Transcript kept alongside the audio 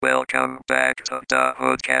Welcome back to the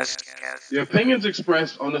Hoodcast. The opinions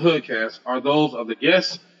expressed on the Hoodcast are those of the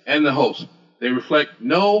guests and the host. They reflect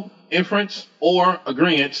no inference or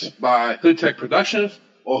agreement by Hood Tech Productions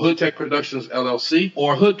or Hood Tech Productions LLC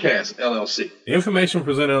or Hoodcast LLC. The information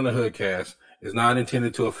presented on the Hoodcast is not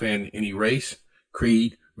intended to offend any race,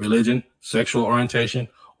 creed, religion, sexual orientation,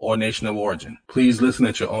 or nation of origin. Please listen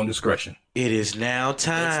at your own discretion. It is now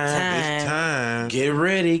time. It's time. Get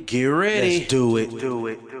ready. Get ready. Let's do it.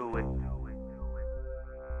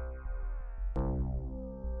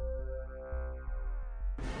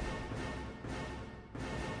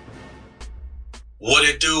 What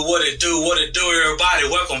it do, everybody.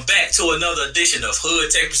 Welcome back to another edition of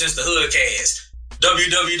Hood Tech Presents the Hoodcast.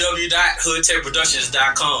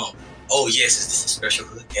 www.hoodtechproductions.com. Oh, yes, this is a special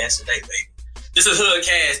Hoodcast today, baby. This is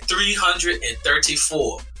Hoodcast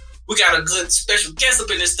 334. We got a good special guest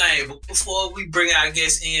up in this thing, but before we bring our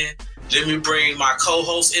guest in, let me bring my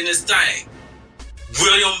co-host in this thing,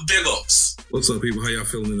 William Biggums. What's up, people? How y'all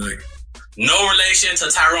feeling tonight? No relation to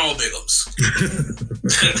Tyrone Biggums.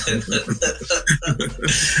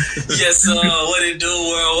 Yes, what it do,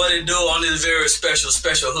 world? What it do on this very special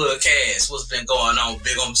Hoodcast? What's been going on,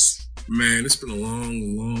 Biggums? Man, it's been a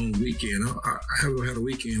long weekend. I haven't had a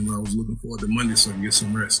weekend where I was looking forward to Monday so I can get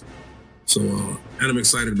some rest. So, and I'm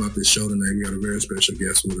excited about this show tonight. We got a very special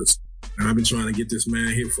guest with us. And I've been trying to get this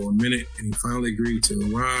man here for a minute, and he finally agreed to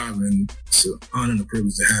arrive, and it's an honor and a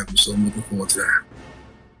privilege to have him. So I'm looking forward to that.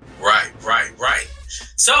 Right.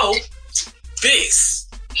 So, Biggs,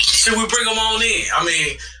 should we bring him on in? I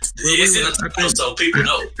mean, it's in the title, so people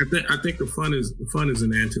know. I think the fun is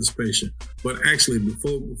in anticipation. But actually,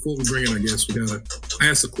 before we bring in our guest, I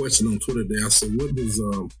asked a question on Twitter today. I said, what does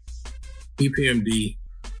EPMD,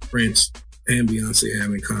 Prince, and Beyonce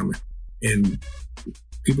have in common? And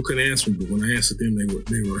people couldn't answer me, but when I answered them, they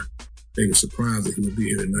were surprised that he would be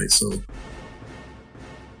here tonight. So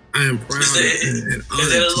I am proud and honored. Is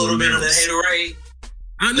that a little bit of the haterade?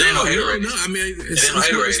 I know. No, I mean, it's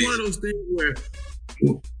one of those things where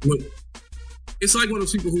it's like one of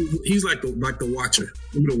those people who he's like the Watcher.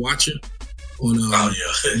 Remember the Watcher on Marvel?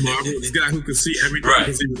 This guy who can see everything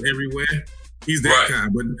because he was everywhere. He's that guy,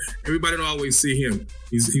 but everybody don't always see him.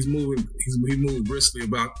 He's moving briskly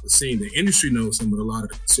about the scene. The industry knows him, but a lot of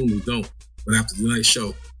the consumers don't. But after tonight's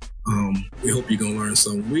show, we hope you're gonna learn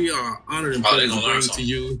something. We are honored and privileged to bring to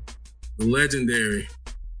you the legendary,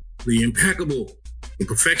 the impeccable, the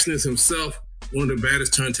perfectionist himself, one of the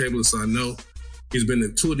baddest turntablists I know. He's been the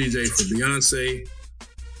tour DJ for Beyonce,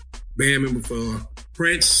 band member for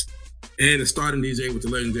Prince, and the starting DJ with the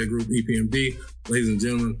legendary group EPMD. Ladies and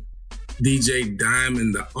gentlemen, DJ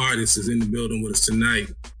Diamond, the artist, is in the building with us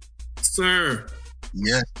tonight. Sir.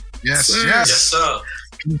 Yes, sir. Yes, sir.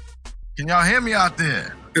 Can y'all hear me out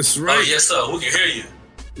there? That's right. Oh, yes, sir. We can hear you.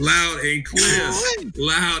 Loud and clear.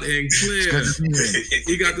 Loud and clear.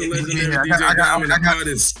 He got the legendary DJ Diamond, the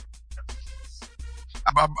artist.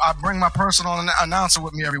 I bring my personal announcer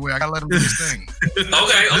with me everywhere. I gotta let him do his thing.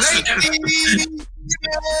 Okay. Ladies and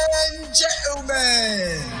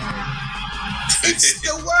gentlemen, it's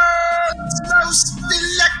the world's most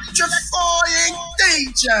electrifying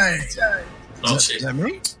DJ. Oh, shit. Is that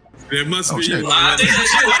me? There must be you. I think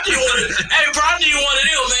that's you. Hey, bro, I need one of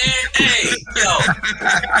them, man. Hey, yo.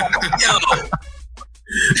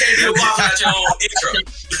 Can't do walk out your own intro.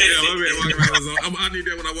 I need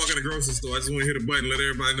that when I walk in the grocery store. I just want to hit a button, let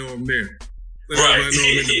everybody know I'm there. Right.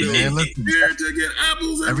 Here to get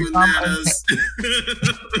apples and bananas.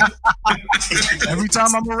 Every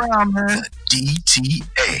time I'm around, man. DTA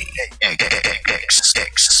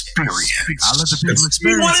experience. I let the people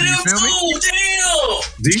experience it, you feel me? Damn.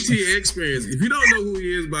 DTA experience. If you don't know who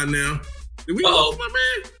he is by now, did we know my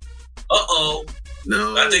man?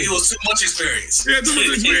 No. I think it was too much experience. Yeah, too much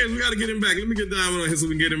experience. We got to get him back. Let me get Diamond on here so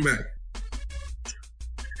we can get him back.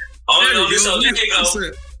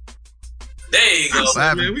 There you go.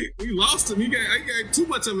 Man, we lost him. He got too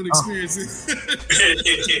much of an experience.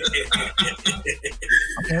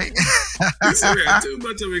 Okay. Too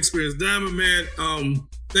much of an experience. Diamond, man,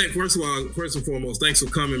 first and foremost, thanks for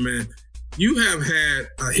coming, man. You have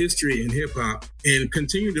had a history in hip-hop and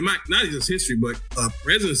continue to, not just history, but a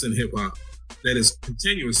presence in hip-hop that is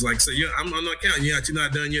continuous. Like, so I'm not counting you out. You're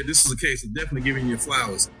not done yet. This is a case of definitely giving you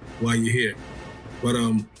flowers while you're here. But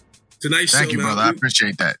tonight's Thank show, you, brother. I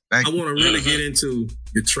appreciate that. I want to really get into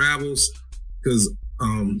your travels because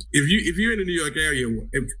if you're in the New York area, I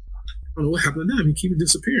don't know what happened to them. He keeps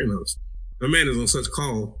disappearing on us. My man is on such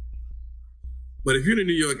call. But if you're in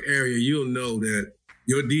the New York area, you'll know that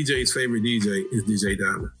your DJ's favorite DJ is DJ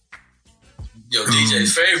Diamond. Your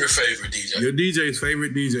DJ's favorite DJ. Your DJ's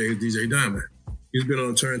favorite DJ is DJ Diamond. He's been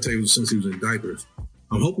on turntables since he was in diapers.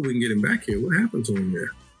 I'm hoping we can get him back here. What happened to him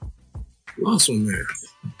there? Lost him there.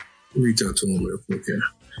 Reach out to him real quick here.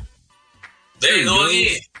 There you go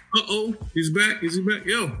again. Uh-oh. He's back. Is he back?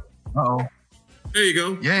 Yo. Uh-oh. There you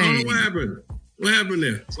go. Yay. I don't know what happened. What happened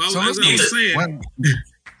there? Well, So as I was saying.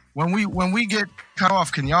 When we get cut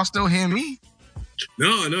off, can y'all still hear me?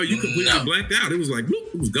 No, you completely blacked out. It was like, whoop,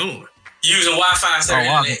 it was gone. Using Wi-Fi instead of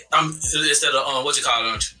wow. internet. Instead of what you call it,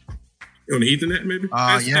 aren't you? On the Ethernet, maybe?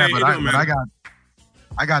 Yeah,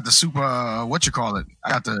 I got the super, what you call it?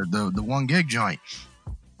 I got the 1 gig joint.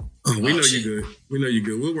 Oh, we know you're good. We know you're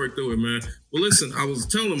good. We'll work through it, man. Well, listen, I was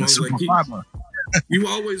telling him, I was like, you've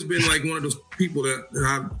always been like one of those people that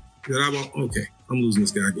I want. Okay, I'm losing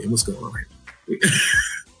this guy again. What's going on here?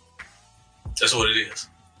 That's what it is.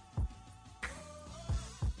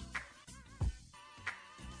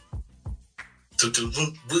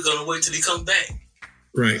 We're gonna wait till he come back.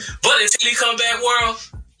 Right. But until he come back, world,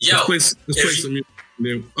 yo, let's play some music.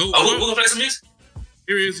 We're gonna play some music.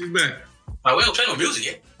 Here he is. He's back. Oh, we don't play no music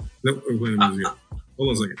yet. Nope, we're playing music yet. Hold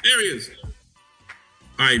on a second. There he is.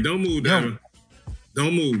 All right, don't move, Devin.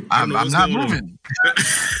 Don't move. I'm not moving.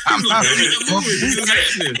 I'm not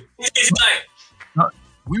moving.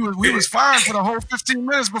 We was fine for the whole 15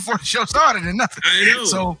 minutes before the show started and nothing. I know.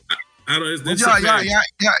 So I know.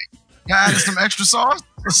 Y'all added some extra sauce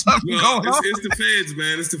or something going on? It's the feds,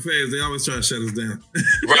 man. It's the feds. They always try to shut us down.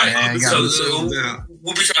 Right. So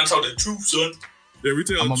we'll be trying to talk the truth, son. Yeah, we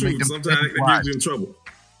tell the truth. Sometimes it gets you in trouble.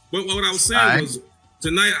 But what I was saying was,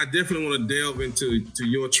 tonight I definitely want to delve into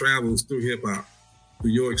your travels through hip hop,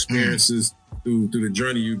 through your experiences, through the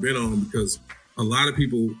journey you've been on, because a lot of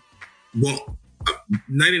people won't.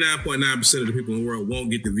 99.9% of the people in the world won't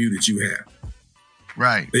get the view that you have.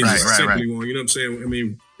 Right. They just simply won't. You know what I'm saying? I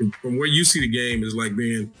mean, from where you see the game, it's like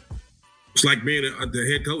being the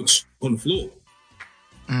head coach on the floor.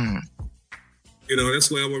 You know, that's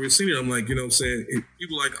why I've always seen it. I'm like, you know what I'm saying?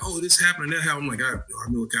 People are like, oh, this happened and that happened. I'm like, I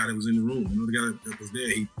know a guy that was in the room. I know the guy that was there.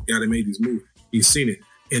 He got that made these moves. He's seen it.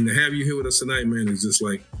 And to have you here with us tonight, man, is just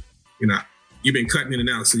like, you know, you've been cutting in and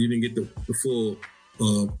out, so you didn't get the full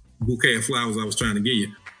bouquet of flowers I was trying to give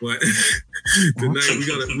you. But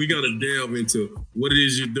tonight we gotta delve into what it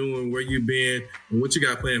is you're doing, where you've been, and what you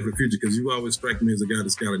got planned for the future. Because you always strike me as a guy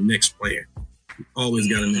that's got a next plan. Always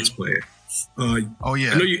got a next plan. Oh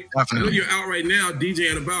yeah, definitely. I know you're out right now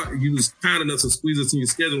DJing about. You was kind enough to squeeze us in your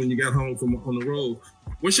schedule when you got home from on the road.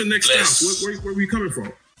 What's your next stop? Where were you coming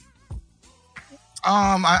from?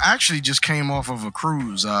 I actually just came off of a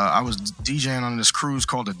cruise. I was DJing on this cruise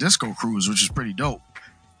called the Disco Cruise, which is pretty dope.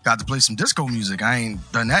 Got to play some disco music. I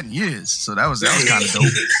ain't done that in years, so that was kind of dope.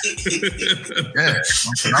 Yeah,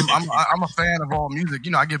 I'm a fan of all music.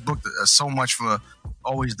 You know, I get booked so much for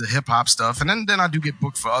always the hip hop stuff, and then I do get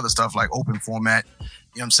booked for other stuff like open format. You know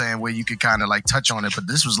what I'm saying, where you could kind of like touch on it. But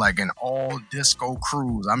this was like an all disco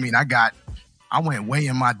cruise. I mean, I went way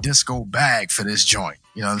in my disco bag for this joint.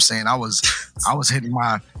 You know what I'm saying? I was hitting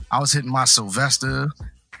my Sylvester.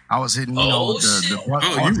 I was hitting I was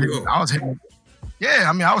hitting. Yeah,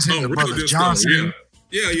 I mean, I was hitting the Brothers Johnson.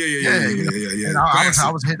 Yeah. I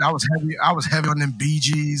was heavy on them Bee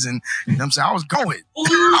Gees, and you know what I'm saying, I was going. Ooh,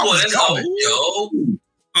 that's going.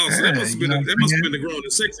 Oh, so that must have been the Grown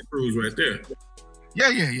and Sexy cruise right there.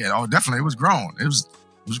 Yeah. Oh, definitely, it was grown. It was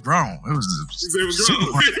grown. It was grown. That's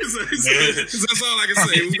all I can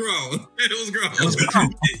say. It was grown. It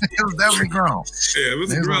was definitely grown. Yeah, it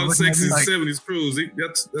was a grown, sexy 70s cruise.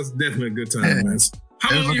 That's definitely a good time, man.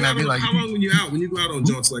 How long when you out? When you go out on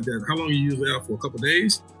jaunts like that, how long are you usually out for? A couple of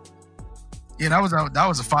days? Yeah, that was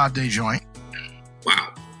a 5-day joint.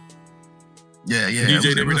 Wow. Yeah.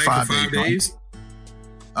 DJ every night for 5 days?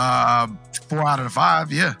 4 out of the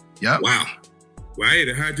 5, yeah. Yep. Wow. Well, I had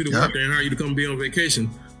to hire you to work there and hire you to come be on vacation.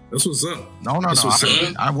 That's what's up. No.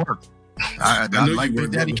 I work. I like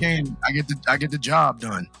Big Daddy Kane. I get the job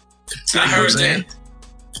done. I heard that.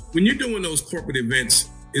 When you're doing those corporate events,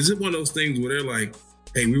 is it one of those things where they're like,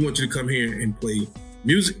 hey, we want you to come here and play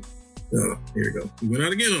music? Oh, here you go. He went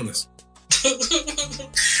out again on us.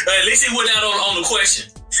 At least he went out on the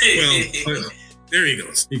question. Well, there he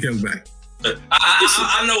goes. He comes back.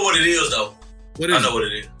 I know what it is, though. What is I know what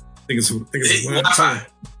it is. I think it's Wi-Fi.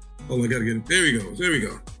 Oh, I gotta get it. There we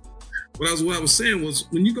go. What I was saying was,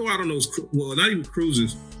 when you go out on those, well, not even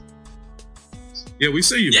cruises. Yeah, we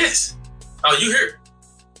see you. Yes. Oh, you here?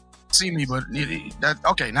 See me, but that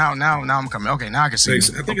okay. Now I'm coming. Okay, now I can see. I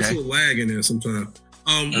think it's a little lag in there sometimes.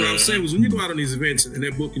 What I was saying was, when you go out on these events and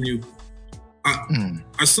they're booking you,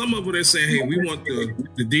 are some of them they're saying, hey, we want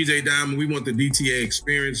the DJ Diamond, we want the DTA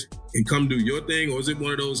experience, and come do your thing, or is it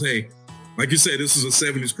one of those, hey, like you said, this is a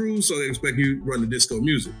 70s cruise, so they expect you to run the disco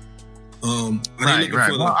music. Right.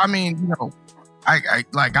 Well, I mean, you know, I've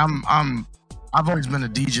always been a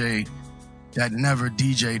DJ that never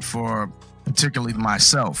DJ'd for particularly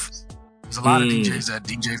myself. There's a lot of DJs that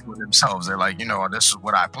DJ for themselves. They're like, you know, this is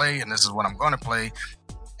what I play and this is what I'm going to play.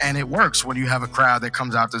 And it works when you have a crowd that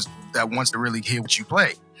comes out that wants to really hear what you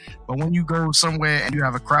play. But when you go somewhere and you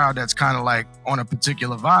have a crowd that's kind of like on a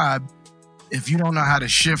particular vibe, if you don't know how to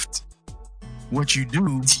shift what you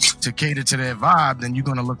do to cater to their vibe, then you're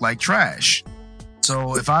going to look like trash.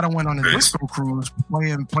 So if I'd have went on a disco cruise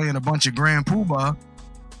playing a bunch of Grand Poobah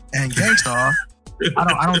and Gangstar,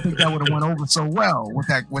 I don't think that would have went over so well with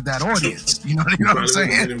that audience. You know what I'm saying?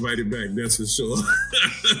 Get invited back, that's for sure.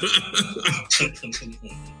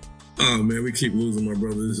 Oh man, we keep losing my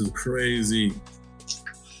brother. This is crazy.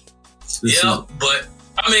 But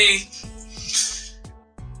I mean,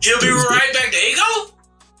 he'll be right back. There you go.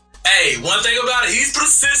 Hey, one thing about it, he's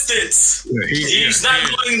persistent. Yeah, he's not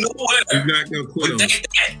going nowhere. He's not going to quit on.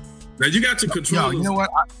 Now you got to control. Yo, you know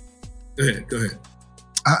what? Go ahead.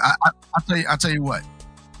 I'll tell you what.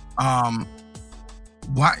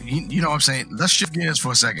 Why? You know what I'm saying? Let's shift gears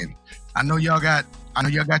for a second. I know y'all got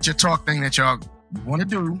your talk thing that y'all want to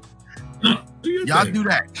do. Y'all do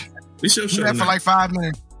that. Do that for like 5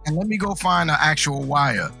 minutes, and let me go find an actual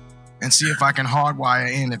wire and see if I can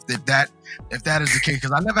hardwire in if that is the case.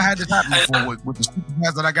 Because I never had this happen before with the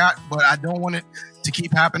superpads that I got, but I don't want it to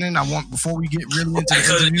keep happening. I want, before we get really into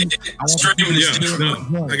the interview, I want to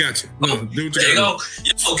I got you. No, do what there you go.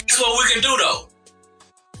 Yo, guess what we can do though?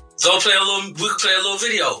 We can play a little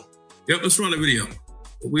video. Yep, let's run a video.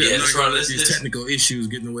 Let's run these technical issues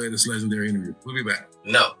getting in the way of this legendary interview. We'll be back.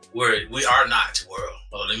 No, we are not, world.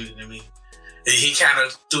 Oh, let me. He kind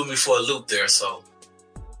of threw me for a loop there, so.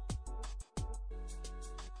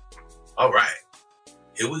 All right,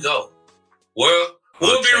 here we go. Well,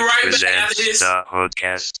 we'll be right back after this. The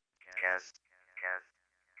Hoodcast.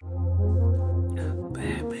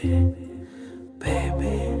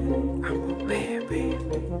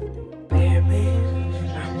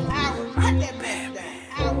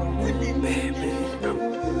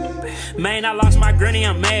 Man, I lost my granny,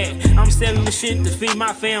 I'm mad. I'm selling the shit to feed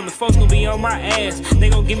my family. Folks gon' be on my ass. They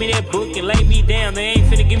gon' give me that book and lay me down. They ain't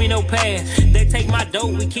finna give me no pass. They take my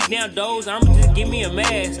dope, we kick down doors. I'ma just give me a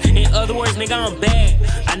mask. In other words, nigga, I'm bad.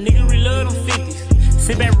 I nigga reload them 50s.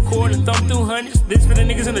 Sit back, record, and thumb through hundreds. This for the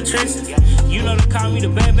niggas in the trenches. You know they call me the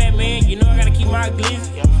bad man. You know I gotta keep my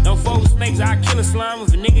glizzy. Don't fuck with snakes, I kill a slime.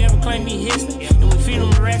 If a nigga ever claim me history, and we feed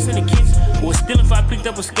them the rats in the kitchen. Or still if I picked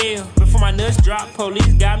up a scale. Before my nuts dropped,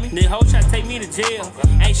 police got me. The whole try to take me to jail.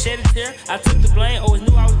 Ain't shed a tear, I took the blame. Always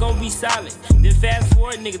knew I was gonna be solid. Then fast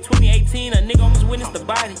forward, nigga, 2018, a nigga almost witnessed the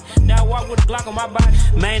body. Now I walk with a Glock on my body.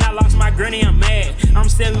 Man, I lost my granny, I'm mad. I'm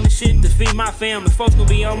selling the shit to feed my family. Folks gon'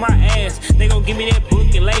 be on my ass. They gon' give me that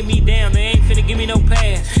book and lay me down. They ain't finna give me no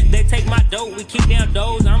pass. They take my dope, we kick down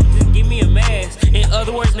doors. I'ma just give me a mask. In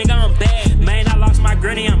other words, nigga, I'm bad. Man, I lost my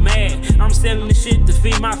granny, I'm mad. I'm selling the shit to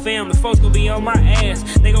feed my family. Folks gon' be on my ass.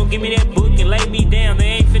 They gon' give me that book and lay me down. They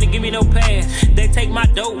ain't finna give me no pass. They take my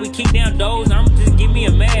dope, we kick down doors. I'ma just give me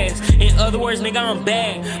a mask. In other words, nigga, I'm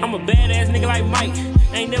bad. I'm a badass nigga like Mike.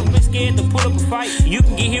 Ain't never been scared to put up a fight. You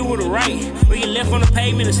can get here with a right, or you left on the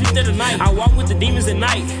pavement and sleep through the night. I walk with the demons at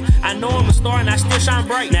night. I know I'm a star and I still shine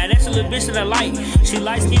bright. Now that's a little bitch that I like. She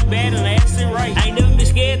likes to get bad and the accent right. I ain't never been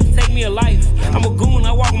scared to take me a life. I'm a goon,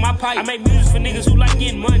 I walk with my pipe. I make music for niggas who like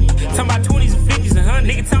getting money. Talking about 20s and 50s and 100s.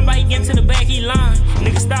 Nigga talking about he getting to the back, he lying.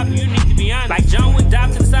 Nigga stop you need to be honest. Like John Wick,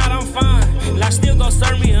 dive to the side, I'm fine. And I still gon'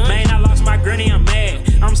 serve me, huh? Man, I lost my granny, I'm mad.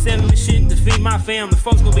 I'm selling the shit to feed my family.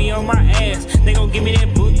 Folks gon' be on my ass. They gon' give me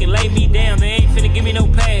that book and lay me down. They ain't finna give me no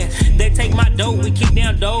pass. They take my dope, we kick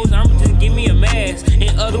down doors. I'ma just give me a mask.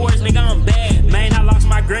 In other words, nigga, I'm bad. Man, I lost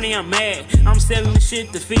my granny, I'm mad. I'm selling the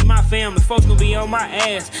shit to feed my family. Folks gon' be on my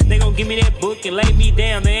ass. They gon' give me that book and lay me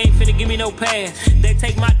down. They ain't finna give me no pass. They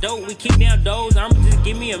take my dope, we kick down doors. I'ma just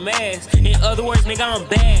give me a mask. In other words, nigga, I'm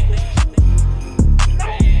bad.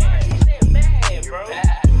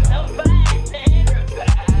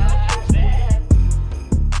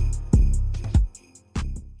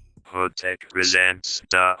 Hoodtech presents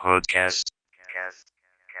the Hoodcast.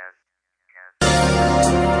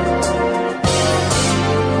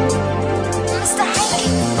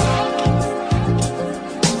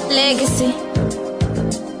 Legacy.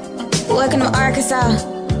 Welcome to Arkansas.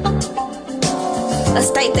 A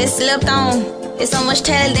state that slept on. There's so much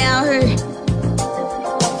talent down here.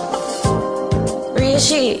 Real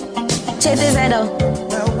shit. Check this out though.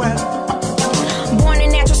 Born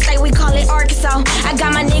in natural state, we call it Arkansas. I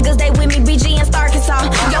got my niggas, they with me, BG and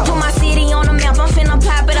Starkansas. Yo, put my city me on the map, I'm finna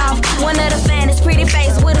pop it off. One of the finest, pretty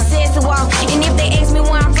face with a sexy walk. And if they ask me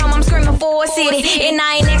where I'm from, I'm screaming for a city. And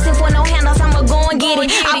I ain't asking for no handouts, I'ma go and get it.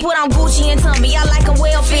 I put on Gucci and Tommy, I like them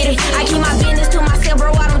well fitted. I keep my business to myself,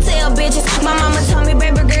 bro, I don't tell bitches. My mama told me,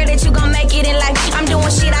 baby girl, that you gon' make it in life. I'm doing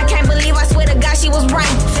shit I can't believe, I swear to God she was right.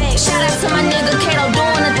 Shout out to my nigga Kato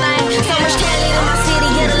doing the thing. So much talent in my city,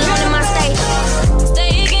 yet alone in my state.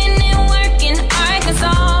 Staying and working,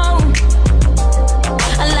 Arkansas.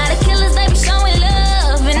 A lot of killers, they be showing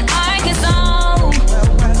love in Arkansas.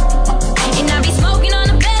 And I be smoking on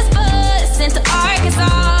the best bud sent to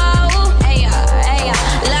Arkansas. Hey,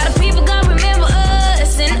 a lot of people gon' remember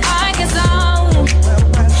us in Arkansas.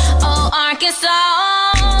 Oh, Arkansas.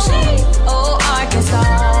 Oh, Arkansas.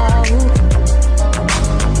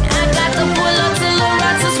 I got to pull up to Little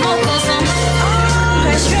Rock to smoke on some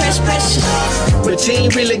pressure. But you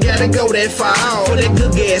ain't really gotta go that far. For that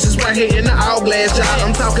good gas, it's right here in the all-glass jar.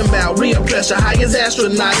 I'm talking about real pressure, high as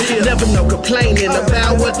astronaut. Never no complaining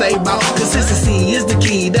about what they bought. Consistency is the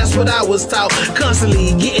key, that's what I was taught.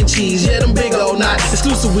 Constantly getting cheese, yeah, them big old knots.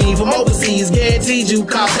 Exclusive weed from overseas, guaranteed you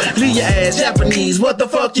caught. Leave your ass Japanese, what the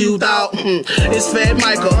fuck you thought? It's Fat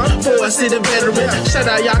Michael, Forest City veteran. Shout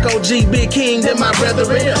out Yako G, Big King, then my brethren.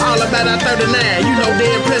 All about our 39, you know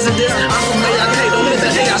dead presidents. I'm from Kato, hit the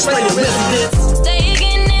AI spray your residence.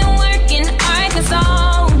 Staying and working,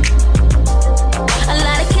 Arkansas. A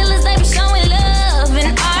lot of killers, they be showing love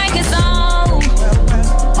in Arkansas.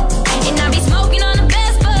 And I be smoking on the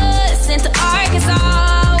best bud sent to Arkansas.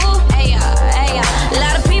 Hey, a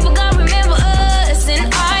lot of people gon' remember us in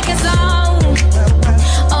Arkansas.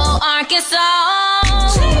 Oh, Arkansas.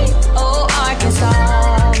 Oh, Arkansas.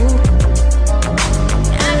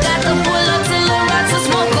 I got to pull up to Little Rock to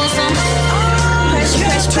smoke on some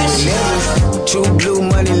pressure. True blue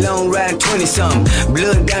money, long ride, 20-something.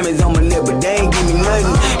 Blood diamonds on my lip, but they ain't give me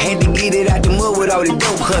nothing. Had to get it out the mud with all the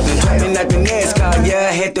dope huffing. Dropping out the NASCAR, yeah,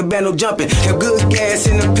 I had the bando jumping. Kept good gas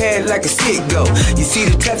in the pad like a stick go. You see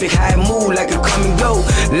the traffic, how it move like a come and go.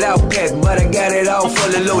 Loud pack, but I got it all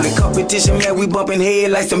full of load. The competition, man, we bumping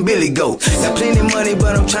head like some Billy Goat. Got plenty money,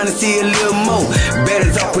 but I'm trying to see a little more. Better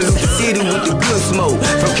off pollute the city with the good smoke.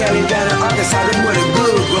 From Cali down to Arkansas, that's where the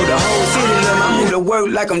good grow. The whole city love my move to work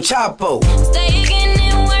like I'm Chapo. Staying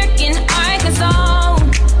and working, Arkansas.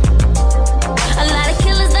 A lot of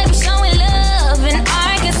killers, they be showing love in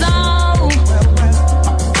Arkansas.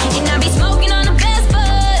 And I be smoking on the best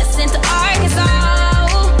bud sent to Arkansas.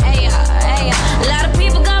 Hey, a lot of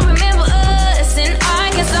people gon' remember us in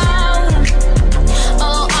Arkansas.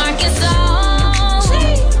 Oh, Arkansas.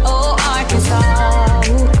 Oh, Arkansas.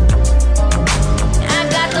 I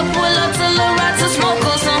got to pull up to Little Rock to smoke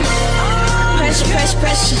on some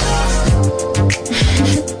pressure.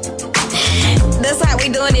 That's how we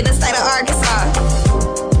doing it in the state of Arkansas.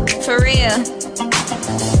 For real.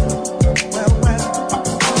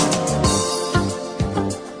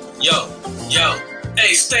 Yo.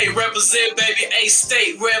 A-State represent, baby.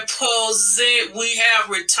 A-State represent. We have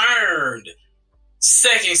returned.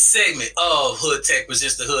 Second segment of Hood Tech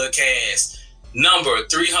presents the Hoodcast. Number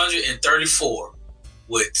 334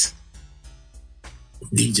 with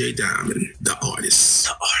DJ Diamond, the artist.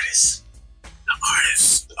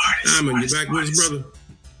 Diamond, you back with us, brother?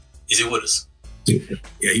 Is he with us? Yeah,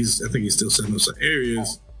 I think he's still setting up some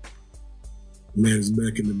areas. Man is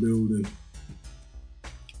back in the building.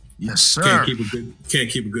 Yes, sir. Can't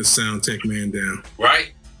keep a good sound tech man down.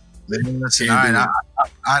 Right? Listen, I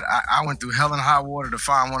went through hell and high water to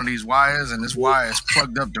find one of these wires, and this wire is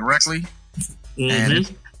plugged up directly, and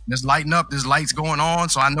it's lighting up. There's lights going on,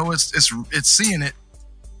 so I know it's seeing it.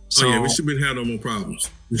 So we should be having no more problems.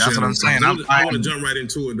 That's what I'm saying. I want to jump right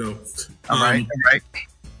into it though. All right.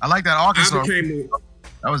 I like that Arkansas.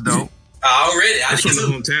 That was dope. Already, that's from the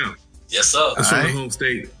hometown. Yes, sir. That's from the home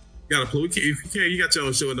state. You gotta plug. If you can't, you got your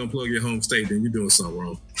own show and don't plug your home state, then you're doing something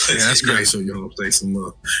wrong. Yeah, that's great. Show your home state some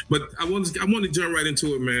love. But I want to jump right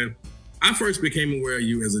into it, man. I first became aware of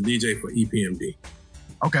you as a DJ for EPMD.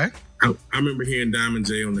 Okay. I remember hearing Diamond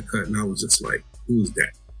J on the cut, and I was just like, "Who's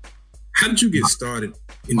that?" How did you get started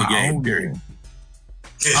in the game? Period.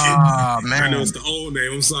 Man. I know it's the old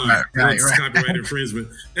name. I'm sorry. It's copyright infringement.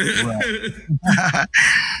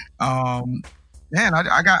 Man,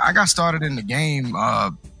 I got started in the game.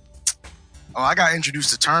 I got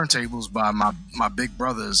introduced to turntables by my big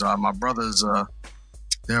brothers. My brothers,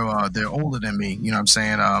 they're older than me. You know what I'm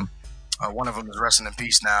saying? One of them is resting in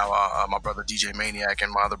peace now. My brother DJ Maniac,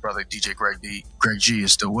 and my other brother DJ Greg G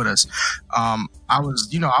is still with us. I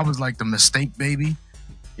was like the mistake baby.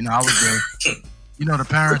 You know, I was the the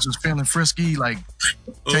parents was feeling frisky, like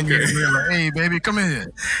 10 years later, like, hey, baby, come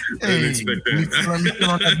here. Hey, let me feel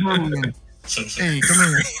on that booty. And, hey, come here.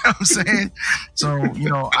 You know what I'm saying? So,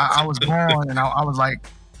 I was born and I was like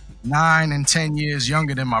 9 and 10 years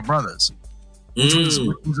younger than my brothers, which was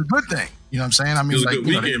a good thing. You know what I'm saying? I mean, it was a good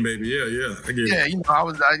weekend, baby. Yeah, I get it. Yeah, I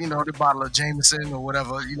was, the bottle of Jameson or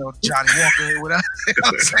whatever, Johnny Walker or whatever. You know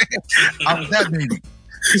what I'm saying? I was that baby.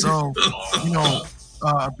 So,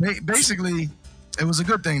 basically, it was a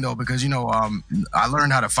good thing though because I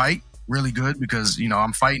learned how to fight really good because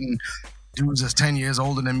I'm fighting dudes that's 10 years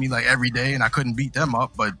older than me like every day, and I couldn't beat them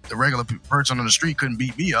up, but the regular person on the street couldn't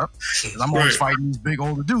beat me up because I'm always fighting these big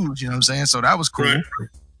older dudes. You know what I'm saying? So that was cool. Right.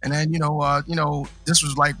 And then this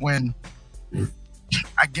was like when.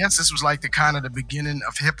 I guess this was like the beginning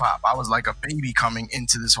of hip hop. I was like a baby coming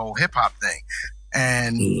into this whole hip hop thing.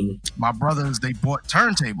 And my brothers, they bought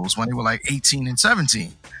turntables when they were like 18 and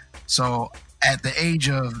 17. So at the age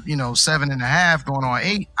of, 7.5 going on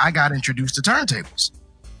 8, I got introduced to turntables.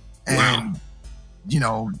 And,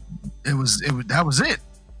 that was it.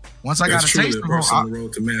 Once I got a taste of it, on the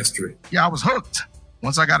road to mastery. Yeah, I was hooked.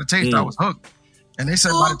 Once I got a taste, I was hooked. And they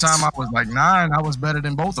said by the time I was like 9, I was better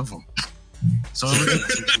than both of them. So and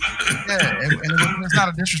it's not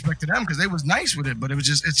a disrespect to them because they was nice with it, but it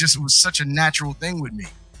was such a natural thing with me.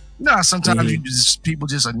 Sometimes people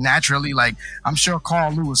just are naturally like. I'm sure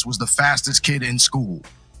Carl Lewis was the fastest kid in school.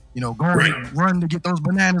 Run to get those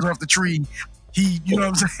bananas off the tree. You know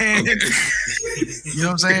what I'm saying? You know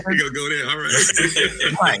what I'm saying? We gonna go there, all right.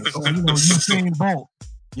 Right. Or, Usain Bolt.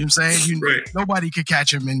 You know what I'm saying? Nobody could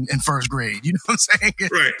catch him in first grade. You know what I'm saying?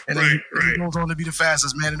 Right. And then he goes on to be the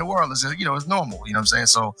fastest man in the world. It's normal. You know what I'm saying?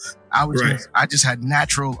 So I just had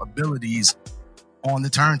natural abilities on the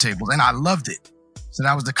turntables, and I loved it. So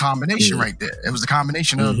that was the combination right there. It was the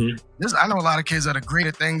combination of this. I know a lot of kids that are great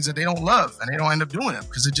at things that they don't love, and they don't end up doing them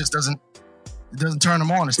because it just doesn't turn them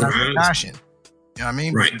on. It's not their passion. You know what I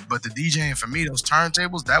mean? Right. But the DJing for me, those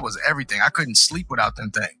turntables, that was everything. I couldn't sleep without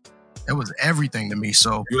them things. It was everything to me.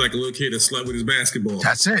 So you're like a little kid that slept with his basketball.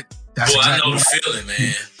 That's it. That's exactly I know the feeling,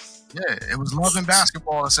 man. Yeah, it was loving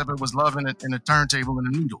basketball, except it was loving it in a turntable and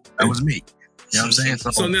a needle. That was me. You know what I'm saying?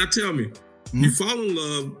 So now tell me, you fall in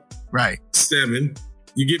love, right? 7.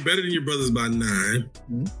 You get better than your brothers by 9.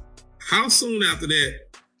 How soon after that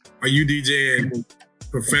are you DJing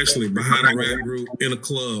professionally behind a rap group in a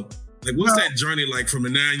club? Like, what's that journey like from a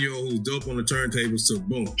 9-year-old who's dope on the turntables to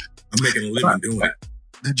boom, I'm making a living doing it?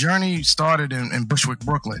 The journey started in Bushwick,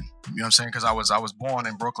 Brooklyn. You know what I'm saying? Because I was born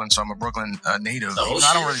in Brooklyn, so I'm a Brooklyn native.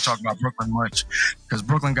 I don't really talk about Brooklyn much because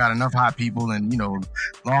Brooklyn got enough hot people, and Long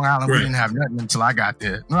Island we didn't have nothing until I got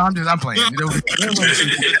there. No, I'm playing. But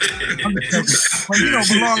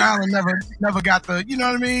Long Island never got the. You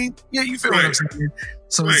know what I mean? Yeah, you feel what I'm saying?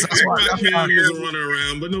 So that's why I'm running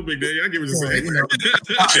around, but no big deal. I get what you're saying.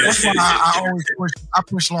 That's why I always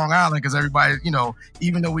push Long Island because everybody,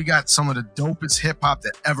 even though we got some of the dopest hip hop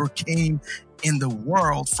that ever came in the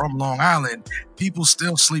world from Long Island, people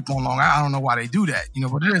still sleep on Long Island. I don't know why they do that,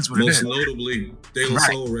 but it is what it is. Most notably, De La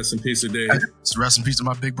Soul, rest in peace today. Rest in peace to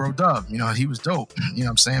my big bro Dub. He was dope. You know what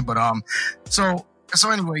I'm saying? But so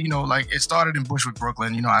anyway, like it started in Bushwick,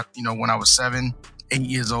 Brooklyn. When I was 7, 8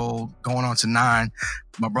 years old, going on to 9,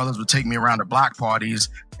 my brothers would take me around to block parties,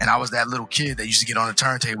 and I was that little kid that used to get on the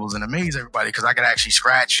turntables and amaze everybody because I could actually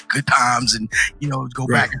scratch good times and go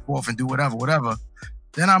back and forth and do whatever.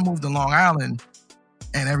 Then I moved to Long Island,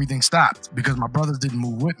 and everything stopped because my brothers didn't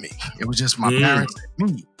move with me. It was just my parents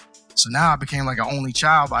and me. So now I became like an only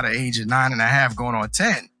child by the age of 9.5, going on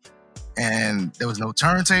 10, and there was no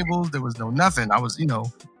turntables, there was no nothing. I was,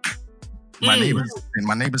 my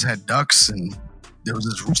neighbors had ducks, and there was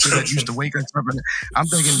this rooster that used to wake us up, and I'm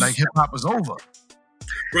thinking like hip hop was over.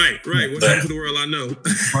 Right. What's happened to the world, I know.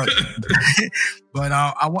 but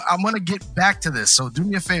I want to get back to this. So do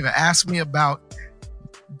me a favor, ask me about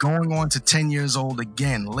going on to 10 years old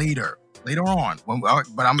again later on.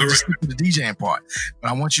 But I'm just stick to the DJing part.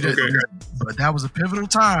 But I want you to. But that was a pivotal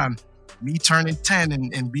time, me turning 10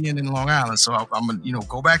 and being in Long Island. So I'm gonna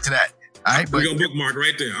go back to that. All right, we're gonna bookmark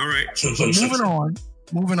right there. All right.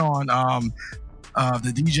 Moving on.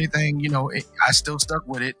 The DJ thing, I still stuck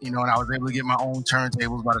with it, and I was able to get my own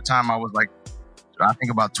turntables by the time I was like, I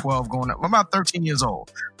think about 12 about 13 years old.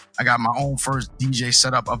 I got my own first DJ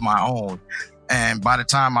setup of my own. And by the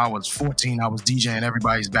time I was 14, I was DJing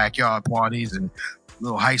everybody's backyard parties and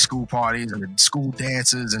little high school parties and school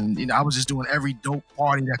dances. And, I was just doing every dope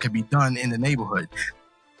party that could be done in the neighborhood.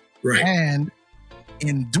 Right. And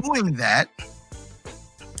in doing that,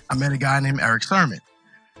 I met a guy named Eric Sermon.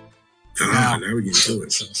 Now we get to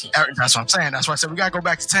it. Eric, that's what I'm saying. That's why I said we gotta go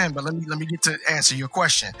back to 10. But let me get to answer your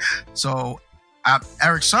question. So,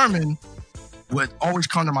 Eric Sermon would always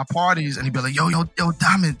come to my parties and he'd be like, yo,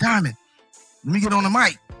 Diamond, let me get on the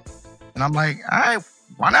mic. And I'm like, all right,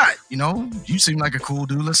 why not? You know, you seem like a cool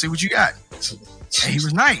dude. Let's see what you got. And he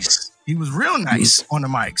was nice. He was real nice on the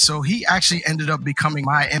mic. So he actually ended up becoming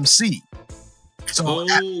my MC. So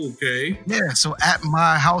so at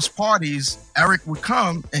my house parties, Eric would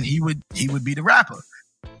come and he would be the rapper.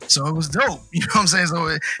 So it was dope. You know what I'm saying?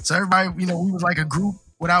 So everybody, you know, we was like a group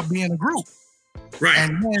without being a group. Right.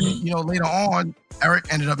 And then, you know, later on, Eric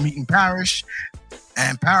ended up meeting Parrish.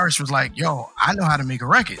 And Parrish was like, yo, I know how to make a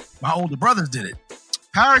record. My older brothers did it.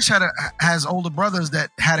 Parrish has older brothers that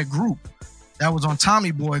had a group that was on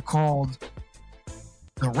Tommy Boy called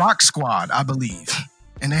The Rock Squad, I believe.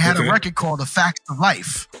 And they had a record called The Facts of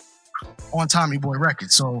Life on Tommy Boy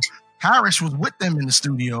Records. So Parrish was with them in the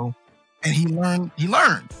studio and he learned. He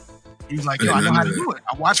was like, yo, I know how to do it.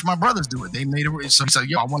 I watched my brothers do it. They made it. So he said,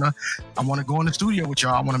 yo, I wanna go in the studio with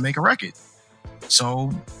y'all. I wanna make a record.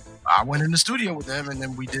 So I went in the studio with them and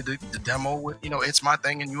then we did the demo with, you know, It's My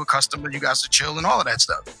Thing and You a Customer, You Guys to Chill and all of that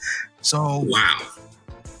stuff. So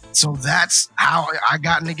So that's how I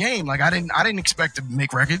got in the game. Like I didn't expect to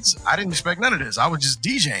make records. I didn't expect none of this. I was just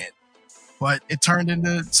DJing. But it turned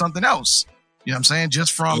into something else. You know what I'm saying?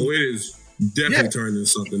 Just from it is definitely turned into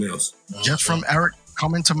something else. Just from Eric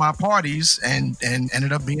coming to my parties and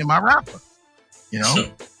ended up being my rapper. You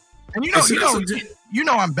know? And you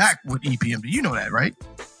know I'm back with EPMD. You know that, right?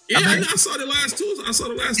 Yeah, I saw the last tours. I saw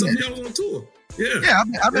the last time y'all was on tour. Yeah.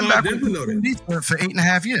 I've been back with EPMD for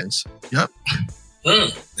 8.5 years. Yep.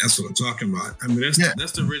 That's what I'm talking about. I mean, that's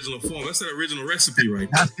the original form. That's the original recipe right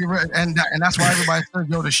there. And that's why everybody says,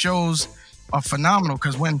 yo, the shows are phenomenal.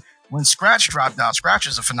 Because when Scratch dropped out, Scratch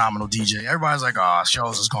is a phenomenal DJ. Everybody's like, oh,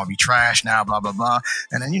 shows is going to be trash now, blah, blah, blah.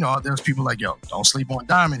 And then, you know, there's people like, yo, don't sleep on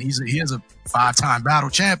Diamond. He is a 5-time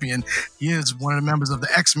battle champion. He is one of the members of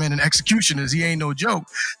the X-Men and Executioners. He ain't no joke.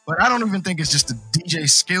 But I don't even think it's just the DJ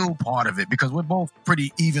skill part of it because we're both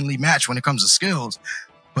pretty evenly matched when it comes to skills.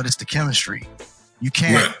 But it's the chemistry. You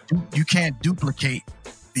can't duplicate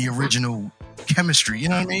the original chemistry. You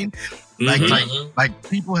know what I mean? Like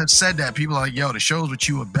people have said that. People are like, yo, the shows with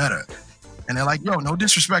you are better. And they're like, yo, no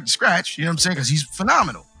disrespect to Scratch. You know what I'm saying? Because he's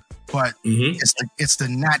phenomenal. But it's the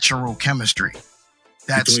natural chemistry.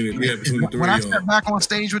 That's when I stepped back on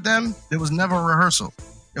stage with them, there was never a rehearsal.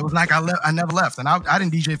 It was like I never left. And I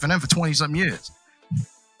didn't DJ for them for 20-something years.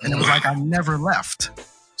 And it was like I never left.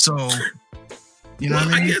 So... You know what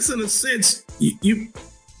I mean? I guess in a sense, you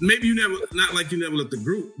never, not like you never left the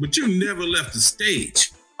group, but you never left the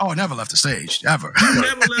stage. Oh, I never left the stage, ever. You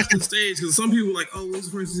never left the stage because some people are like, oh, what's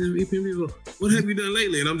the first EPMD? What have you done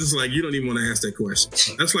lately? And I'm just like, you don't even want to ask that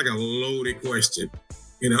question. That's like a loaded question.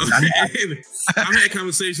 You know? I've had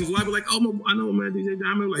conversations where I be like, oh, I know man, DJ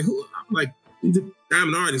Diamond. Like, who? I'm like,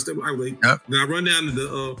 Diamond artist. I was like, then I run down to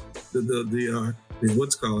the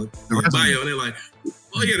what's called the bio, and they're like,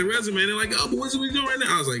 oh yeah, the resume. And they're like, oh, but what's we doing right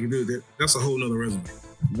now? I was like, dude, that's a whole nother resume.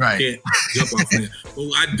 Right. Can't jump off that.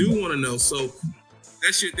 But I do want to know. So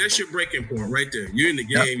that's your breaking point right there. You're in the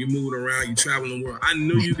game. You're moving around. You traveling the world. I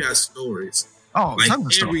know you got stories. Oh, like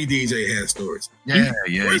every DJ has stories. Yeah.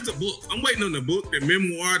 Where's the book? I'm waiting on the book, the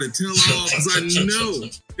memoir, the tell all, because I know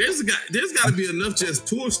there's got to be enough just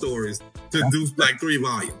tour stories to do like 3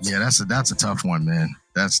 volumes. Yeah, that's a tough one, man.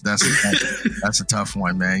 That's a tough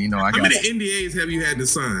one, man. You know, how many NDAs have you had to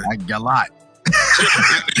sign? A lot.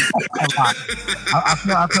 I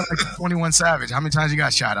feel like 21 Savage. How many times you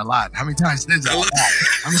got shot? A lot. How many times? There's a lot.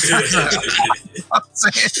 I'm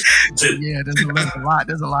saying, yeah, there's a lot.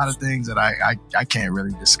 There's a lot of things that I can't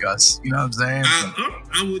really discuss. You know what I'm saying?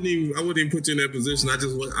 I wouldn't even put you in that position. I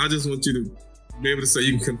just want you to be able to say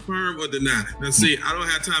you can confirm or deny. Now, see, I don't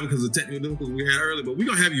have time because of the technical difficulties we had earlier, but we're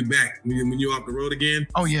gonna have you back when you're off the road again.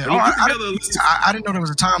 Oh yeah. I didn't know there was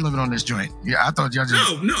a time limit on this joint. Yeah, I thought y'all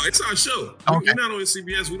just. No, it's our show. Okay. We're not on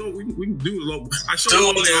CBS. We can do a little. Our show do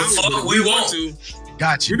what the fuck we want to.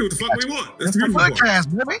 Got you. We do what the fuck we want. That's the podcast,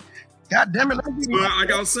 baby. God damn it! Well,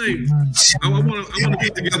 like I was saying, I want to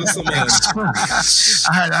put together some.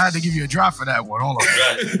 I had to give you a drop for that one. Hold on.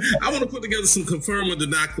 I want to put together some confirm or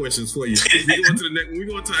deny questions for you. When we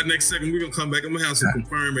go into our next segment, we're gonna come back. I'm gonna have some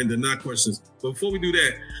confirm and deny questions. But before we do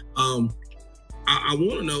that, I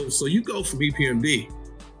want to know. So you go from EPMD,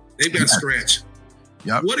 they've got Scratch.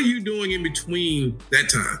 Yep. What are you doing in between that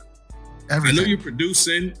time? Everything. I know you're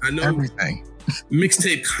producing. I know everything.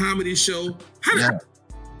 Mixtape comedy show.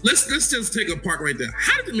 Let's just take a part right there.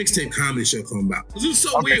 How did the Mixtape comedy show come about? Because it was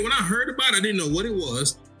so weird. When I heard about it, I didn't know what it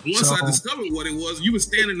was. Once I discovered what it was, you were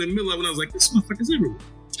standing in the middle of it, and I was like, this motherfucker's everywhere.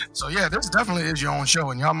 So yeah, this definitely is your own show,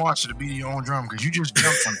 and y'all march to the beat of your own drum because you just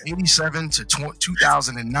jumped from 87 to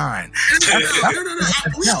 2009. No. Like I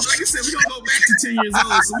said, we're gonna go back to 10 years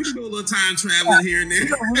old, so we can do a little time traveling here and there.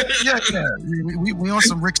 Yeah. We on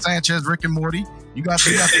some Rick Sanchez, Rick and Morty. You got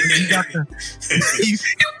the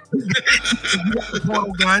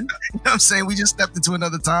portal gun. You know what I'm saying? We just stepped into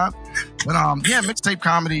another time. But mixtape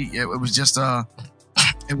comedy. It was just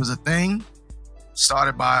it was a thing.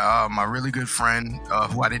 Started by my really good friend,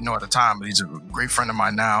 who I didn't know at the time, but he's a great friend of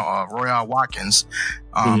mine now, Royale Watkins.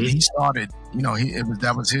 He started,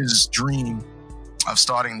 that was his dream of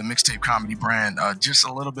starting the mixtape comedy brand. Just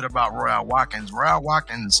a little bit about Royale Watkins. Royale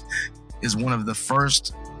Watkins is one of the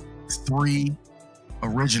first 3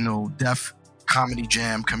 original Def Comedy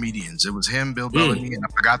Jam comedians. It was him, Bill Bellamy, and I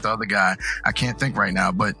forgot the other guy. I can't think right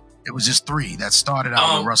now, but it was just 3 that started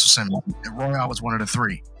out with Russell Simmons. And Royale was one of the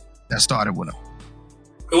 3 that started with him.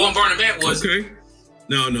 It wasn't Bernie Mac, was it?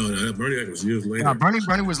 No. Bernie Mac was years later. No, Bernie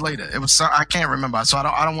was later. It was I can't remember. So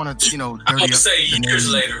I don't want to I want to say years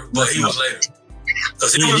later, but he was later.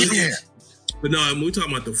 But no, we're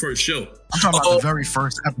talking about the first show. I'm talking about the very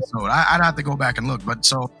first episode. I'd have to go back and look. But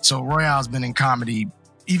so Royale's been in comedy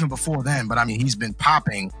even before then. But I mean, he's been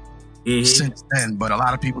popping since then. But a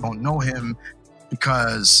lot of people don't know him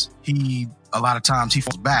because a lot of times he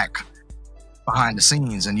falls back behind the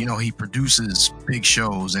scenes, and he produces big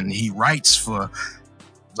shows and he writes for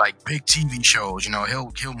like big TV shows. He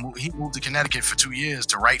moved to Connecticut for 2 years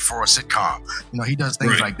to write for a sitcom. He does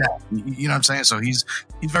things like that. You know what I'm saying? So he's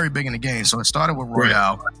very big in the game. So it started with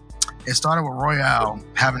Royale. Right. It started with Royale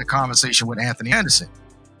having a conversation with Anthony Anderson,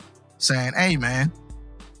 saying, "Hey man,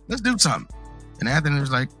 let's do something." And Anthony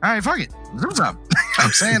was like, "All right, fuck it, let's do something."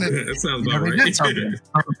 I'm saying it. That sounds about right. They did something.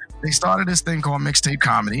 They started this thing called Mixtape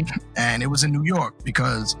Comedy, and it was in New York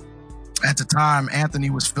because at the time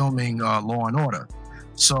Anthony was filming Law and Order.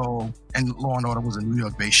 So, and Law and Order was a New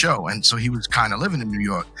York-based show, and so he was kind of living in New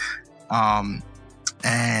York.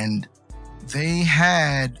 And they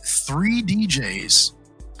had 3 DJs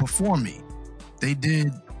before me. They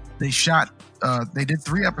did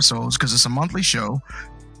 3 episodes because it's a monthly show.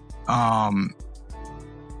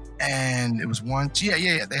 And it was one.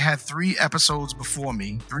 Yeah. They had 3 episodes before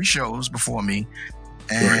me, 3 shows before me,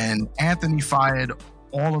 and Anthony fired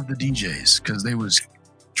all of the DJs because they was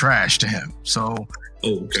trash to him. So,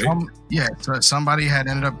 so somebody had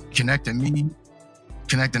ended up connecting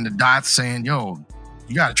the dots, saying, "Yo,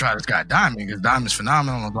 you got to try this guy Diamond because Diamond's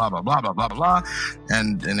phenomenal," and blah blah blah blah blah blah blah.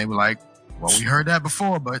 And they were like, "Well, we heard that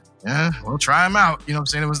before, but we'll try him out." You know what I'm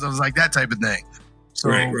saying? It was like that type of thing. So,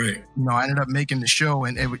 I ended up making the show,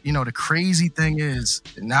 and the crazy thing is,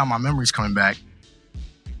 now my memory's coming back.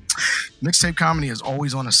 Mixtape Comedy is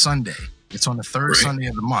always on a Sunday. It's on the 3rd Sunday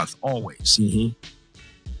of the month, always.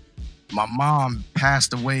 My mom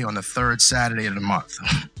passed away on the 3rd Saturday of the month.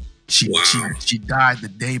 She died the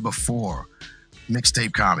day before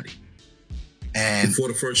Mixtape Comedy. And before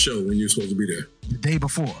the first show, when you were supposed to be there. The day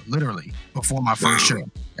before, literally, before my first show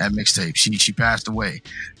at Mixtape. She passed away.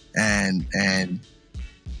 And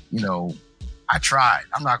I tried.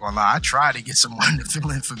 I'm not gonna lie. I tried to get someone to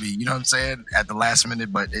fill in for me. You know what I'm saying? At the last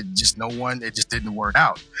minute, but it just didn't work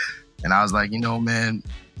out. And I was like, man,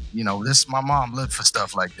 my mom lived for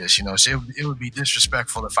stuff like this. It would be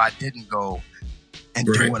disrespectful if I didn't go and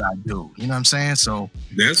do what I do. You know what I'm saying? So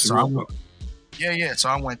So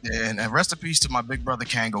I went there, and rest in peace to my big brother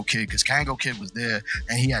Kango Kid, because Kango Kid was there,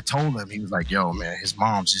 and he had told him, he was like, "Yo, man, his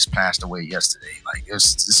mom's just passed away yesterday. Like,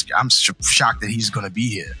 I'm shocked that he's gonna be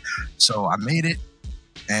here." So I made it,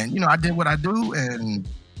 and I did what I do, and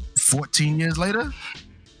 14 years later,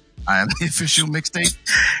 I am the official Mixtape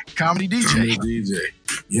Comedy DJ.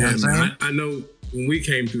 Yeah, man. I know when we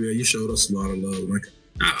came through there, you showed us a lot of love. Like,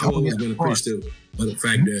 I've always been appreciative of the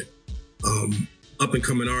fact that up and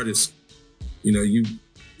coming artists,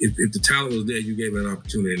 if the talent was there, you gave it an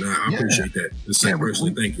opportunity, and I appreciate that. The same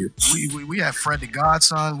person. Thank you. We had Fred the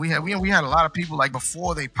Godson. We had a lot of people like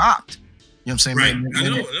before they popped. You know what I'm saying? Right. I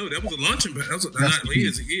know. That was a launching pad.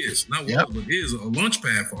 It is a launch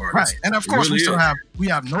pad for artists. Right. And of course, we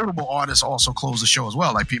have notable artists also close the show as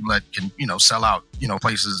well, like people that can sell out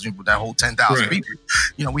places that hold 10,000 people.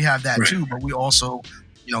 We have that too, but we also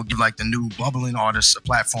give like the new bubbling artists a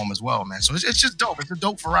platform as well, man. So it's just dope. It's a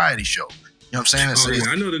dope variety show. You know what I'm saying?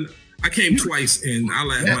 I know that I came twice and I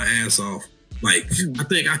laughed my ass off. Like, I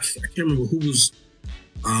think I can't remember who was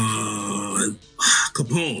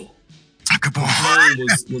Capone. Capone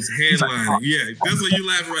was headlining. Yeah, that's what you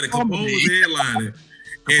laughing right at. Capone was headlining.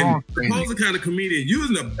 And Capone's the kind of comedian. You was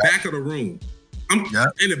in the back of the room. I'm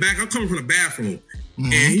in the back. I'm coming from the bathroom.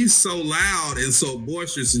 and he's so loud and so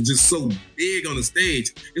boisterous and just so big on the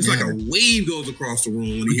stage. It's like a wave goes across the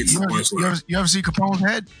room when he hits the punchline. You ever see Capone's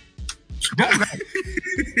head?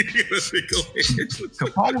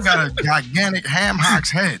 Capone got a gigantic ham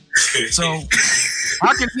hock's head. So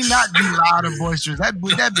how can he not be loud and boisterous? That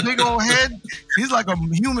big old head, he's like a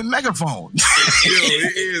human megaphone. Yo,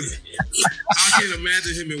 it is. I can't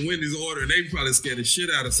imagine him in Wendy's order. They probably scared the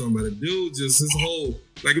shit out of somebody. Dude, just his whole,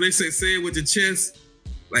 like they say it with your chest.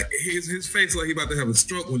 Like his face, like he about to have a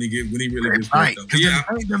stroke when he really gets right. up. Yeah,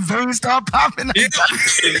 the veins start popping. Yeah.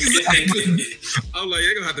 Exactly. I'm like,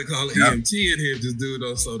 they're gonna have to call an EMT in here if this dude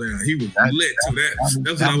don't slow down. He was lit to that.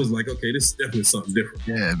 That's when I was like, okay, this is definitely something different.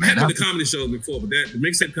 Yeah, man. I had the comedy shows before, but the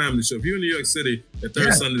Mixtape Comedy Show. If you're in New York City, that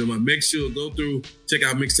third Sunday of the month, make sure go through, check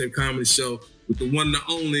out Mixtape Comedy Show with the one and the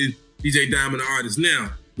only DJ Diamond, the artist.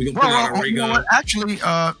 Now we gonna put out our rig on. Actually,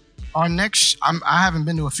 our next, I haven't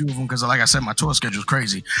been to a few of them because, like I said, my tour schedule is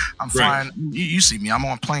crazy. I'm flying. You see me. I'm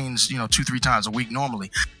on planes, 2-3 times a week normally.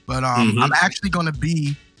 But I'm actually going to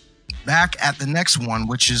be back at the next one,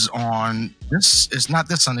 which is on this. It's not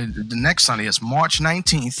this Sunday. The next Sunday. It's March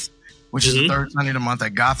 19th, which is the third Sunday of the month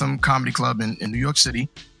at Gotham Comedy Club in New York City.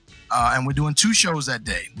 And we're doing 2 shows that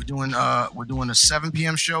day. We're doing a 7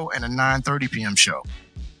 p.m. show and a 9:30 p.m. show.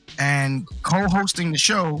 And co-hosting the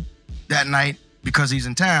show that night, because he's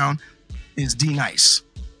in town, is D Nice.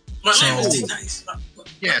 D Nice.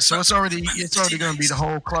 Yeah, so it's already going to be the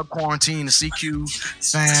whole club quarantine. The CQ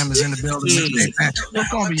fam is in the building. It's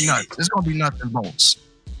going to be nuts. It's going to be nuts and bolts.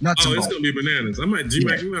 It's going to be bananas. I might,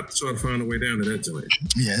 G-Mac, you have to try to find a way down to that joint.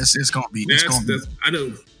 Yeah, it's going to be. I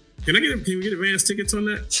know. Can we get advance tickets on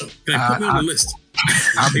that? Can I put me on the list?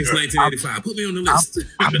 It's 1985. Put me on the list.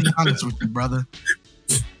 I'll be honest with you, brother.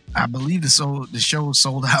 I believe the show was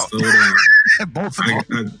sold out. Both of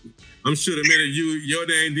them. I'm sure the minute your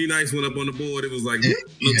name D Nice went up on the board, it was like no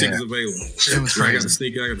tickets available. It was crazy. I got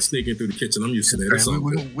to sneak in through the kitchen. I'm used to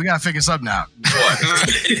that. We got to figure this up now.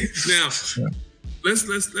 Now,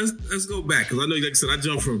 let's go back, because I know, like I said, I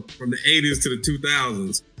jumped from the 80s to the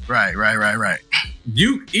 2000s. Right.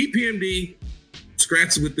 You EPMD,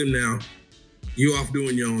 scratch with them now. You off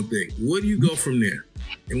doing your own thing. Where do you go from there?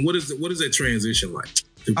 And what is that transition like?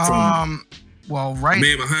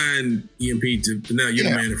 Man behind EMP to now you're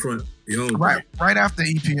the man in front of your own thing. Right after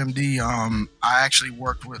EPMD, I actually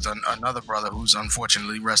worked with another brother who's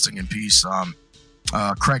unfortunately resting in peace,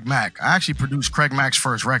 Craig Mack. I actually produced Craig Mack's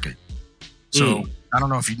first record. So I don't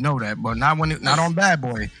know if you know that, but not on Bad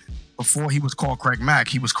Boy. Before he was called Craig Mack,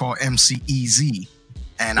 he was called MCEZ.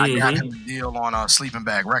 And I got him a deal on Sleeping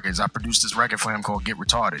Bag Records. I produced this record for him called Get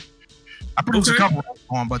Retarded. I produced a couple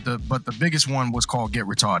on, but the biggest one was called Get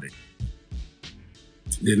Retarded.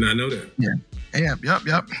 Did not know that.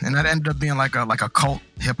 Yep. And that ended up being like a cult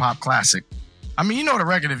hip hop classic. I mean, you know the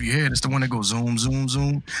record if you hear it, it's the one that goes zoom, zoom,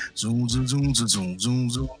 zoom, zoom, zoom, zoom, zoom, zoom, zoom,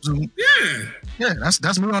 zoom, zoom. Yeah,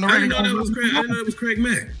 that's me on the record. I didn't know that was Craig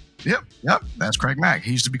Mack. Yep. That's Craig Mack.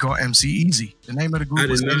 He used to be called MC Easy. The name of the group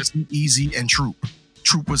was MC Easy and Troop.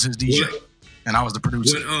 Troop was his DJ, and I was the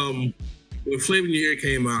producer. When Flavor in Your Ear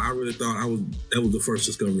came out, I really thought that was the first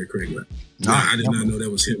discovery of Craig Mack. I did not know that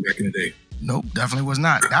was him back in the day. Nope, definitely was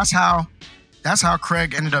not. That's how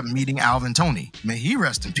Craig ended up meeting Alvin Toney. May he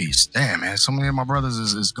rest in peace. Damn, man, so many of my brothers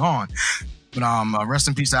is gone. But rest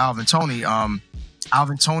in peace to Alvin Toney.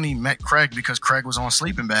 Alvin Toney met Craig because Craig was on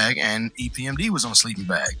Sleeping Bag and EPMD was on Sleeping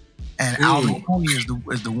Bag. And Alvin Toney is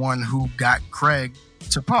the one who got Craig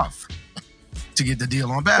to Puff to get the deal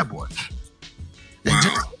on Bad Boy. Wow. And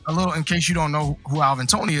just a little, in case you don't know who Alvin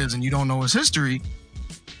Toney is and you don't know his history,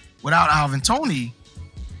 without Alvin Toney,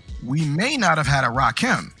 we may not have had a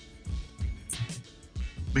Rakim.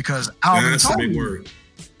 Because Alvin Toney, a big word.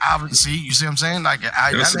 You see what I'm saying? Like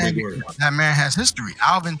that man has history.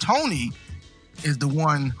 Alvin Toney is the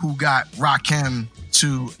one who got Rakim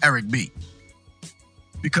to Eric B.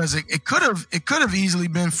 Because it could have easily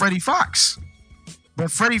been Freddie Fox.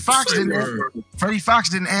 But Freddie Fox didn't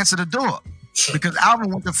answer the door because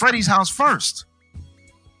Alvin went to Freddie's house first.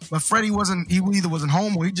 But Freddie either wasn't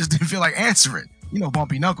home or he just didn't feel like answering. You know,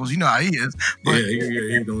 Bumpy Knuckles, you know how he is. But,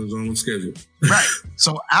 he's on his own schedule. Right.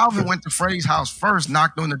 So Alvin went to Freddie's house first,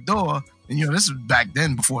 knocked on the door, and this is back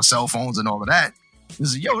then before cell phones and all of that. This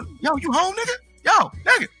is yo, you home, nigga? Yo,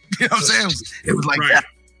 nigga. You know what I'm saying? It was like that.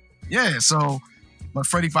 Yeah, so but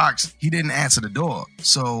Freddie Fox, he didn't answer the door.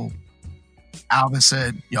 So Alvin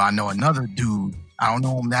said, yo, I know another dude. I don't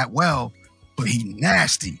know him that well, but he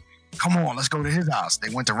nasty. Come on, let's go to his house. They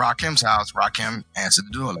went to Rakim's house. Rakim answered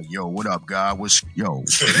the door like, yo, what up, God? What's good, you know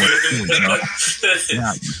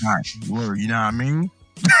what I mean?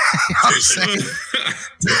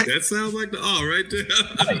 That sounds like the all right there.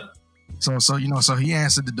 So he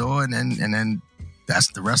answered the door, and then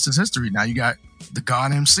that's the rest is history. Now you got the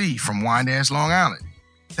God MC from Wyandanch, Long Island.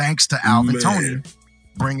 Thanks to Alvin Tony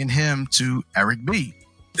bringing him to Eric B.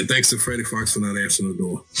 And thanks to Freddie Fox for not answering the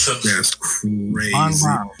door. That's crazy.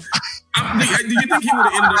 Wow. Do you think he would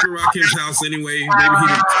have ended up at Rakim's house anyway? Maybe he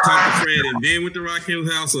would talk to Fred and then went to Rakim's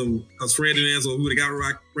house, or because Fred didn't answer, he would have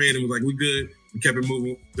got Fred and was like, "We good." We kept it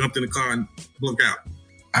moving, jumped in the car, and broke out.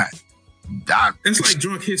 That's like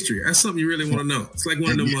drunk history. That's something you really want to know. It's like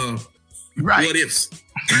one of them what ifs.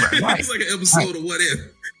 Right. It's like an episode of What If.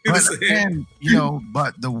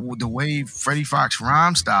 But the way Freddie Fox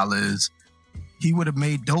rhyme style is, he would have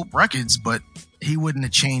made dope records, but he wouldn't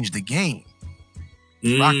have changed the game.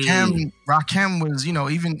 Rakim was,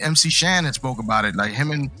 even MC Shannon spoke about it. Like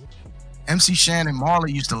him and MC Shannon and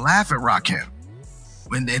Marley used to laugh at Rakim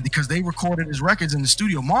because they recorded his records in the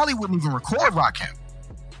studio. Marley wouldn't even record Rakim.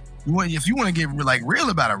 If you want to get real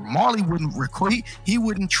about it, Marley wouldn't record. He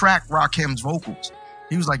wouldn't track Rakim's vocals.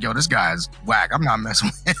 He was like, "Yo, this guy's whack. I'm not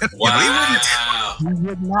messing with him." Wow. He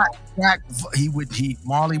would not track.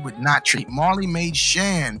 Marley would not treat. Marley made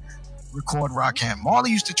Shan record Rakim.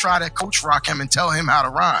 Marley used to try to coach Rakim and tell him how to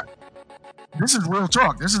rhyme. This is real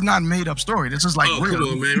talk. This is not a made up story. This is real. Come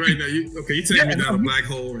on, man. Right now, you taking me down a black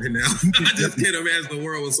hole right now. I just can't imagine the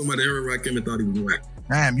world where somebody heard Rakim and thought he was whack.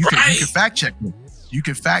 Damn, you can fact check me. You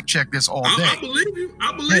can fact check this all day. I believe you.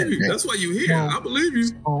 I believe you. That's why you're here. I believe you.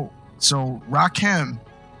 So Rakim,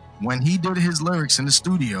 when he did his lyrics in the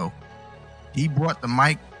studio, he brought the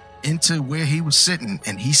mic into where he was sitting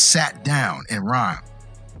and he sat down and rhymed.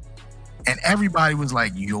 And everybody was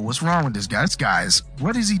like, "Yo, what's wrong with this guy?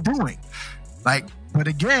 What is he doing?" But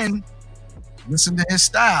again, listen to his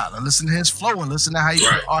style and listen to his flow and listen to how he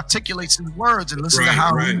articulates his words and listen to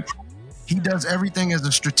how he does everything as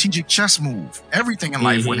a strategic chess move. Everything in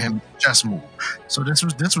life with him is a chess move. So this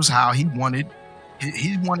was how he wanted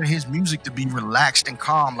his music to be relaxed and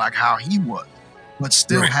calm, like how he was, but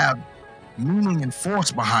still have meaning and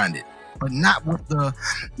force behind it. But not with the,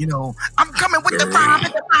 I'm coming with the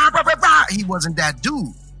vibe. He wasn't that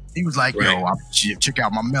dude. He was like, check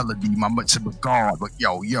out my melody, my regard, but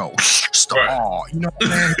star. You know what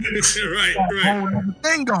I mean? Whole other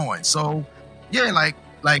thing going. So yeah,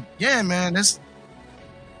 man, this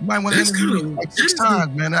you might want to interview me 6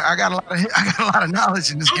 times, man. I got a lot of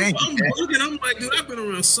knowledge in this game. I'm like, dude, I've been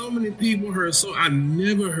around so many people, I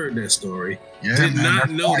never heard that story. Did not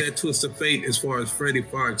know that twist of fate as far as Freddie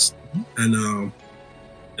Fox and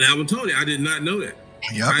Alvin Tony. I did not know that.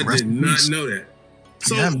 I did not know that.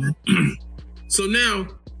 So, so now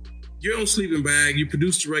you're on Sleeping Bag. You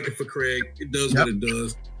produced the record for Craig. It does what it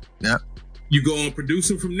does. Yep. You go on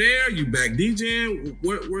producing from there. You back DJing.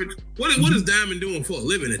 What is Diamond doing for a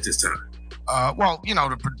living at this time?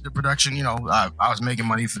 The production. I was making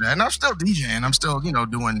money for that, and I'm still DJing. I'm still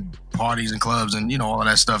doing parties and clubs and all of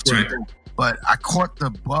that stuff too. Right. But I caught the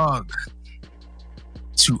bug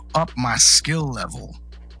to up my skill level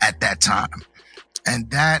at that time, and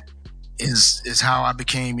that is how I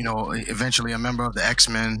became, eventually a member of the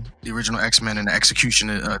X-Men, the original X-Men, and the Execution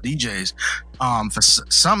DJs. For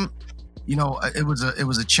some. It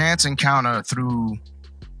was a chance encounter through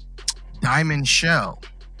Diamond Shell,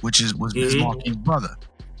 which was Miss Marquis' brother.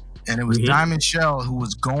 And it was Diamond Shell who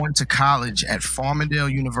was going to college at Farmingdale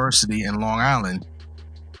University in Long Island.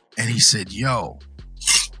 And he said, "Yo,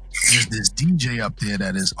 there's this DJ up there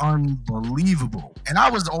that is unbelievable." And I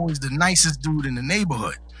was always the nicest dude in the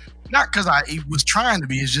neighborhood. Not because I was trying to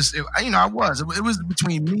be. It's just, I was. It was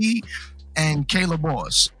between me and Caleb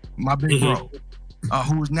Boss, my big bro.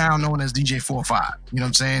 Who is now known as DJ 4-5. You know what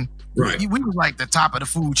I'm saying? Right. We were like the top of the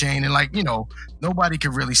food chain, and nobody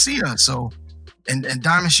could really see us. So, and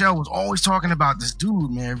Diamond Shell was always talking about this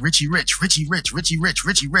dude, man, Richie Rich.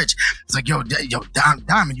 It's like, yo,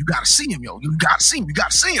 Diamond, you gotta see him, yo. You gotta see him.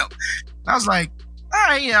 And I was like, all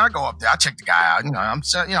right, yeah, I go up there. I check the guy out. I'm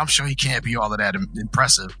sure he can't be all of that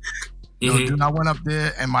impressive. Dude, I went up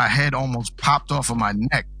there and my head almost popped off of my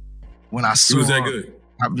neck when I saw. He was that good.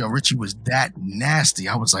 Richie was that nasty.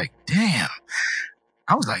 I was like, damn.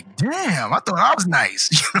 I thought I was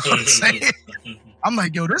nice. You know what I'm saying? I'm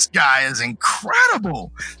like, yo, this guy is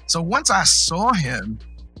incredible. So once I saw him,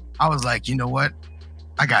 I was like, you know what?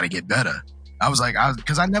 I got to get better. I was like,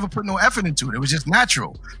 because I never put no effort into it. It was just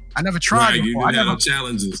natural. I never tried it before. You didn't have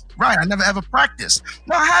challenges. Right. I never ever practiced.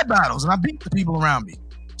 No, I had battles and I beat the people around me.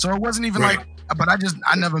 So it wasn't even but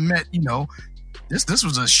I never met, this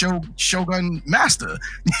was a Shogun master. You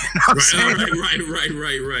know what I'm saying?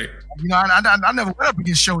 Right. You know, I never went up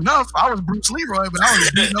against Show Enough. I was Bruce Leroy, but I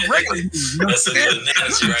was beating up regular dudes. You know That's a good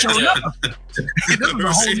analogy right there. This was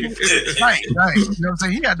a whole new, right. You know what I'm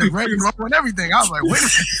saying? He had the red glow and everything. I was like, wait a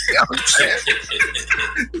minute. You know what I'm saying?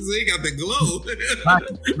 So he got the glow.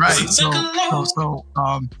 Right.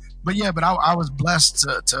 But I was blessed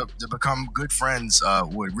to become good friends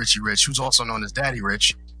with Richie Rich, who's also known as Daddy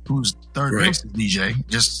Rich, who's third base DJ,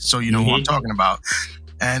 just so you know who I'm talking about.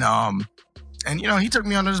 And you know, he took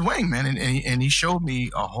me under his wing, man, and he showed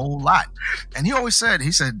me a whole lot. And he always said,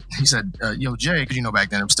 yo, Jay, because you know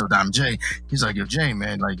back then it was still Diamond J. He's like, yo, Jay,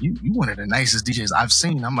 man, like you one of the nicest DJs I've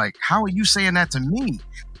seen. I'm like, how are you saying that to me?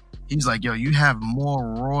 He's like, yo, you have more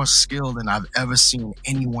raw skill than I've ever seen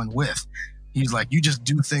anyone with. He's like, you just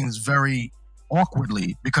do things very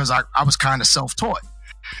awkwardly, because I was kind of self-taught.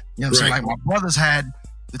 You know what I'm saying? Like, my brothers had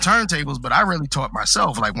the turntables, but I really taught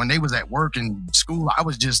myself. Like, when they was at work and school, I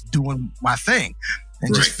was just doing my thing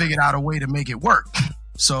and just figured out a way to make it work.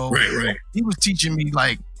 So he was teaching me,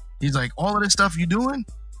 like, he's like, all of this stuff you're doing,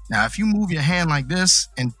 now if you move your hand like this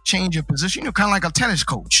and change your position, you're kind of like a tennis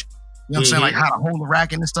coach. You know what I'm saying? Like how to hold the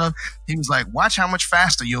racket and stuff. He was like, watch how much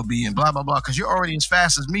faster you'll be and blah, blah, blah, because you're already as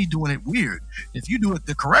fast as me doing it weird. If you do it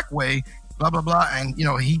the correct way, blah, blah, blah. And, you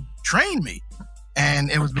know, he trained me.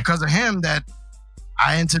 And it was because of him that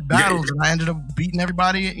I entered battles and I ended up beating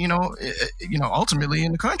everybody, you know, ultimately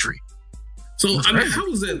in the country. So, I mean, how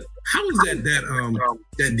was that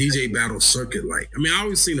DJ battle circuit like? I mean, I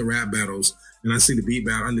always seen the rap battles and I see the beat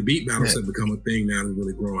battle, and the beat battles have become a thing now and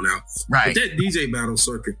really growing out. Right. But that DJ battle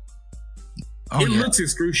circuit, it looks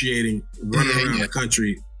excruciating running around the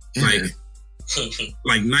country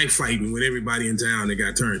like night fighting with everybody in town that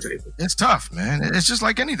got turntables. It's tough, man. It's just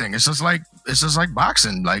like anything. It's just like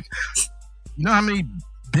boxing. Like, you know how many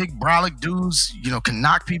big brolic dudes, you know, can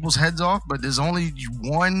knock people's heads off, but there's only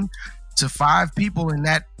 1 to 5 people in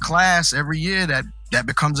that class every year that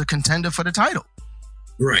becomes a contender for the title.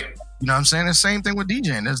 Right. You know what I'm saying? The same thing with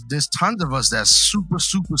DJing. There's tons of us that's super,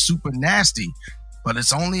 super, super nasty, but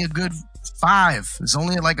it's only a good 5. It's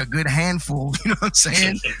only like a good handful, you know what I'm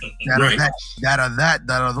saying? That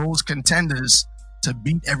are those contenders to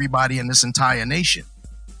beat everybody in this entire nation.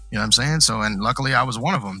 You know what I'm saying? So, and luckily I was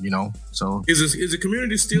one of them, you know. So is the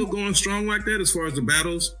community still going strong like that as far as the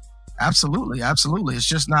battles? Absolutely. It's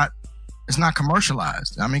just not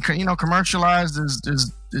commercialized. I mean, you know, commercialized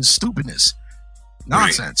is stupidness.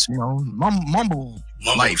 Nonsense, you know, mumble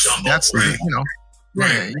life. That's you know,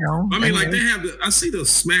 right. You know, I mean, like they have I see those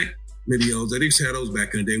smack videos. They used to have those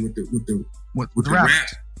back in the day with the rap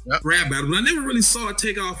battle. I never really saw it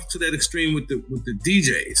take off to that extreme with the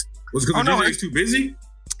DJs. Was it because the DJs too busy?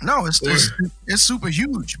 No, it's super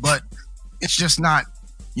huge, but it's just not.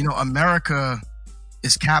 You know, America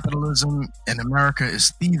is capitalism, and America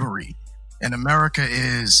is thievery, and America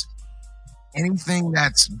is anything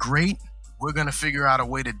that's great. We're going to figure out a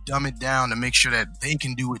way to dumb it down to make sure that they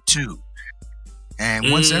can do it too. And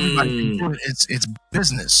once everybody can do it, it's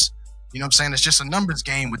business. You know what I'm saying? It's just a numbers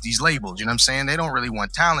game with these labels. You know what I'm saying? They don't really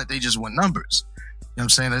want talent. They just want numbers. You know what I'm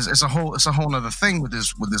saying? It's a whole nother thing with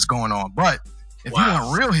this going on. But if you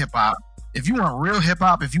want real hip hop, if you want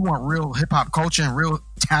real hip hop culture and real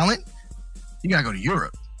talent, you got to go to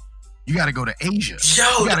Europe. You got to go to Asia.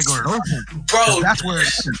 You got to go to those, bro. That's where it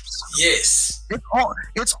is. Yes,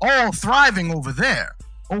 it's all thriving over there.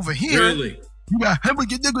 Over here, really, you got that's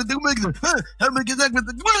what you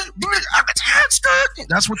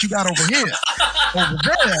got over here. Over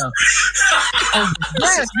there,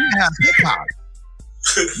 you have hip hop.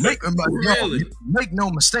 Make no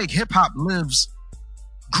mistake, hip hop lives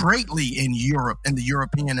greatly in Europe, in the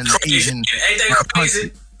European and the Asian. Ain't that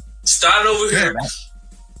crazy? Start over here.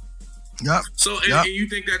 Yep. So, and you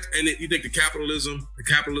think that, and you think the capitalism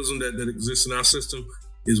that exists in our system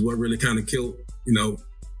is what really kind of killed the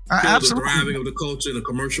thriving of the culture in a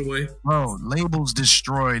commercial way? Bro, labels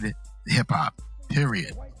destroyed hip hop.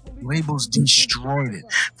 Period. Labels destroyed it.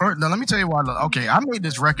 Now, let me tell you why. Okay, I made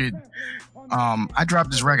this record. I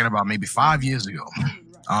dropped this record about maybe 5 years ago.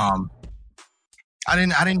 I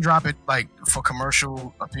didn't drop it like for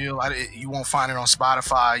commercial appeal. You won't find it on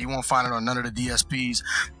Spotify. You won't find it on none of the DSPs.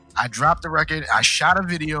 I dropped the record, I shot a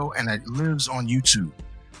video, and it lives on YouTube.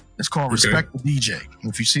 It's called Respect the DJ.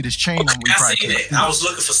 If you see this chain, I seen it. I was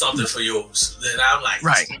looking for something for yours. Then I'm like,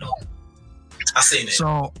 right. I seen it.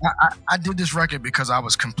 So I did this record because I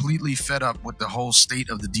was completely fed up with the whole state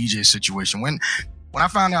of the DJ situation. When I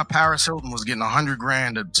found out Paris Hilton was getting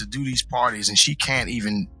 $100,000 to do these parties, and she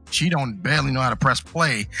don't barely know how to press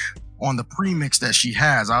play on the premix that she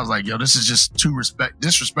has. I was like, yo, this is just too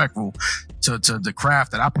disrespectful to the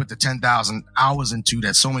craft that I put the 10,000 hours into,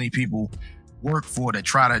 that so many people work for, that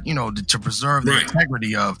try to, to preserve the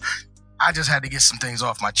integrity of. I just had to get some things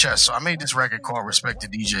off my chest. So I made this record called Respect the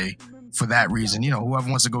DJ for that reason. Whoever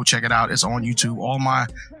wants to go check it out, it's on YouTube. All my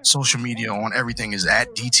social media on everything is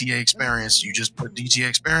at DTA Experience. You just put DTA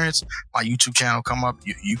Experience, my YouTube channel come up.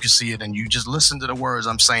 You can see it, and you just listen to the words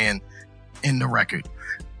I'm saying in the record.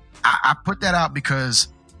 I put that out because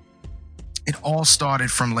it all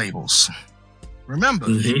started from labels. Remember,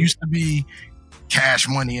 it used to be Cash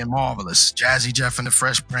Money and Marvelous, Jazzy Jeff and the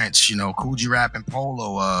Fresh Prince, Kool G Rap and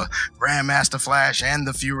Polo, Grandmaster Flash and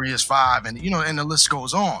the Furious Five, and and the list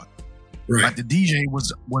goes on. Right. Like the DJ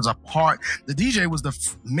was a part. The DJ was the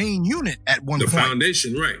main unit at one point. The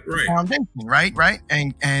foundation, right. The foundation, right.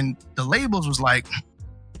 And the labels was like,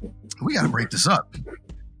 we got to break this up.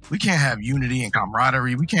 We can't have unity and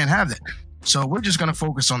camaraderie. We can't have that. So we're just going to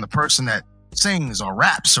focus on the person that sings or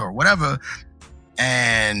raps or whatever.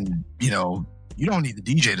 And you don't need the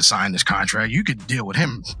DJ to sign this contract. You could deal with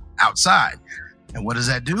him outside. And what does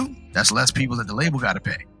that do? That's less people that the label got to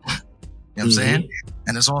pay. You know what I'm saying?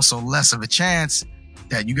 And it's also less of a chance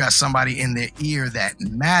that you got somebody in their ear that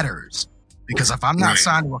matters. Because if I'm not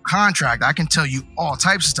signed to a contract, I can tell you all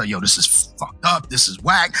types of stuff. Yo, this is fucked up. This is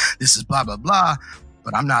whack. This is blah, blah, blah.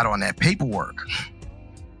 But I'm not on that paperwork.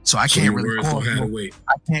 So I can't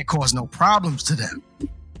cause no problems to them. You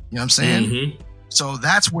know what I'm saying? So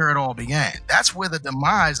that's where it all began. That's where the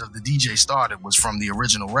demise of the DJ started, was from the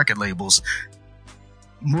original record labels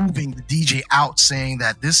moving the DJ out, saying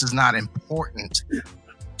that this is not important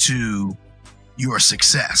to your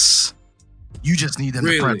success. You just need them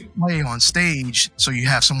to press play on stage so you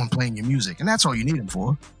have someone playing your music. And that's all you need them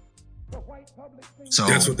for. So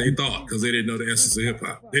that's what they thought, because they didn't know the essence of hip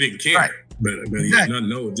hop. They didn't care. Right.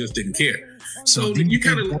 But just didn't care. So you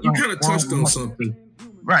kind of touched on something.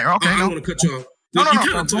 Right. Okay. I don't want to cut you off. You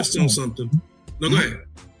kind of touched on something. No, go ahead.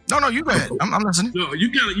 No, you go ahead. I'm listening. No,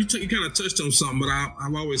 you kind of touched on something, but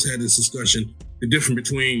I've always had this discussion: the difference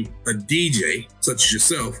between a DJ, such as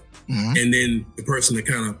yourself, and then the person that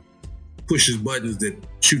kind of pushes buttons, that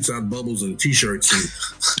shoots out bubbles and T-shirts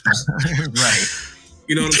and right.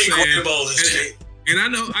 You know what I'm saying? And I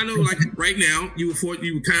know, like right now, you were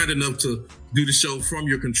kind enough to do the show from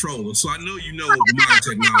your controller, so I know you know the modern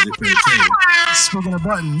technology for entertainment. Speaking of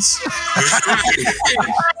buttons,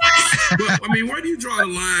 but I mean, where do you draw the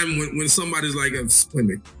line when somebody's like, "Wait a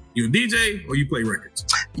minute, you a DJ or you play records?"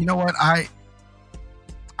 You know what? I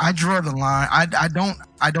draw the line.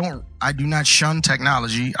 I do not shun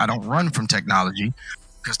technology. I don't run from technology,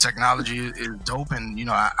 because technology is dope, and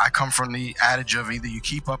I come from the adage of either you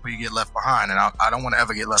keep up or you get left behind, and I don't want to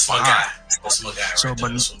ever get left behind. That's my guy. So,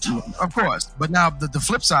 of course, but now the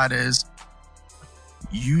flip side is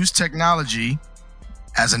use technology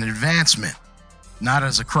as an advancement, not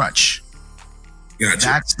as a crutch.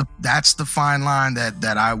 Gotcha. That's the fine line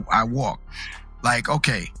that I walk. Like,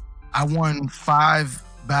 okay, I won 5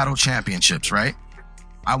 battle championships, right?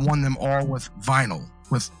 I won them all with vinyl,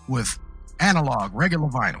 with analog, regular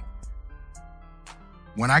vinyl.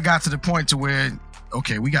 When I got to the point to where,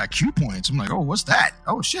 okay, we got cue points, I'm like, oh, what's that?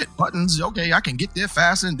 Oh shit, buttons. Okay, I can get there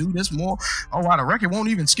faster and do this more. Oh wow, the record won't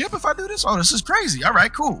even skip if I do this. Oh, this is crazy. All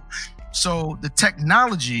right, cool. So the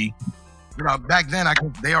technology, back then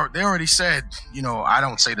they already said, I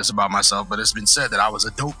don't say this about myself, but it's been said that I was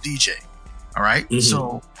a dope DJ. All right.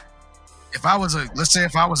 So if I was a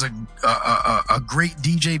great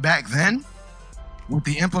DJ back then, with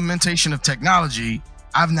the implementation of technology,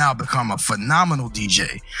 I've now become a phenomenal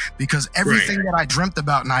DJ, because everything that I dreamt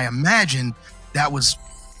about and I imagined that was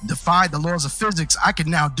defied the laws of physics, I can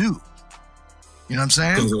now do. You know what I'm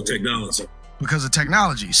saying? Because of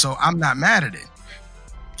technology. So I'm not mad at it.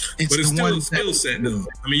 But it's still a skill set, though.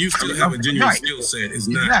 I mean, you still have a genuine skill set. It's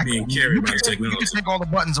not being carried by the technology. You can take all the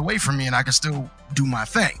buttons away from me and I can still do my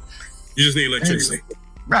thing. You just need electricity.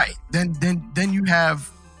 Right. Then you have...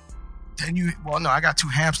 I got 2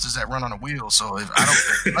 hamsters that run on a wheel, so if I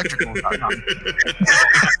don't electrical.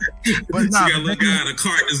 But you got a little guy in a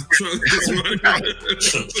cart that's running.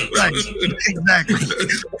 Right, exactly.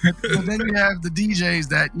 But then you have the DJs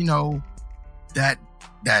that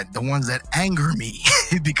that the ones that anger me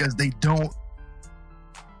because they don't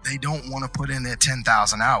want to put in their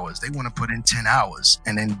 10,000 hours. They want to put in 10 hours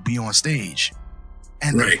and then be on stage.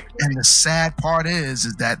 And the sad part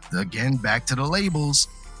is that, again, back to the labels,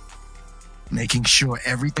 making sure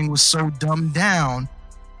everything was so dumbed down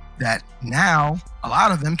that now a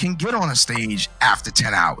lot of them can get on a stage after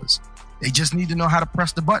 10 hours. They just need to know how to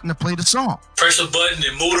press the button to play the song. Press a button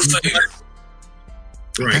and move the finger.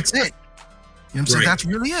 Right. That's it. You know what I'm saying? That's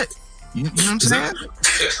really it. You know what I'm saying?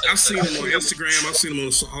 I've seen him on Instagram. I've seen him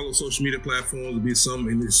on all the social media platforms. Be some,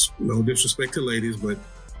 and it's no disrespect to ladies, but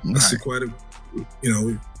I see quite a,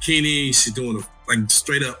 Kini. She's doing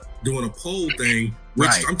straight up doing a pole thing.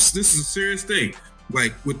 Which this is a serious thing.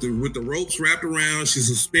 Like with the ropes wrapped around, she's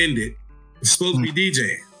suspended. It's supposed to be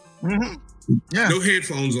DJing. Mm-hmm. Yeah. No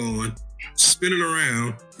headphones on, spinning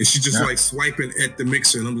around, and she's just like swiping at the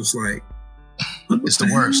mixer, and I'm just like, it's the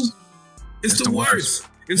worst. It's the worst.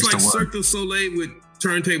 It's like Cirque du Soleil with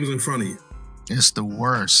turntables in front of you. It's the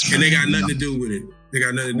worst. And they got nothing to do with it.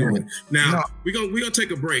 Now, we're gonna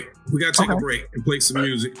take a break. We gotta take a break and play some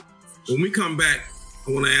music. When we come back,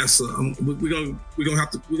 I want to ask. I'm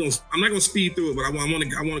not gonna speed through it, but I want to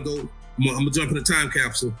go. I'm gonna jump in the time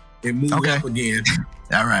capsule and move up again.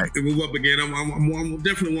 All right. And move up again. I'm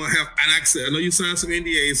definitely want to have. And like I said, I know you signed some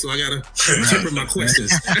NDAs, so I gotta temper my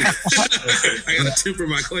questions.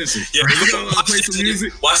 Yeah, we're gonna play some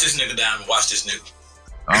music. Watch this nigga, Diamond. Watch this nigga.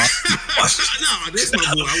 No, this my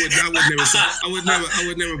boy. I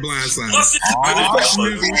would never blindside him.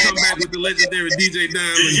 We come back with the legendary DJ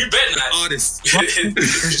Diamond. You better not. Artist.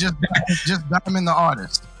 It's just Diamond the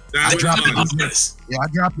artist. I dropped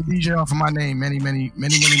the DJ off of my name many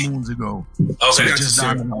moons ago. Okay, so just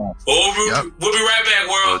Diamond. We'll be right back,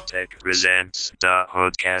 world. Hoodtech presents the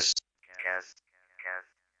Hoodcast.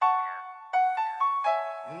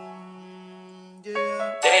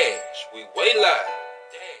 Dash, we way live.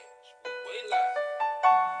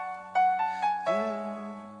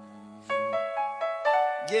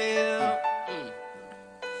 Yeah.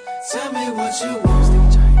 Tell me what you want, Steve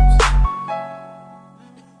James.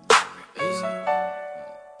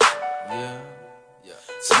 Yeah.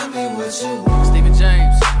 Tell me what you want, Stephen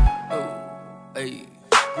James. Oh, hey,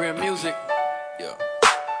 Grim Music. Yeah.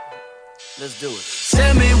 Let's do it.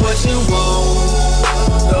 Tell me what you want.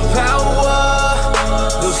 The power,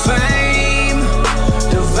 the fame,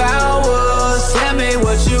 devour. Tell me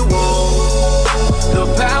what you want. The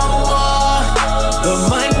power, the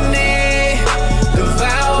money,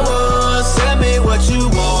 devour. Tell me what you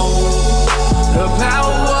want. The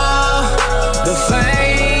power, the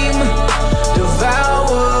fame,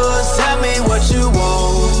 devour. Tell me what you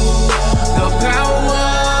want. The power,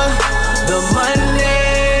 the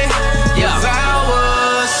money, devour.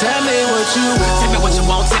 Tell me what you want. Tell me what you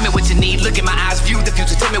want. Tell me what you need. Look in my eyes, view the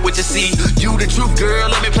future. Tell me what you see. You the truth, girl.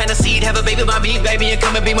 Let me plant a seed. Have a baby by me, baby, and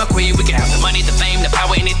come and be my queen. We can have the money, the fame, the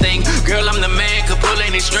power, anything. Girl, I'm the man, could pull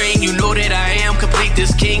any string. You know that I am complete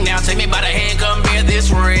this king. Now take me by the hand, come bear this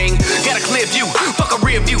ring. Got a clear view, fuck a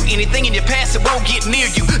rear view. Anything in your past, it won't get near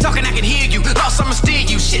you. Talking, I can hear you. Lost, I'ma steer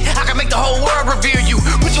you. Shit, I can make the whole world revere you.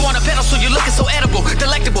 Put you on a pedestal, you're looking so edible,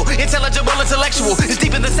 delectable, intelligible, intellectual. It's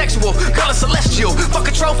deeper than sexual. Girl, it's celestial. Fuck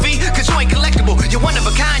a trophy, cause you ain't collectible. You're one of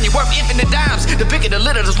a kind, you're worth infinite dimes. The bigger the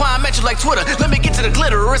litter, that's why I met you like Twitter. Let me get to the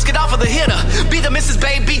glitter, risk it all for the hitter. Be the Mrs.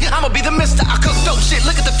 Baby, I'ma be the Mister. I cook dope shit,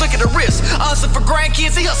 look at the flick of the wrist. I hustle for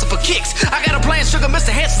grandkids, he hustle for kicks. I got a plan, sugar, Mr.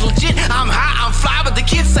 Hansen's legit. I'm high, I'm fly, but the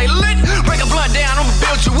kids say lit. Break a blunt down, I'ma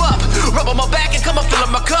build you up. Rub on my back and come up, fill up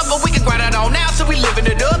my cup. But we can grind it on now, so we living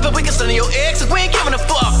it up. But we can send your ex if we ain't giving a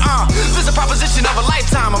fuck. This is a proposition of a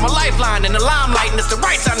lifetime. I'm a lifeline in the limelight, and it's the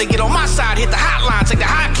right time to get on my side. Hit the hotline, take the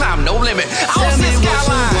high climb, no limit. I don't see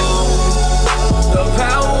skyline. The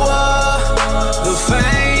power, the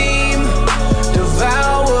fame,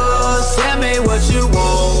 devour. Tell me what you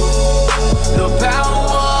want. The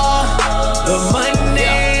power, the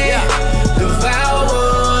money,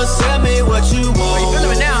 devour. Tell me what you want. You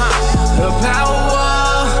feeling me now, huh? The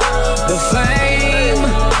power, the fame,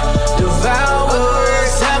 devour.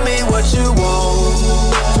 Tell me what you want.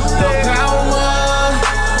 The power,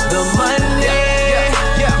 the money,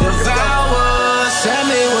 devour. Tell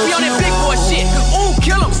me what you want. We on that big boy shit. Ooh,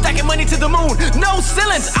 kill 'em, stacking money to the moon. No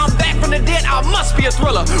ceilings, I'm back from the dead. I must be a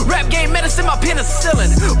thriller. Rap game medicine, my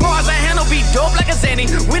penicillin. Bars I handle be dope like a Zanny.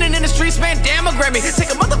 Winning in the streets, man, damn a Grammy.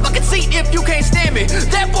 Take a motherfucking seat if you can't stand me.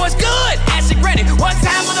 That boy's good, ask it ready. One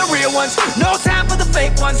time for the real ones, no time for the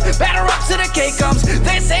fake ones. Batter up to the cake comes.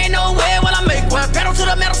 They say no way when I make one. Pedal to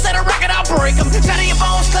the metal, set a record, I'll break them. Shatter your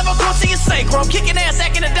bones, clever, close to your sacrum. Kicking ass,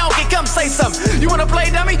 acting a donkey, come say something. You wanna play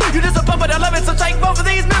dummy? You just a bump, but I love it, so take both of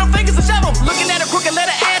these middle fingers and shove them. Looking at a crooked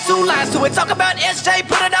letter, add 2 lines to it. Talk about SJ,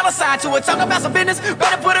 put a dollar sign to it. Talk about some business,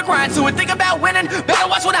 better put a grind to it. Think about winning, better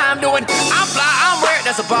watch what I'm doing. I'm fly, I'm rare,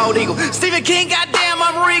 that's a bald eagle. Stephen King, goddamn,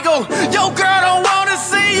 I'm regal. Yo, girl don't wanna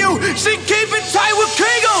see you, she keep it tight with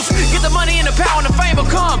Kegels. Get get the money and the power and the fame will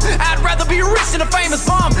come. I'd rather be rich than a famous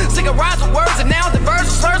bum. Sick of rhymes with words and nouns and verbs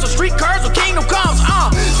and slurs or street curves or kingdom comes.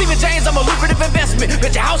 Stephen James, I'm a lucrative investment.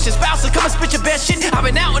 Bet your house, your spouse, and come and spit your best shit. I've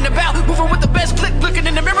been out and about, moving with the best click, looking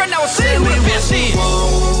in the mirror, now I see who the best is.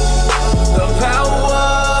 The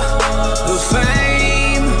power, the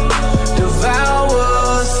fame,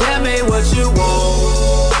 devour. Tell me what you want.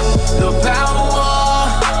 The power,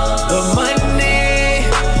 the money,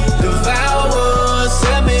 devour.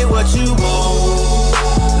 Tell me what you want.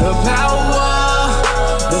 The power,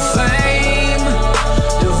 the fame,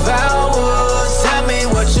 devour. Tell me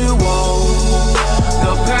what you want.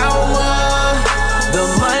 The power, the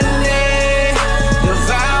money,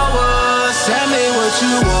 devour. Tell me what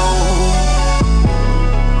you want.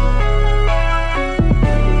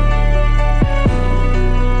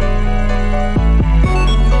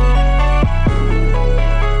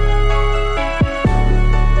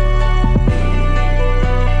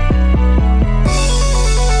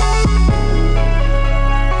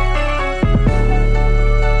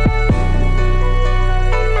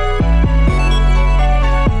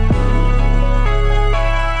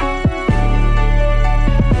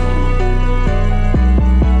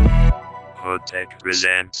 Hoodtech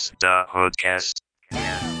presents the Hoodcast.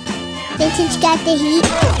 Vintage got the heat.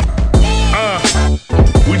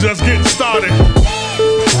 We just getting started.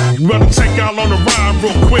 You better take y'all on the ride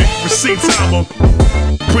real quick. Receipts album.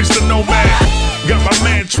 Preach the Nomad. Got my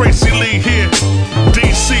man Tracy Lee here.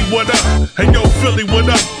 DC, what up? Hey yo, Philly, what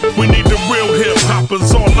up? We need the real hip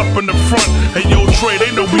hoppers all up in the front. Hey yo, Trey,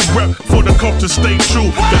 they know we rep for the culture, stay true.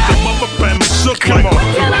 Got the mother family shook. Come on.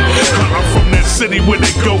 I'm from that city where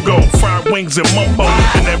they go-go, fried wings and mumbo.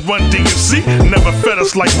 And that Run DMC never fed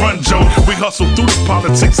us like Run Joe. We hustle through the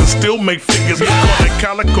politics and still make figures. Call it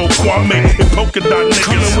Calico, Kwame, and polka dot niggas.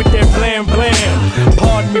 Coming with that blam blam.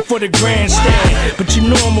 Pardon me for the grandstand, but you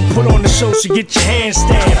know I'ma put on the show, so get your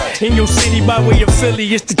handstand. In your city by way of Philly,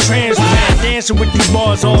 it's the transplant. Dancing with these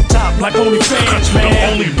bars all top like OnlyFans, man.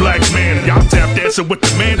 The only black man, y'all tap dancing with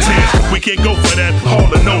the man-tans. We can't go for that Hall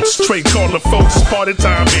of Notes. Trey calling folks, it's party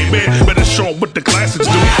time, baby. Better show 'em what the classics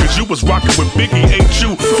do, cause you was rocking with Biggie, ain't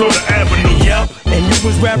you? Florida Avenue. Yep, and you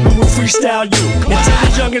was rapping with Freestyle U. Until the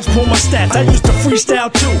youngins pull my stats, I used to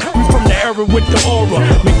freestyle too. We from the era with the aura.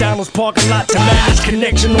 McDonald's parking lot to manage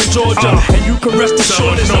connection on Georgia. And you can rest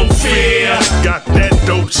assured there's no fear. Got that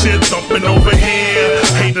dope shit thumping over here.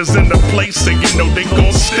 Haters in the place, so you know they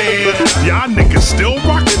gon' stare. Y'all niggas still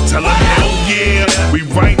rockin'? Tell 'em hell yeah, we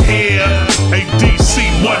right here. Hey DC,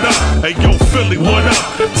 what up? Hey yo Philly, what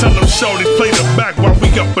up? Tell them shorties play the back while we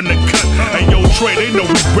up in the cut. Hey yo Trey, they know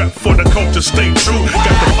we rep for the culture, stay true.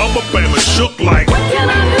 Got them other bammers shook like. What can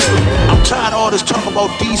I do? I'm tired of all this talk about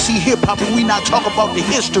DC hip hop and we not talk about the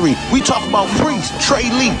history. We talk about Priest, Trey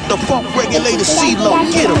Lee, the funk regulator,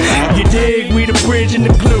 CeeLo, get 'em. You dig? We the bridge and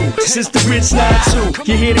the glue. Since the rich line too,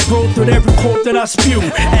 you hear the growth with every quote that I spew.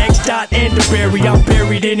 Ask Dot and the Berry, I'm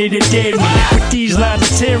buried in it and dead me. With these lines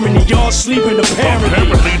of tyranny, y'all sleeping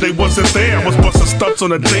apparently. They wasn't there, I was busting stunts on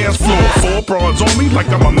the dance floor. 4 bras on me like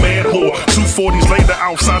I'm a man whore. 240s later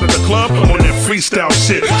outside of the club on that freestyle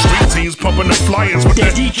shit. Street teams pumping the flyers with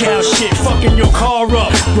that decal shit, fucking your car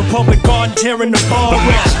up. Republic Garden tearing the bar up.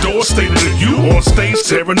 Next door stated that you on stage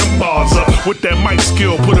tearing the bars up. With that mic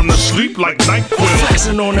skill, put them to sleep like NyQuil.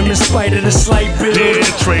 Flexing on them in spite of the slight bill. Yeah,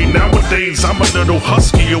 Trey, nowadays I'm a little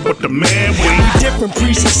huskier with the man weight. Different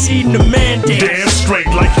priests exceeding the mandate. Damn straight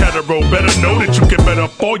like hetero. Better know that you get better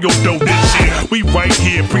for your dough this year. We right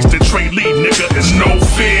here, Priest and Trey Lee, nigga, it's no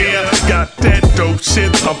fear. Got that dope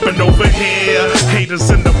shit thumping over here. Haters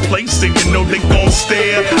in the place and you know they gon'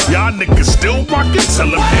 stare. Y'all niggas still rockin', tell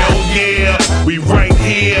them hell yeah. We right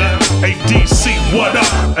here. Hey DC, what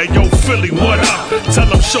up? Hey yo Philly, what up? Tell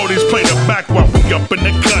them shorties play the back while we up in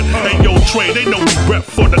the cut. Hey yo Trey, they know we rep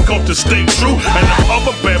for the culture, stay true. And the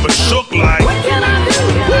other bammers shook like. What can I do?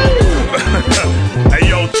 Hey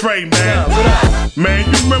yo Trey, man. Man,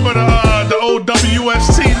 you remember the old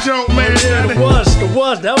WST joint, man? Yeah, it was.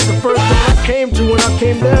 That was the first one I came to when I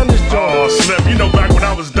came down this joint. Oh, Slim, you know back when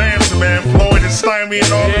I was dancing, man, Floyd and Stymie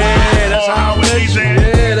and all. Yeah, that's how I met you.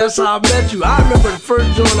 Yeah, that's how I met you. I remember the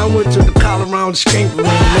first joint I went to, the Colorado Skink Room,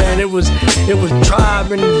 man. It was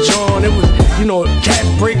Tribe in the joint. It was, you know, cats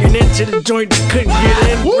breaking into the joint that couldn't get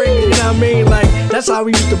in. You know what I mean? Like, that's how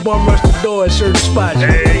we used to bum rush the door at certain spots.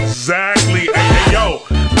 Exactly. Hey, yo,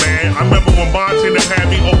 man, I remember when Bonte had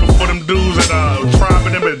me open for them dudes at Tribe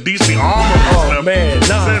and them at DC Armory. Oh, man,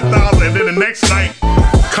 nah. 10,000, and then the next night,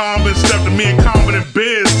 Common stepped to me and Common and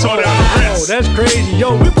Biz tore down the Ritz. Oh, that's crazy.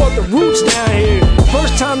 Yo, we brought the Roots down here.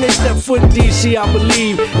 First time time they stepped foot in DC, I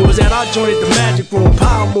believe it was at our joint at the Magic Room,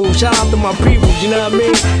 Power Move. Shout out to my people, you know what I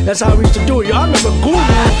mean? That's how we used to do it. Yo, I remember Guru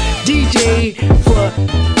DJ for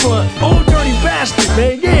Old Dirty Bastard,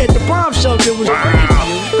 man. Yeah, at the Bomb Shelter, it was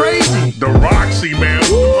crazy. The Roxy, man.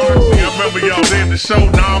 The Roxy. I remember y'all there at the show,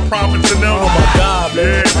 Non-Profits and them. Oh my God,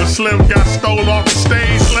 man. Yeah, but Slim got stolen off the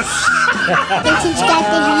stage.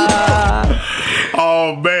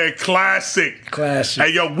 Oh man, classic.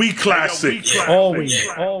 Hey yo, we classic. Always.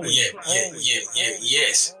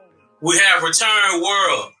 Yes. We have Return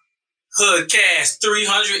World Hoodcast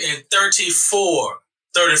 334.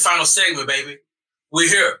 Third and final segment, baby. We're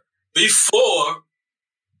here. Before,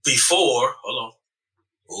 hold on.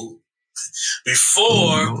 Ooh.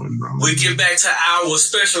 Before we get back to our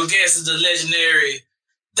special guest, the legendary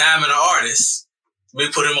Diamond Artist. Let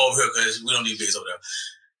me put him over here because we don't need bigs over there.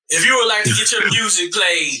 If you would like to get your music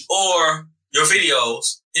played or your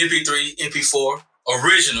videos, MP3, MP4,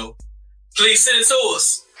 original, please send it to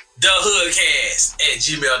us,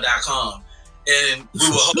 thehoodcast@gmail.com, and we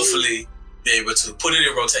will hopefully be able to put it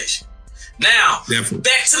in rotation. Now, back to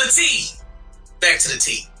the T. Back to the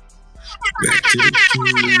T. You got the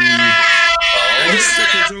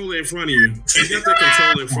controller in front of you. You got the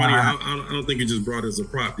controller in front of you. I don't think you just brought it as a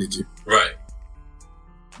prop, did you? Right.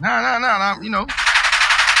 No. You know,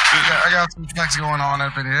 I got some flex going on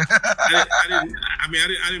up in here. I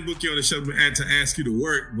didn't book you on the show to ask you to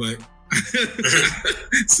work, but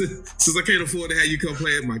since I can't afford to have you come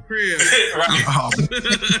play at my crib,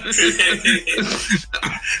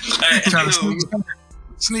 trying to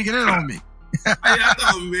sneak it in on me. I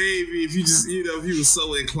thought maybe if you just, if you were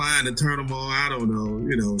so inclined to turn them on, I don't know,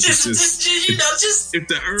 just if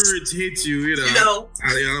the urge hits you, I don't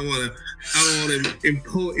want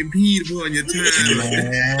to impede upon your time.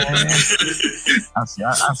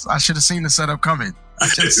 I should have seen the setup coming. I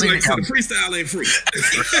should have seen it coming. The freestyle ain't free.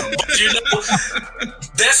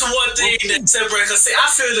 That's one thing that separates us. I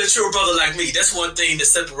feel that you're a brother like me. That's one thing that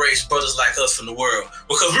separates brothers like us from the world,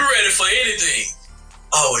 because we're ready for anything.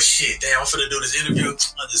 Oh shit! Damn, I'm finna do this interview.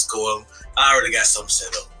 I'll just go on. I already got something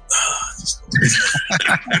set up. That's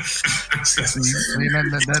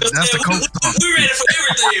the coach talk. We're ready for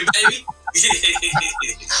everything, baby.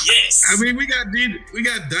 Yes. I mean, we got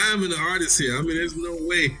Diamond, the artist here. I mean, there's no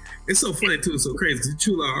way. It's so funny too. It's so crazy. He's a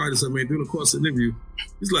true artist. I mean, during the course of the interview,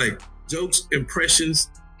 it's like jokes, impressions,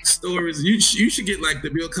 stories. You should get like the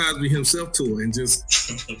Bill Cosby himself tour and just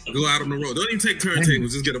go out on the road. Don't even take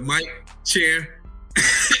turntables. Just get a mic, chair.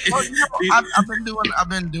 Well, I've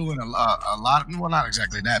been doing a lot. Well, not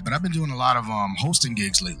exactly that, but I've been doing a lot of hosting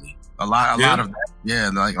gigs lately. A lot of that. Yeah,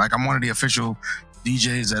 like I'm one of the official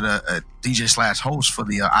DJs at a DJ/host for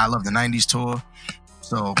the I Love the 90s tour.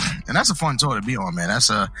 So, and that's a fun tour to be on, man. That's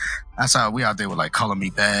how we out there with like Color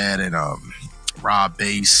Me Bad and Rob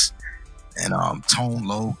Bass and Tone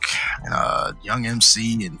Loc and Young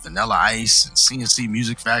MC and Vanilla Ice and CNC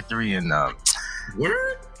Music Factory and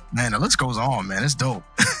Word. Man, the list goes on, man. It's dope.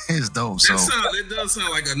 It's dope. So it does sound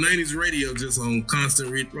like a 90s radio just on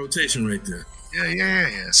constant rotation right there.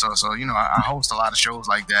 Yeah. So I host a lot of shows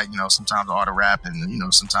like that. Sometimes I auto rap and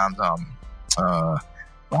sometimes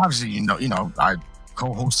obviously I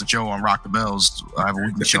co-host a show on Rock the Bells. I have a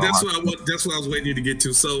weekly show. That's what I was waiting you to get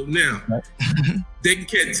to. So now they can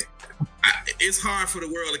catch. It's hard for the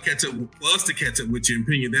world to catch up, for us to catch up with you and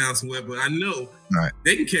pin you down somewhere. But I know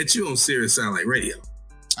they can catch you on Sirius Satellite Radio.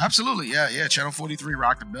 Absolutely, yeah. Channel 43,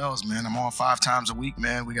 Rock the Bells, man. I'm on 5 times a week,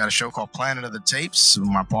 man. We got a show called Planet of the Tapes with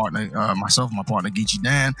my partner, myself, and my partner Geechee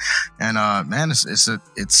Dan. And man, it's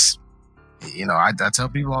I tell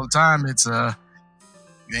people all the time, it's you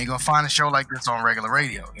ain't gonna find a show like this on regular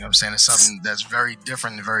radio. You know what I'm saying? It's something that's very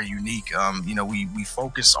different and very unique. We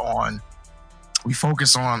focus on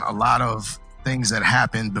a lot of things that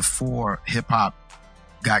happened before hip hop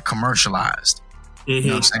got commercialized. Mm-hmm. You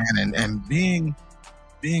know what I'm saying? And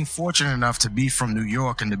being fortunate enough to be from New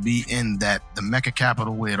York and to be in the Mecca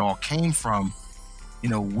capital where it all came from,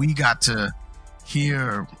 we got to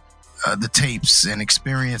hear the tapes and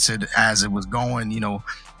experience it as it was going.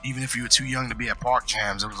 Even if you were too young to be at park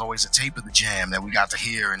jams, there was always a tape of the jam that we got to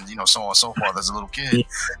hear, and so on and so forth as a little kid.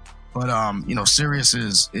 But Sirius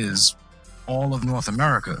is all of North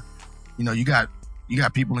America. You got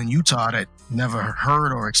people in Utah that never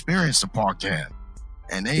heard or experienced a park jam.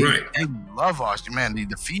 And they love us, man.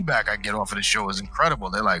 The feedback I get off of the show is incredible.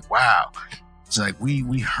 They're like, "Wow!" It's like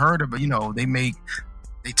we heard about. They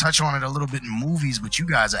touch on it a little bit in movies, but you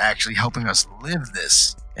guys are actually helping us live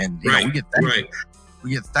this. And we get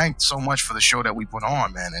thanked so much for the show that we put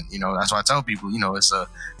on, man. And that's why I tell people, it's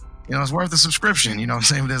it's worth the subscription. You know what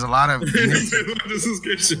I'm saying? There's a lot of the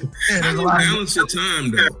subscription. Yeah, How do you balance your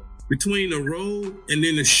time though between the road and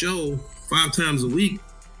then the show 5 times a week?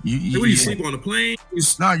 You sleep on the plane?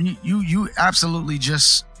 No, you absolutely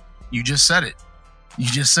just said it. You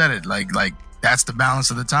just said it. Like that's the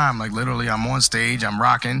balance of the time. Like literally, I'm on stage, I'm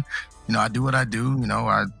rocking. I do what I do.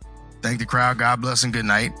 I thank the crowd, God bless and good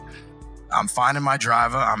night. I'm finding my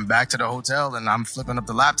driver. I'm back to the hotel and I'm flipping up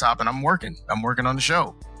the laptop and I'm working. I'm working on the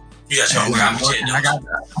show. You got your own private jet. I got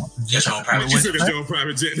your own private jet. You got your own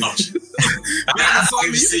private jet. I know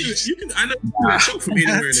you can do that show from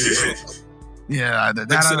anywhere in the world. Yeah,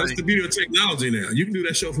 that's the beauty of technology now. You can do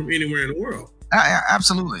that show from anywhere in the world.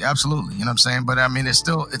 Absolutely. You know what I'm saying? But I mean, it's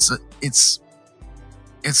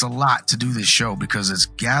a lot to do this show because it's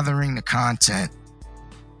gathering the content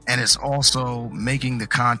and it's also making the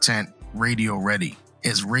content radio ready,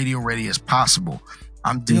 as radio ready as possible.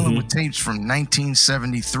 I'm dealing with tapes from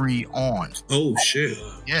 1973 on. Oh shit!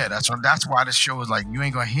 Yeah, that's why this show is like you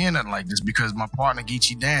ain't gonna hear nothing like this because my partner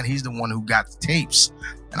Geechee Dan, he's the one who got the tapes,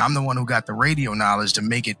 and I'm the one who got the radio knowledge to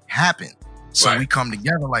make it happen. So we come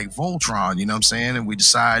together like Voltron, you know what I'm saying, and we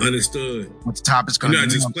decide. Understood. What the topic's gonna be. You're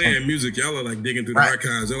not just playing music; y'all are like digging through the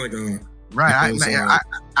archives. They're like, right.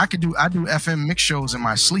 I do FM mix shows in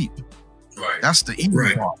my sleep. Right. That's the easy part.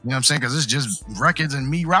 You know what I'm saying? Because it's just records and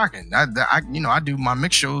me rocking. I do my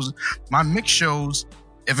mix shows. My mix shows,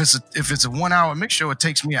 if it's a 1 hour mix show, it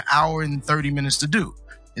takes me an hour and 30 minutes to do.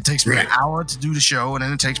 It takes me an hour to do the show, and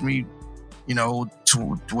then it takes me,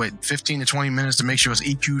 15 to 20 minutes to make sure it's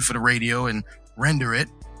EQ'd for the radio and render it,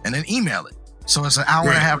 and then email it. So it's an hour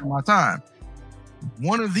and a half of my time.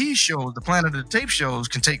 One of these shows, the Planet of the Tape shows,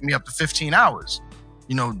 can take me up to 15 hours.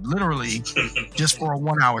 Literally just for a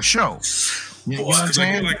 1 hour show. You know what I'm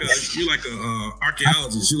saying? You're like a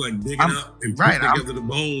archaeologist. You're like digging up and putting together the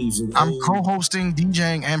bones. I'm co-hosting,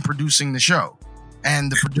 DJing, and producing the show.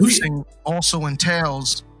 And the producing also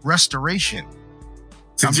entails restoration.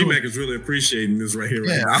 G-Mac is really appreciating this right here.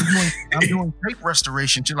 Yeah, I'm doing tape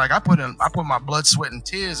restoration too. Like I put my blood, sweat, and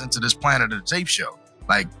tears into this Planet of the Tape show.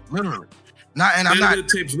 Like literally. Planet of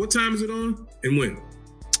the Tapes. What time is it on and when?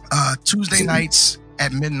 Tuesday nights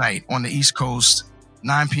at midnight on the East Coast,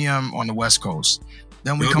 9 p.m. on the West Coast.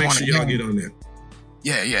 Then we come on again. Y'all get on there.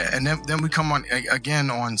 Yeah. And then we come on again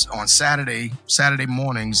on Saturday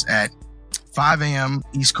mornings at 5 a.m.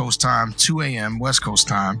 East Coast time, 2 a.m. West Coast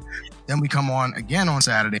time. Then we come on again on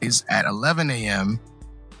Saturdays at 11 a.m.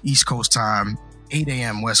 East Coast time, 8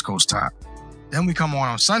 a.m. West Coast time. Then we come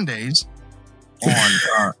on Sundays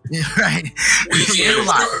on right.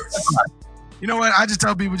 You know what? I just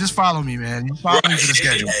tell people, just follow me, man. You follow me for the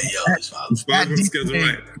schedule.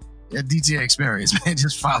 At DTA Experience, man.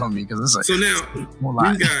 Just follow me because it's like so now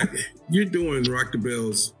you're doing Rock the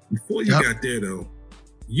Bells. Before you got there though,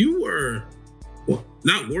 you were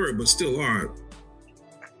but still are.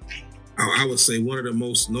 I would say one of the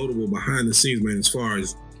most notable behind the scenes, man, as far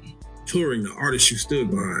as touring the artists you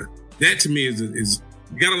stood behind. That to me is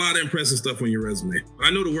you got a lot of impressive stuff on your resume.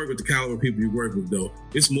 I know to work with the caliber of people you work with though,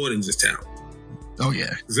 it's more than just talent. Oh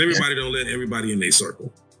yeah, because everybody don't let everybody in their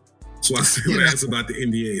circle. So I still ask about the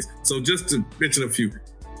NDAs. So just to mention a few,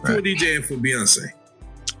 for DJing for Beyonce.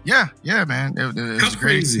 Yeah, man. It How was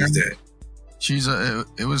great. crazy is that?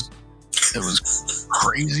 It was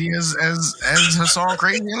crazy as her song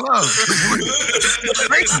 "Crazy in Love."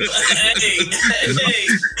 Crazy.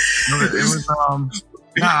 It was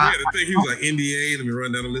I think he was like NDA. Let me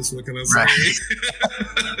run down the list. What can I say?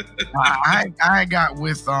 I got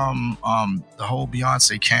with the whole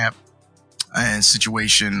Beyonce camp and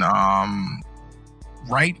situation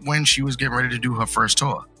right when she was getting ready to do her first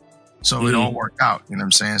tour, so it all worked out. You know what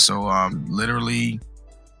I'm saying? So literally,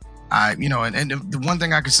 and the one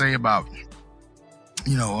thing I could say about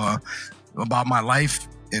about my life,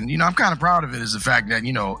 and I'm kind of proud of it, is the fact that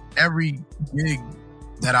every gig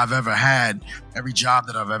that I've ever had, every job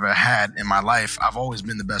that I've ever had in my life, I've always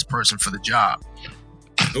been the best person for the job.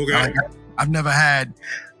 Okay. I've never had,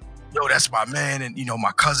 that's my man, and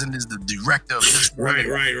my cousin is the director of this. Right.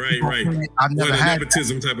 I've never had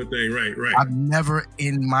nepotism type of thing. Right. I've never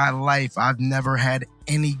in my life, I've never had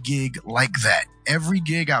any gig like that. Every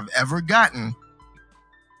gig I've ever gotten,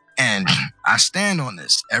 and I stand on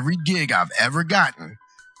this, every gig I've ever gotten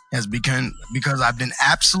has become because I've been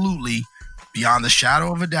absolutely, beyond the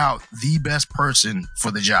shadow of a doubt, the best person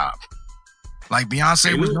for the job. Like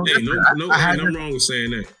Beyonce was no different. Nothing wrong with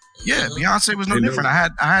saying that. Yeah, Beyonce was no different. I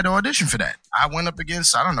had to audition for that. I went up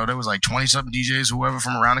against, I don't know, there was like 20-something DJs, whoever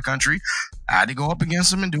from around the country. I had to go up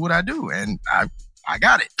against them and do what I do. And I I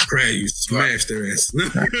got it. Right, you smashed their ass.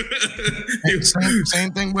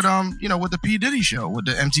 Same thing with with the P. Diddy show, with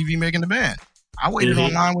the MTV Making the Band. I waited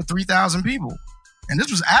online with 3,000 people. And this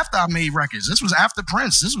was after I made records. This was after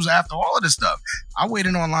Prince. This was after all of this stuff. I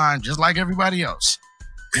waited online just like everybody else.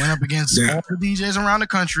 Went up against all the DJs around the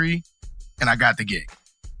country, and I got the gig.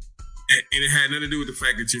 And it had nothing to do with the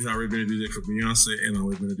fact that you've already been a DJ for Beyonce and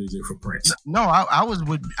always been a DJ for Prince. No,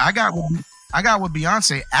 I got with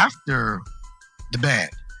Beyonce after the band.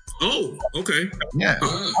 Oh, okay. Yeah,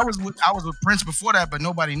 I was with Prince before that, but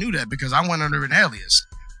nobody knew that because I went under an alias.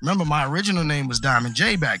 Remember, my original name was Diamond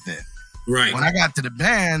J back then. Right. When I got to the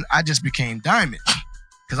band, I just became Diamond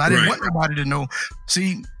because I didn't want nobody to know.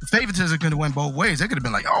 See, favoritism could have went both ways. They could have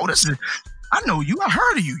been like, "Oh, I know you. I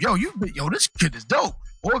heard of you. Yo, this kid is dope."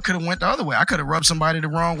 Or it could have went the other way. I could have rubbed somebody the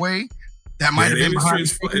wrong way. That might have been behind.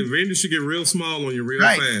 The industry get real small on you real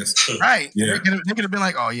fast. Right. Yeah. They could have been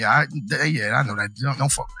like, "Oh yeah, I know that.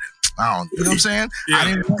 Don't fuck with it." I don't. You know what I'm saying? Yeah. I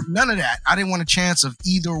didn't want none of that. I didn't want a chance of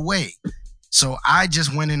either way. So I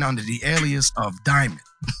just went in under the alias of Diamond.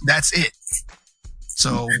 That's it.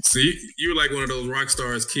 So you're like one of those rock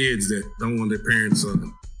stars kids that don't want their parents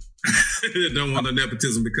don't want the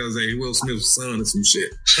nepotism because Will Smith's son or some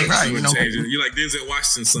shit. Right. You're like Denzel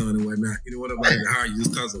Washington's son and whatnot. You know what I'm to hire you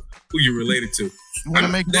just because of who you're related to. You want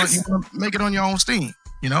to make it on your own steam.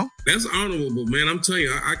 You know. That's honorable, man. I'm telling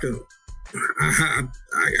you, I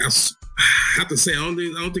have to say I don't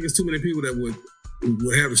think it's too many people that would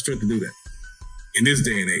have the strength to do that. In this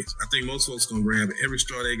day and age, I think most folks gonna grab every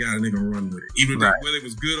straw they got and they're gonna run with it, even whether it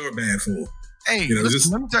was good or bad for them. Hey, let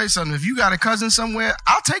me tell you something. If you got a cousin somewhere,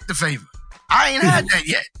 I'll take the favor. I ain't had that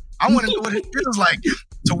yet. I want to know what it feels like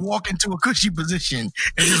to walk into a cushy position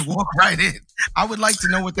and just walk right in. I would like to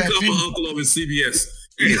know what that feels. My uncle over at CBS.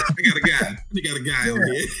 Hey, I got a guy over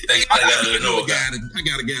here. I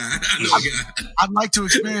got a guy. I'd like to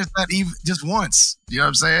experience that even just once. You know what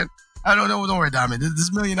I'm saying? I don't know. Don't worry, Diamond. This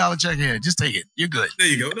 $1 million check here. Just take it. You're good. There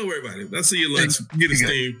you go. Don't worry about it. I'll see you lunch. Get a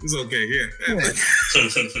steam. It's okay. Yeah.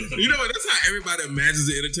 You know what? That's how everybody imagines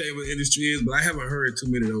the entertainment industry is, but I haven't heard too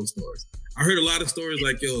many of those stories. I heard a lot of stories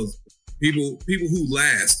like yours. People who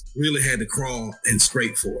last really had to crawl and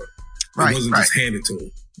scrape for it. It wasn't just handed to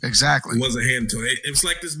them. Exactly. It wasn't handed to them. It's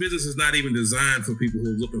like this business is not even designed for people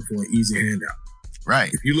who are looking for an easy handout. Right.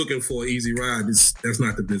 If you're looking for an easy ride, that's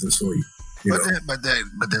not the business for you. But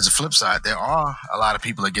there's a flip side. There are a lot of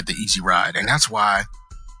people that get the easy ride, and that's why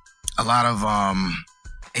a lot of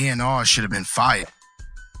A&Rs should have been fired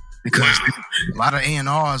because a lot of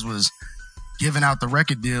A&Rs was giving out the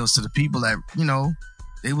record deals to the people that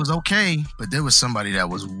they was okay, but there was somebody that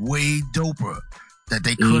was way doper that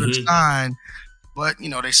they could have signed. But,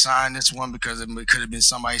 they signed this one because it could have been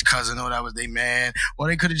somebody's cousin or that was their man, or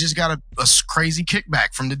they could have just got a crazy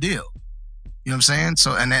kickback from the deal. You know what I'm saying?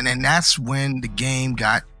 So, and that's when the game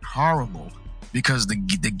got horrible because the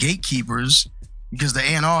gatekeepers, because the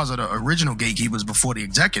A&Rs are the original gatekeepers before the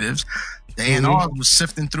executives, the A&Rs was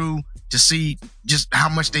sifting through to see just how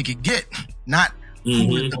much they could get, not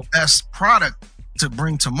who is the best product to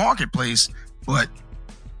bring to marketplace, but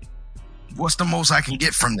what's the most I can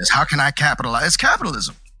get from this? How can I capitalize? It's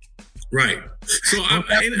capitalism. Right. So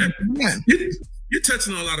you're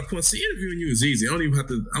touching on a lot of points. See, interviewing you is easy. I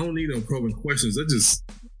don't need no probing questions. I just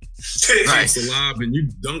salab and you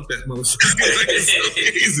dunk that motherfucker. It's so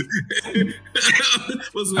easy.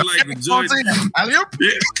 What's it like the Jordan?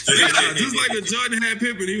 Just like the Jordan had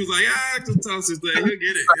Pippen. He was like, I can toss this thing. He'll get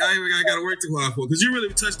it. I got to work too hard for it. Because you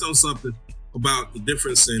really touched on something about the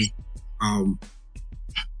difference in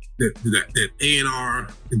that A&R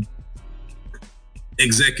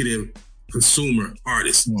executive consumer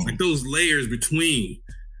artists, like those layers between.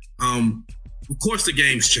 Of course, the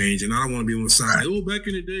game's changing. I don't want to be on the side. Oh, back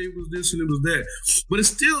in the day, it was this and it was that. But it's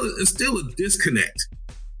still a disconnect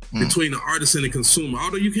between the artist and the consumer.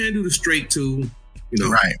 Although you can do the straight to,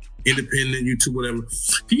 independent, YouTube, whatever.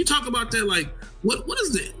 Can you talk about that? Like, what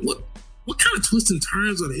kind of twists and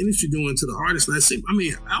turns are the industry doing to the artists?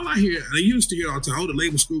 All I hear, and I used to hear all the time, the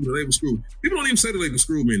label screwed, the label screwed. People don't even say the label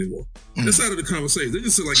screwed me anymore. That's out of the conversation. They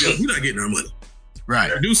just say like, we're not getting our money.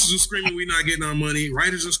 Right. Producers are screaming, we're not getting our money.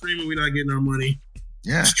 Writers are screaming, we're not getting our money.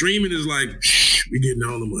 Yeah. Streaming is like, we're getting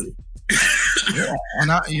all the money. Yeah.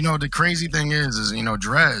 And the crazy thing is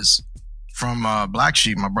Drez from Black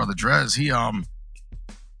Sheep, my brother Drez,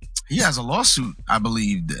 he has a lawsuit, I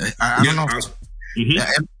believe. I don't know.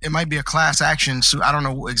 It might be a class action suit. I don't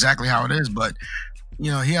know exactly how it is, but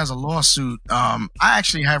he has a lawsuit. I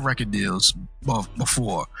actually have record deals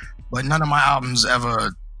before, but none of my albums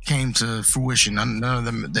ever came to fruition. None of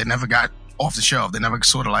them, they never got off the shelf. They never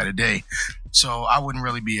saw the light of day. So I wouldn't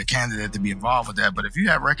really be a candidate to be involved with that. But if you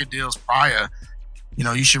have record deals prior,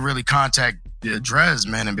 you should really contact the Drez,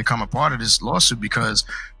 man, and become a part of this lawsuit, because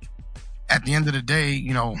at the end of the day,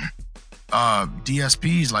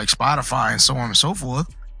 DSPs like Spotify and so on and so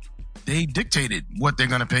forth, they dictated what they're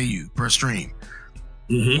going to pay you per stream.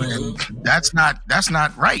 And that's not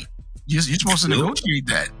right. You're supposed to negotiate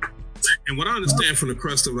that. And what I understand from the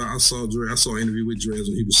crust of it, I saw an interview with Drez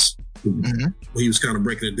when he was kind of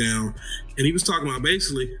breaking it down, and he was talking about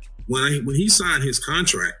basically when he signed his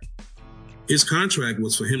contract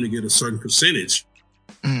was for him to get a certain percentage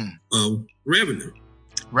of revenue.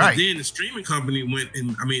 Right. But then the streaming company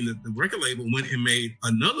the record label went and made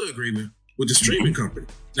another agreement with the streaming company.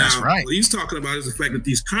 Now, that's right. What he's talking about is the fact that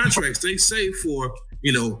these contracts, they say for,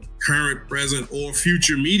 current, present, or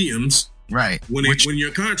future mediums. Right. When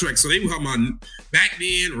your contract. So they were talking about back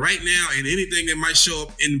then, right now, and anything that might show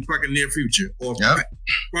up in fucking near future or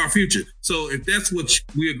far future. So if that's what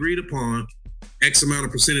we agreed upon, X amount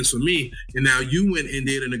of percentage for me, and now you went and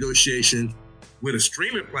did a negotiation with a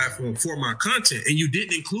streaming platform for my content, and you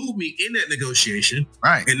didn't include me in that negotiation,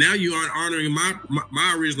 right? And now you aren't honoring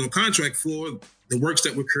my original contract for the works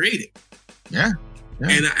that were created. Yeah.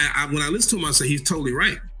 And I when I listen to him, I say he's totally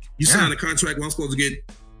right. You signed a contract where I'm supposed to get,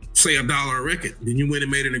 say, $1 a record. Then you went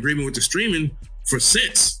and made an agreement with the streaming for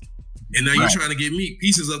cents, and now you're trying to give me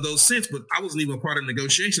pieces of those cents, but I wasn't even a part of the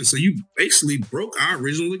negotiation. So you basically broke our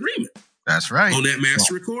original agreement. That's right. On that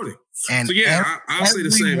master recording. And so I'll say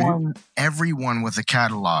the same. Everyone with a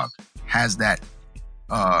catalog has that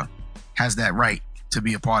right to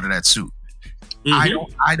be a part of that suit.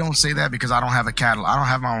 I don't say that because I don't have a catalog. I don't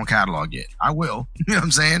have my own catalog yet. I will. You know what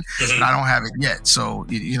I'm saying? But I don't have it yet. So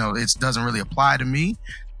it doesn't really apply to me.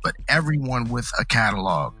 But everyone with a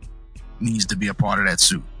catalog needs to be a part of that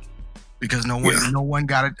suit, because no one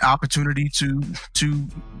got an opportunity to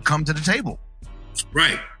come to the table.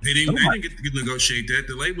 Right. They didn't get to negotiate that.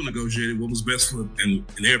 The label negotiated what was best for, in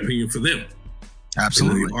their opinion, for them.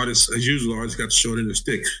 Absolutely. The artists, as usual, artists got the short end of the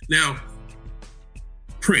stick. Now,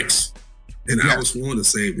 Prince, and I was wanting to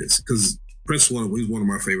say this because Prince he's one of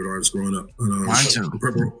my favorite artists growing up. Mine too.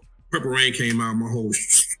 Purple Rain came out. My whole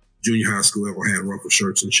junior high school ever had ruffle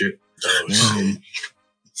shirts and shit. I'm talking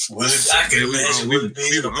about it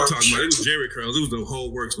was Jerry curls. It was the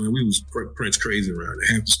whole works, man. We was Prince crazy around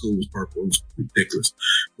it. Half the school was purple. It was ridiculous.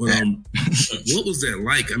 But what was that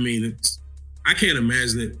like? I mean, I can't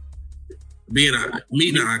imagine it meeting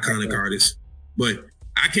an iconic artist, but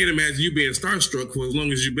I can't imagine you being starstruck for as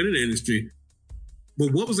long as you've been in the industry.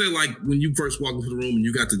 But what was that like when you first walked into the room and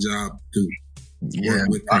you got the job to work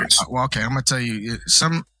with Prince? Well, okay, I'm gonna tell you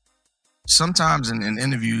sometimes in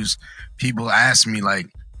interviews, people ask me like,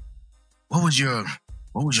 what was your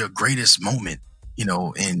greatest moment,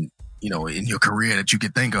 in your career that you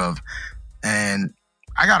could think of? And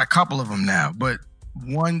I got a couple of them now, but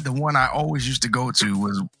the one I always used to go to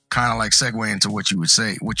was kind of like segue into what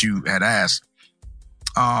you had asked.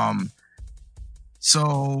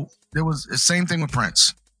 So there was the same thing with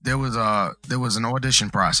Prince. There was an audition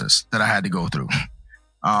process that I had to go through.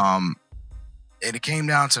 And it came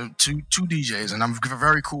down to two DJs, and I'm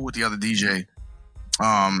very cool with the other DJ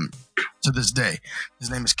to this day. His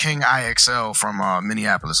name is King IXL from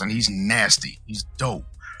Minneapolis, and he's nasty. He's dope.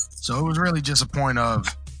 So it was really just a point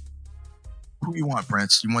of, who you want,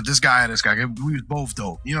 Prince? You want this guy or this guy? We was both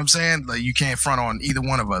dope. You know what I'm saying? Like, you can't front on either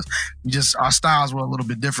one of us. Our styles were a little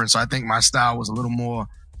bit different. So I think my style was a little more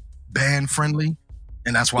band friendly.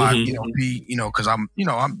 And that's why, because I'm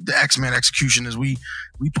the X-Men executioners. We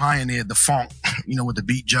pioneered the funk, with the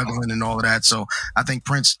beat juggling and all of that. So I think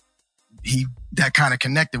Prince, that kind of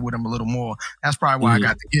connected with him a little more. That's probably why I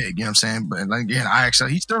got the gig. You know what I'm saying? But like, again,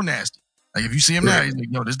 he's still nasty. Like, if you see him now, he's like,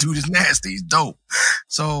 yo, this dude is nasty. He's dope.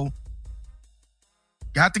 So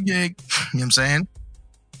got the gig. You know what I'm saying?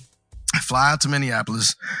 I fly out to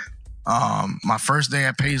Minneapolis. My first day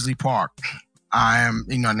at Paisley Park.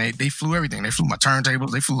 They flew everything. They flew my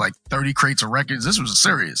turntables. They flew like 30 crates of records. This was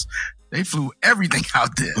serious. They flew everything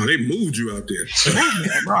out there. Oh, they moved you out there.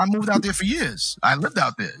 Bro, I moved out there for years. I lived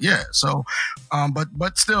out there. Yeah. So,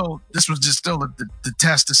 but still, this was just still the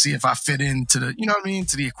test to see if I fit into the,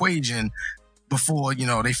 to the equation before,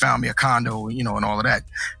 they found me a condo, and all of that.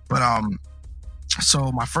 But,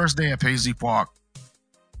 so my first day at Paisley Park,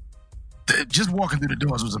 just walking through the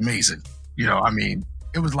doors was amazing.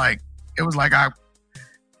 It was like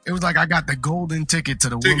I got the golden ticket to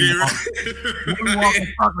the Willy Wonka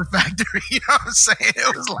chocolate factory. You know what I'm saying?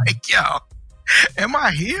 It was like, yo, am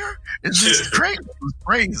I here? It's just crazy. It was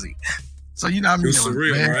crazy. So, it was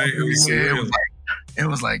surreal, right? It was surreal. It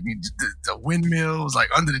was like the windmill was like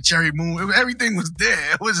under the cherry moon. Everything was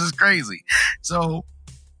there. It was just crazy. So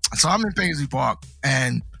I'm in Paisley Park,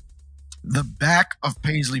 and the back of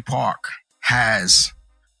Paisley Park has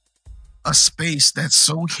a space that's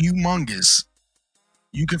so humongous,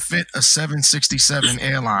 you could fit a 767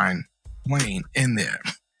 airline plane in there.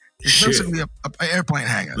 It's basically an airplane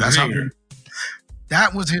hangar. That's how.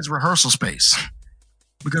 That was his rehearsal space.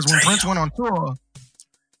 Because when Prince went on tour,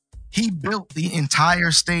 he built the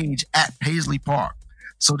entire stage at Paisley Park.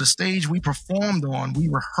 So the stage we performed on, we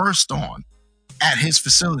rehearsed on at his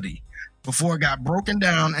facility before it got broken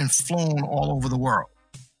down and flown all over the world.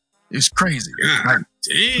 It's crazy. God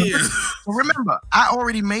damn. So remember, I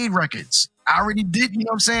already made records. I already did, you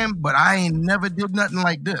know what I'm saying? But I ain't never did nothing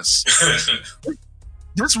like this.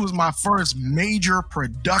 This was my first major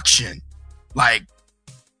production. Like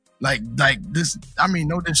this, I mean,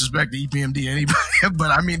 no disrespect to EPMD anybody,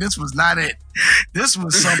 but I mean, this was not it. This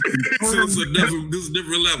was something. This is a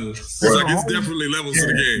different level. It's definitely levels to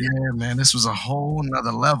the game. Yeah, man, this was a whole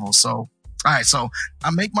nother level. So, all right, so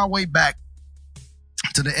I make my way back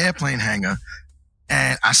to the airplane hangar,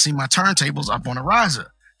 and I see my turntables up on a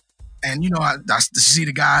riser. And, you know, I see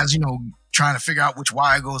the guys, you know, trying to figure out which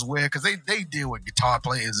wire goes where, because they deal with guitar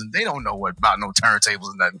players and they don't know what about no turntables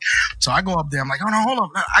and nothing. So I go up there, I'm like, oh no, hold on,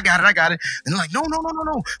 I got it. And they're like, no,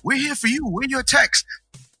 we're here for you. We're your techs.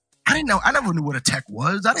 I never knew what a tech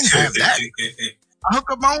was. I didn't have that. I hook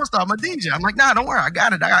up my own stuff. I'm a DJ. I'm like, nah, don't worry, I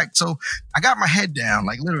got it. So I got my head down,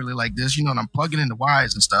 like literally like this, you know, and I'm plugging in the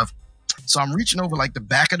wires and stuff. So I'm reaching over like the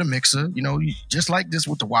back of the mixer, you know, just like this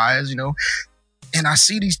with the wires, you know, and I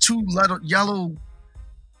see these two little yellow,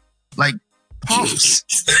 like, pumps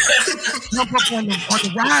jump up on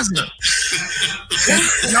the riser,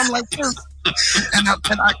 and I'm like this, and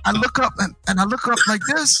I look up and I look up like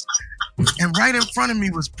this, and right in front of me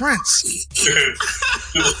was Prince,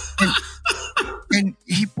 and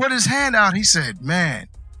he put his hand out. He said, "Man,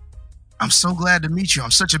 I'm so glad to meet you.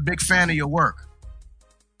 I'm such a big fan of your work."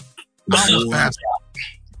 I almost passed out.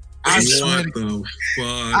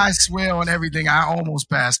 I swear on everything, I almost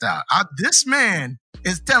passed out. This man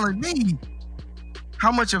is telling me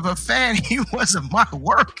how much of a fan he was of my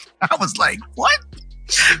work. I was like, what?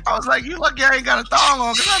 I was like, you lucky I ain't got a thong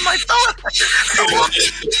on, because I might throw it.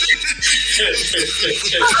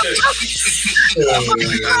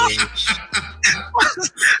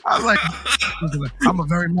 I was like, I'm a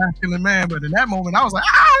very masculine man, but in that moment, I was like,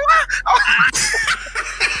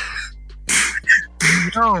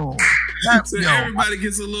 yo. Everybody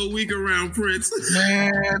gets a little weak around Prince.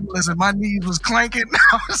 Man, listen, my knees was clanking.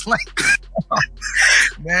 I was like,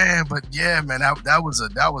 man, but yeah, man, that was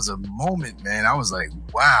a moment, man. I was like,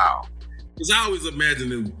 wow. Because I always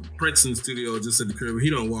imagine Prince in the studio just at the crib. He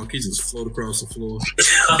don't walk, he just float across the floor.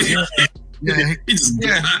 Yeah, he just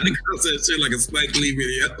across that shit like a Spike Lee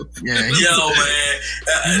video. Yeah, he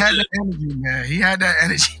had that energy, man. He had that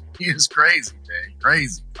energy. He was crazy, man.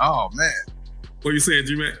 Crazy. Oh man. What you saying,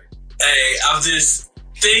 G-Mac? Hey, I'm just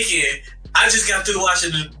thinking, I just got through watching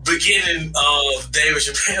the beginning of David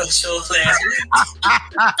Chappelle's show last week. I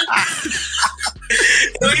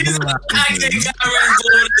think I ran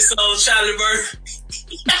going this on Charlie Murphy.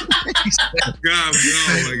 God,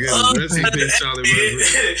 oh my God, that's his Charlie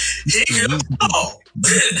Murphy. He could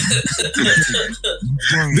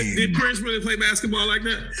Did Prince really play basketball like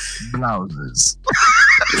that? Blouses.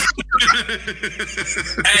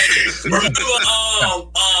 Hey, remember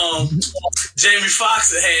Jamie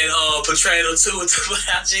Foxx had portrayed him too with the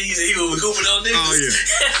black jeans and he was hooping on niggas. Oh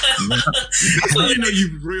yeah. So you know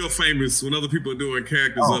you real famous when other people are doing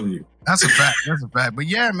characters of you. That's a fact. But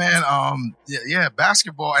yeah, man,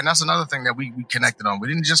 basketball, and that's another thing that we connected on. We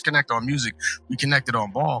didn't just connect on music, we connected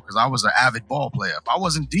on ball, because I was an avid ball player. If I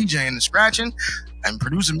wasn't DJing and scratching and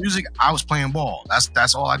producing music, I was playing ball.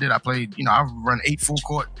 That's all I did. I played, you know, I run 8 full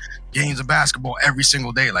court games of basketball every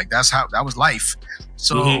single day. Like that was life.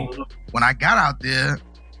 So when I got out there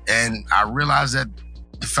and I realized that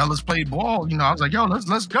the fellas played ball, you know, I was like, yo,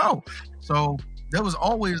 let's go. So there was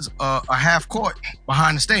always a half court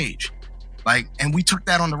behind the stage. Like, and we took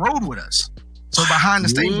that on the road with us. So behind the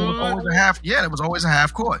stage, there was always a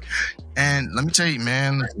half court. And let me tell you,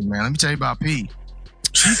 man, let me tell you about P.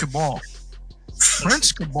 He could ball.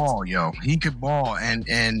 Prince could ball, yo. He could ball. And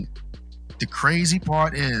the crazy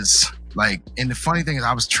part is, like, and the funny thing is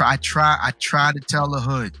I tried to tell the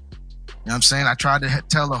hood. You know what I'm saying? I tried to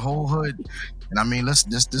tell the whole hood. And I mean, listen,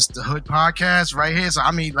 this the hood podcast right here. So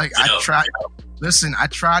I mean, like, I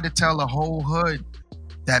tried to tell the whole hood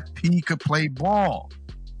that P could play ball.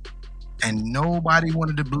 And nobody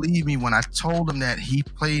wanted to believe me when I told them that he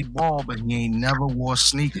played ball, but he ain't never wore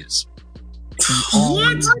sneakers. He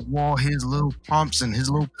always wore his little pumps and his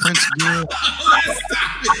little Prince gear.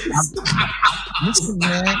 Listen,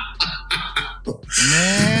 man.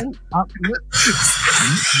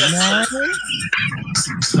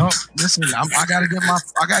 No, listen. I gotta get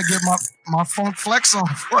my funk flex on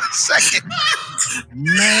for a second,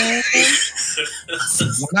 man.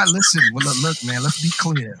 Look, man. Let's be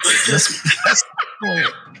clear. Let's be clear.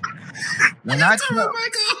 When I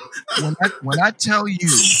tell you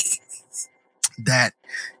that,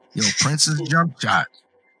 Prince's jump shot,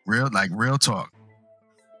 real talk.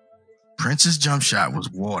 Prince's jump shot was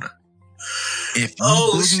water. If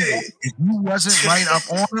you wasn't right up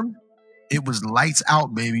on him, it was lights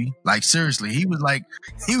out, baby. Like seriously, he was like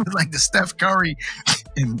the Steph Curry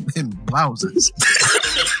in blouses.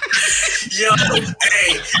 Yo,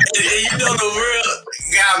 hey, you know the real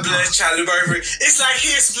God bless Charlie Murphy. It's like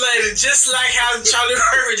he explained it just like how Charlie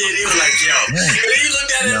Murphy did. He was like, yo. And then he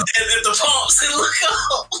looked at it at the pumps and look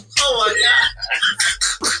up. Oh my God.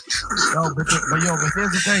 But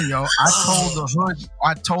here's the thing, yo. I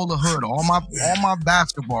told the hood, all my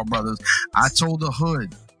basketball brothers, I told the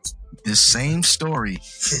hood this same story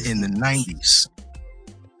in the 90s.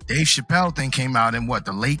 Dave Chappelle thing came out in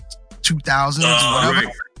the late 2000s or whatever.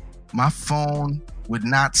 Right. My phone would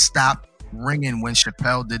not stop ringing when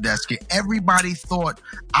Chappelle did that skit. Everybody thought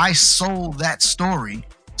I sold that story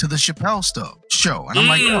to the Chappelle show. And I'm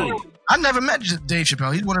like, yo, I never met Dave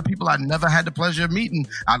Chappelle. He's one of the people I never had the pleasure of meeting.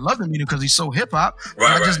 I'd love to meet him because he's so hip hop.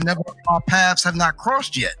 Right, just never, our paths have not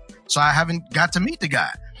crossed yet. So I haven't got to meet the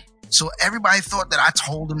guy. So everybody thought that I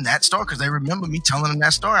told him that story because they remember me telling them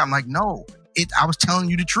that story. I'm like, no, I was telling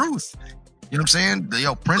you the truth. You know what I'm saying?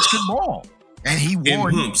 Yo, Prince could ball. And he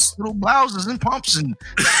wore little blouses and pumps and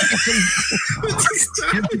little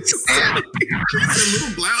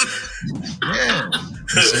blouse. Yeah,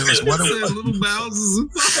 little blouses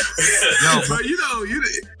and pumps. Yo, but I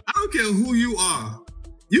don't care who you are.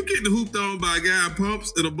 You getting hooped on by a guy in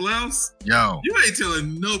pumps and a blouse? Yo, you ain't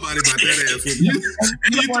telling nobody about that ass whoop.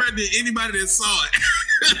 And you threatened anybody that saw it.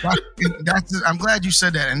 I'm glad you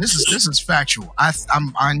said that, and this is factual.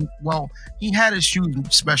 He had his shoes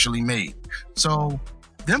specially made, so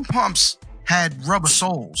them pumps had rubber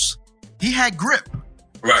soles. He had grip.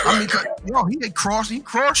 He had cross you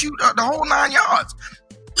the whole 9 yards.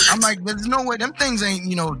 I'm like, there's no way them things ain't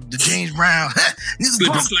the James Brown. He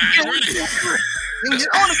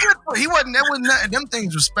wasn't. Them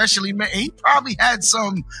things were specially made. He probably had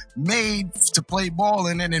some made to play ball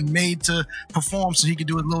in it and made to perform so he could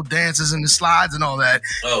do his little dances and the slides and all that.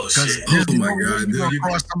 Oh shit! Oh my God! You're gonna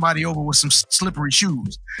cross somebody over with some slippery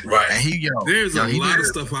shoes, right? And there's a lot of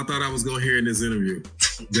stuff I thought I was gonna hear in this interview.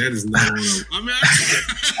 That is not one of them. I mean, I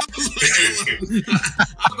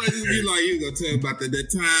thought you'd be like, you gonna tell about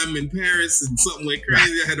that time in Paris and something went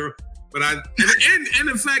crazy. And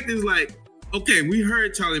the fact is like. Okay, we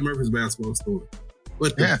heard Charlie Murphy's basketball story,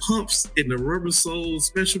 but the pumps and the rubber soles,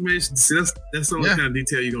 special mentions. That's the only kind of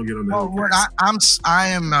detail you're gonna get on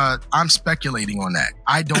that. I'm speculating on that.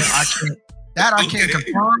 I can't. That I can't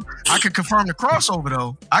confirm. I can confirm the crossover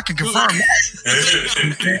though. I can confirm that.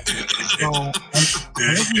 So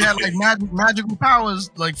if he had like magical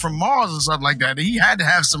powers like from Mars or something like that, he had to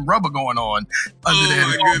have some rubber going on under there.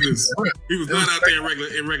 Oh my goodness. He was not out there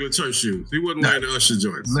in regular church shoes. He wasn't wearing the Usher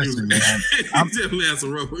joints. Listen, man. He definitely had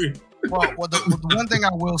some rubber. Well, the one thing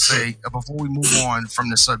I will say before we move on from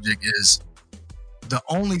the subject is the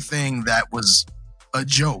only thing that was a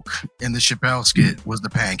joke in the Chappelle skit was the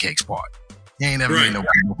pancakes part. He ain't never made no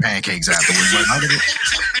pancakes afterwards.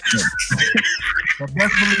 But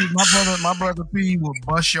best believe my brother P will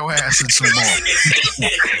bust your ass in some more.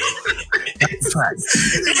 That's a fact.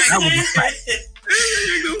 That was a fact.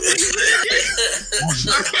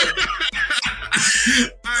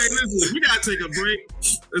 All right, listen, we gotta take a break.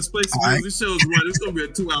 Let's play some music. This show's running. It's gonna be a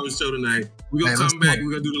 2-hour show tonight. We're gonna come back.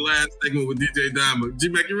 We're gonna do the last segment with DJ Diamond.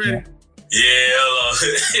 G-Mac, you ready? Yeah, hello.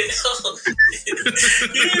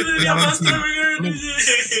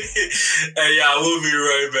 Hey, y'all, we'll be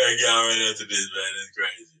right back, y'all, right after this, man. It's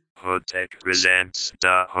crazy. Hood Tech presents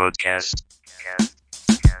the Hoodcast.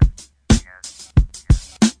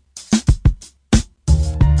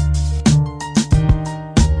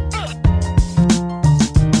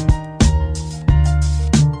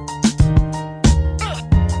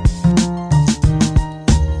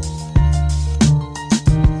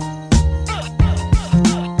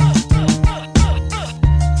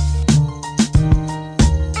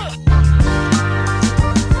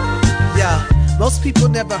 Most people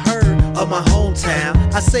never heard of my hometown.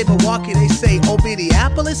 now. I say Milwaukee, they say, oh,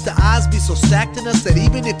 Minneapolis. The odds be so stacked in us that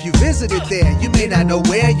even if you visited there, you may not know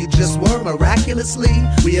where you just were miraculously.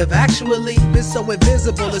 We have actually been so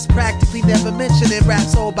invisible, it's practically never mentioned in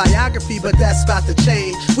rap's whole biography, but that's about to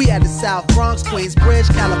change. We had the South Bronx,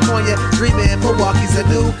 Queensbridge, California, dreaming Milwaukee's a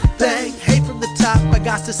new thing. Hey, from the top, I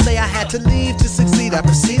got to say I had to leave to succeed. I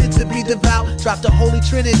proceeded to be devout, dropped the Holy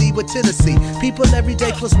Trinity with Tennessee. People every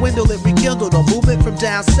day plus Wendell and rekindled. A movement from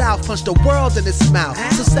down south punched the world in its mouth.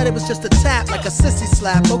 So said it was just a tap, like a sissy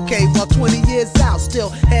slap. Okay, well 20 years out, still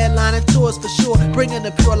headlining tours for sure. Bringing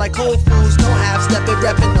the pure like Whole Foods, no half-stepping,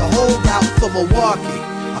 repping the whole route for Milwaukee.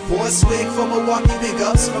 I pour a swig for Milwaukee, big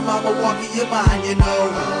ups from my Milwaukee, your mind, you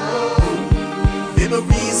know.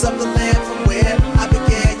 Memories of the land from where I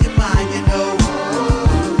began, your mind, you know.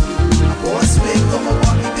 I pour a swig for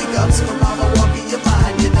Milwaukee, big ups from my Milwaukee, your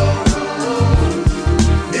mind, you know.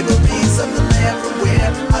 Memories of the land from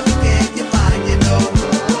where I began, your mind, you know.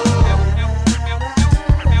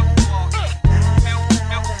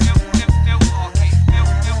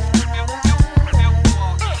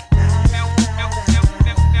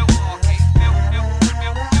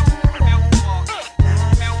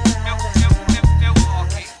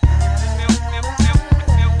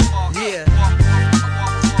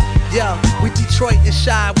 Detroit and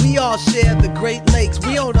Shy, we all share the Great Lakes.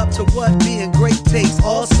 We own up to what being great takes.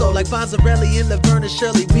 Also, like Bonzarelli and Laverne and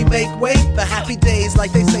Shirley, we make way for happy days,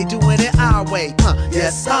 like they say, doing it our way.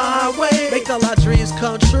 Yes, our way. Make all our dreams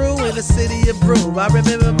come true in the city of Brew. I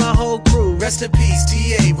remember my whole crew. Rest in peace,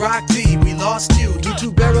 T.A., Rock D, we lost you. Due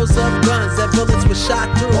to barrels of guns that bullets were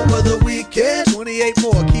shot through. Over the weekend, 28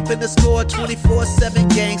 more, keeping the score 24/7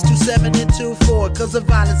 gangs, 2-7 and 2-4. Cause of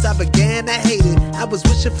violence, I began to hate it. I was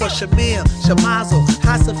wishing for Shamil, Shamazel,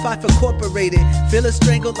 Hassan Fife Incorporated. Feeling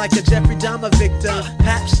strangled like a Jeffrey Dahmer victim.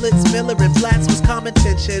 Pap Schlitz, Miller, and Flats was common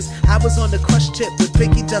tensions. I was on the crush tip with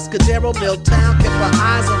Pinky Tuscadero, Milltown, kept my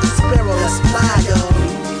eyes on the sparrow. Let's fly, yo.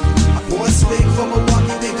 I pour a swig for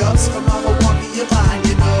Milwaukee, big ups from my Milwaukee, your mind,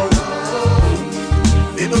 you know.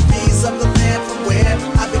 Memories of the land from where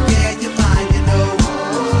I began, your mind, you know.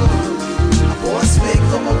 I pour a swig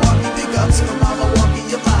for Milwaukee, big ups from my Milwaukee,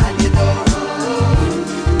 your mind, you know.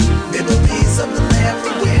 Memories of the land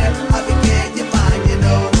from where I began, your mind, you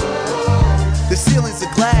know. The ceilings of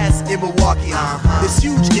glass in Milwaukee, There's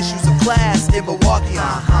huge issues of class in Milwaukee,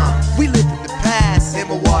 We live in the past in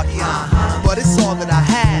Milwaukee, But it's all that I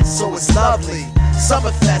had, so it's lovely.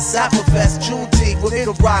 Summerfest, Applefest, Juneteenth,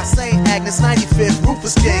 Little Rock, St. Agnes, 95th,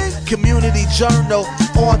 Rufus King, Community Journal,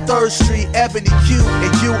 on 3rd Street, Ebony Q,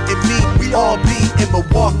 and you and me, we all be in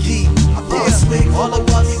Milwaukee. I pour a swig, all of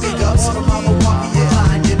us, big ups from my Milwaukee, your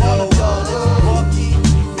mind, you know.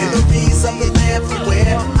 Memories of the land from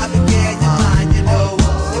where I began, your mind, you know.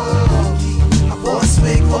 I pour a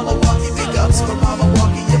swig, all of us, big ups from my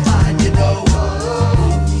Milwaukee, your mind, you know.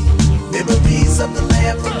 Memories of the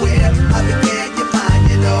land from where I began, your mind,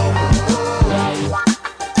 you know.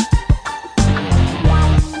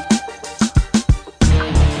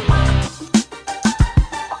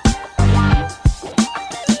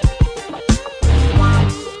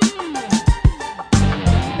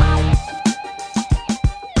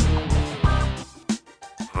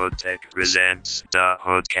 Hoodtech presents the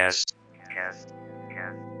Hoodcast.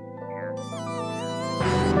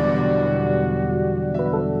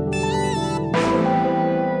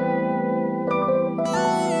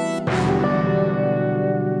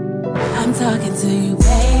 I'm talking to you,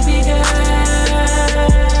 baby girl.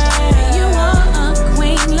 You are a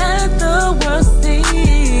queen, let the world see.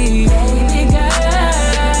 Baby girl,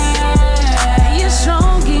 you're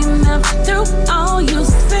strong enough through all you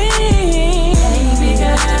see. Baby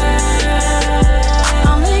girl,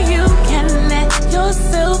 only you can let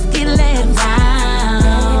yourself get let down.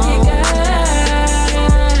 Baby girl,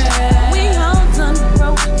 we all done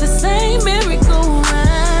broke the same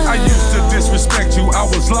merry-go-round. I used to disrespect you, I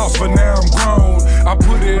was lost, but now I'm grown. I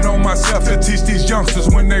put it on myself to teach these youngsters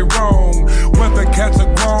when they roam. Whether cats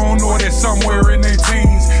are grown or they're somewhere in their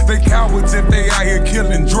teens, they cowards if they out here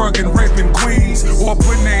killing, drugging, raping queens, or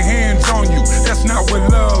putting their hands on you. That's not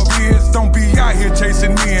what love is. Don't be out here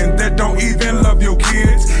chasing men that don't even love your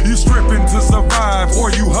kids. You stripping to survive,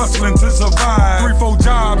 or you hustling to survive. 3-4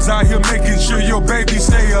 jobs out here making sure your baby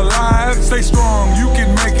stay alive. Stay strong, you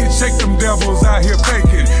can make it. Shake them devils out here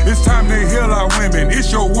faking. It's time to heal our women.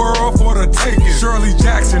 It's your world for the taking. Shirley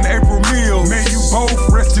Jackson, April Mills, may you both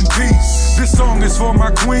rest in peace. This song is prayers for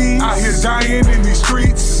my queen. I hear dying in these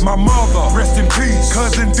streets. My mother, rest in peace.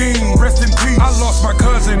 Cousin Dean, rest in peace. I lost my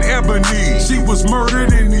cousin Ebony. She was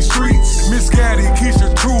murdered in these streets. Miss Gaddy,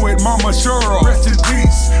 Keisha Truitt, Mama Cheryl, rest in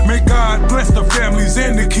peace. May God bless the families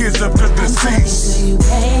and the kids of the deceased.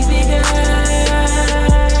 Baby girl,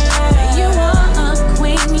 you are a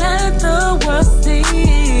queen, let the world see.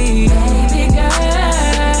 Baby girl,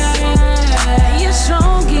 you're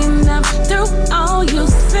strong enough through all you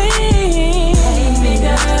see. Baby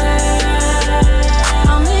girl,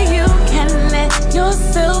 only you can let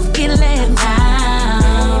yourself get let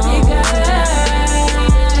down. Baby girl,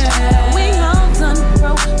 we all done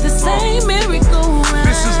broke the same miracle.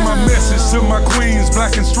 This is my message to my queens,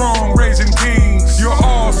 black and strong, raising kings. You're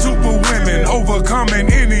all super women,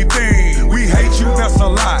 overcoming anything. We hate you, that's a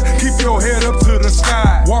lie. Keep your head up to the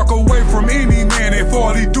sky. Walk away from any man if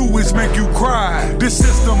all he do is make you cry. This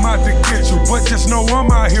system out to get you, but just know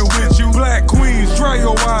I'm out here with you. Black queens, dry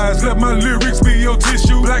your eyes, let my lyrics be your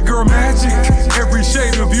tissue. Black girl magic, every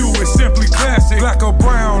shade of you is simply classic. Black or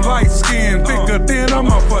brown, light skin, thick or thin, I'm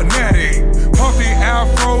a fanatic. Puffy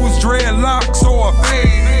afros, dreadlocks, or a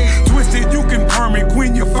fade. Twisted, you can perm it,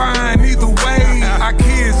 queen, you're fine either way. Our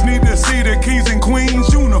kids need to see the kings and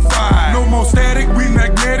queens unified. No more static, we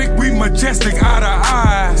magnetic, we majestic, eye to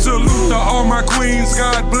eye. Salute to all my queens,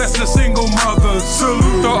 God bless the single mothers.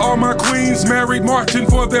 Salute to all my queens, married, marching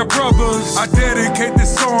for their brothers. I dedicate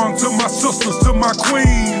this song to my sisters, to my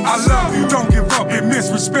queen. I love you, don't give up, and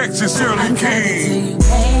misrespect Sincerely King.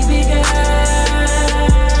 Baby girl,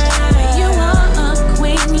 you are a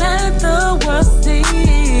queen, let the world see.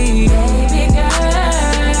 Baby girl,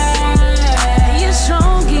 you're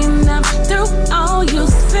strong enough through all you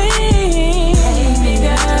see. Baby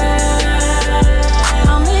girl,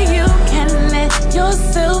 only you can let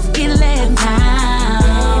yourself get let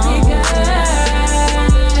down. Baby girl,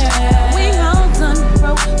 we all done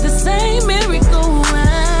broke the same miracle.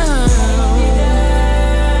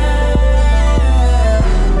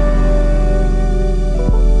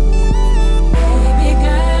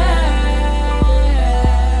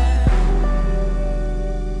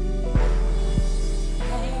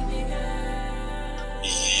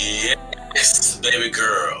 Yes, baby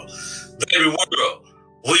girl, baby world,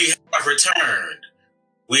 we have returned.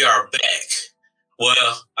 We are back.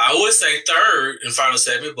 Well, I would say third and final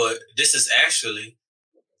segment, but this is actually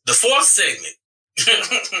the fourth segment.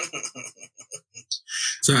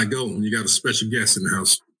 That's how I go when you got a special guest in the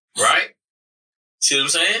house. Right? See what I'm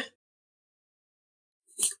saying?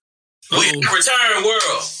 We have returned,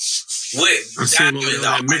 world, with I see him over Diamond there on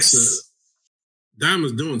that Dots. mixer.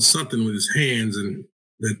 Diamond's doing something with his hands and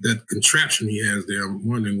that contraption he has there. I'm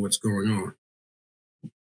wondering what's going on.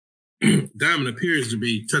 Diamond appears to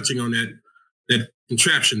be touching on that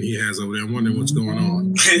contraption he has over there. I'm wondering what's going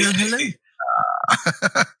on.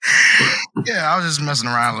 Yeah, I was just messing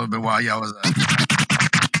around a little bit while y'all was,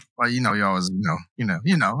 y'all was,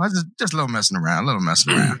 I was just a little messing around.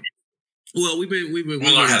 Well, we've been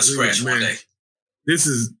learn how to scratch one day. This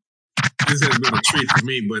has been a treat for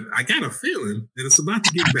me, but I got a feeling that it's about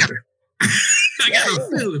to get better. I got a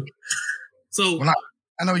feeling. So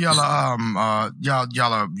I know y'all are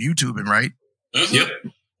y'all are YouTubing, right? Mm-hmm. Yep.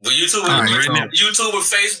 Well, YouTube and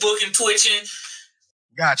Facebook and Twitching.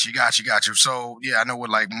 Got you. So yeah, I know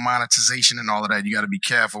with like monetization and all of that, you got to be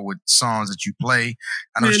careful with songs that you play.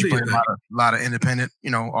 I know you play a lot of independent,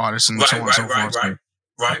 artists and so on and so forth.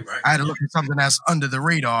 Right. I had to look at something that's under the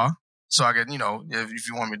radar, so I could, if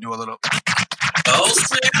you want me to do a little. Oh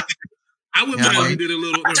snap! I wouldn't mind if you did a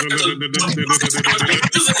little.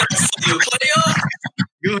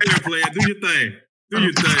 Go ahead, player. Do your thing. Do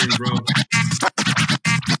your thing, bro.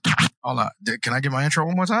 Hold on. Can I get my intro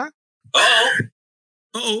one more time?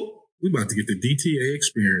 Uh-oh. We about to get the DTA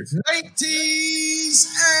experience. Ladies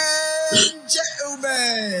and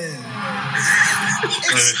gentlemen,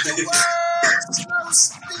 it's the world's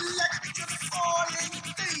most electrifying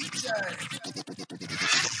DJ.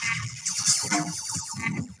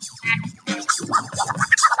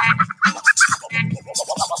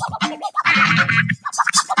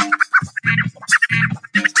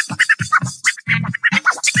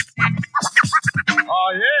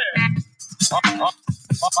 Oh yeah.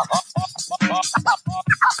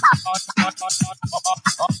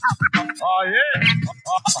 Oh yeah.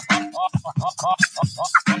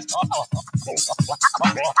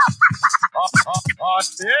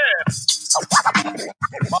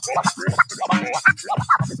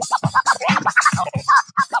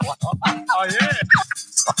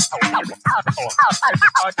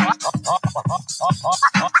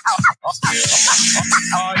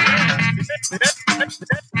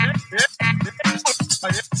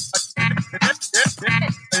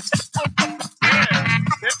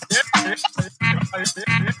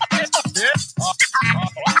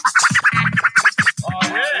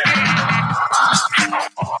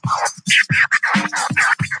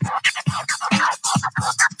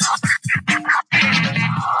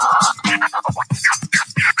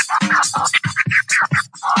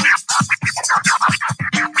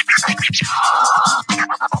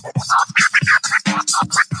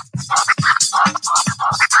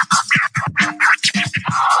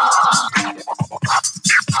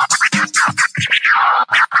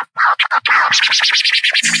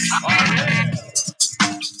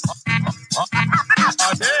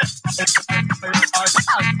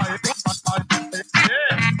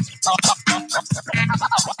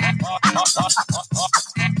 Oh,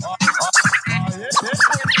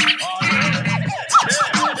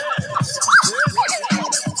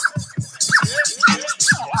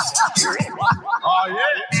 yeah.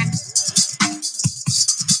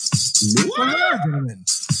 What?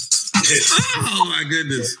 Oh, my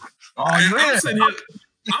goodness. Oh, And yeah. I'm sitting here,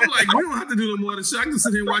 I'm like, we don't have to do no more than shit. I can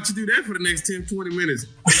sit here and watch you do that for the next 10, 20 minutes.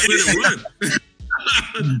 Let it run.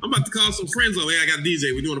 I'm about to call some friends over. Hey, I got a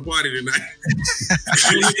DJ. We're doing a party tonight.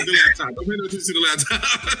 Don't look at the laptop. Don't pay no attention to the laptop.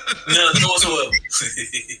 No whatsoever.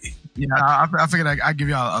 Yeah, I figured I'd give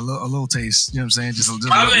y'all a little taste. You know what I'm saying? Just a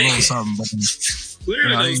little something. But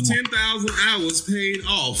Clearly, those 10,000 hours paid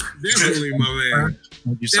off. Definitely, my man.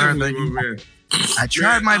 Thank you, sir. Thank you. Man. I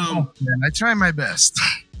tried my best, man. I tried my best.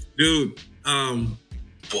 Dude,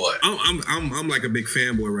 boy, I'm like a big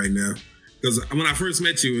fanboy right now. Because when I first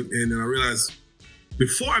met you, and then I realized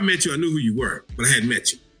before I met you, I knew who you were, but I hadn't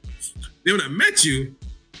met you. Then when I met you,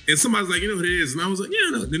 and somebody's like, you know who it is? And I was like, yeah,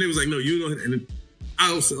 no. Then they was like, no, you know. And then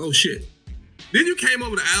I was like, oh, shit. Then you came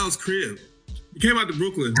over to Al's crib. You came out to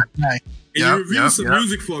Brooklyn. Right. And you reviewed some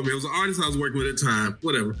music for me. It was an artist I was working with at the time,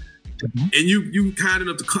 whatever. Mm-hmm. And you kind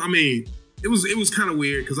enough to come. I mean, it was kind of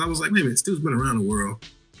weird because I was like, wait a minute, Stu's been around the world.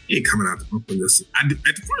 He ain't coming out to Brooklyn. At the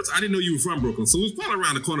first, I didn't know you were from Brooklyn, so it was probably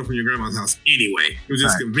around the corner from your grandma's house anyway. It was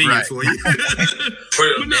just convenient for you.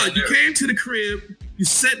 But no, you came to the crib, you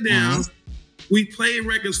sat down, we played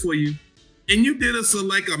records for you, and you did us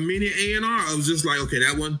like a mini A&R. I was just like, okay,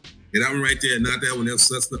 that one right there, not that one.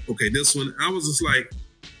 That's okay, this one. I was just like,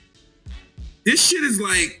 this shit is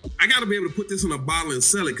like, I got to be able to put this in a bottle and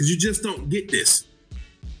sell it because you just don't get this.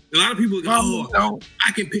 A lot of people go,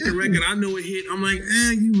 I can pick a record, I know it hit. I'm like,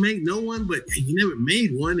 you make no one, but you never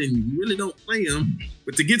made one and you really don't play them.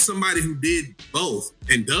 But to get somebody who did both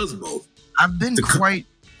and does both. I've been quite,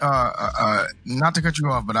 not to cut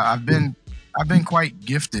you off, but I've been quite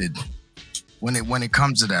gifted when it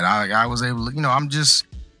comes to that. I was able to,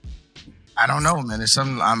 I don't know, man. It's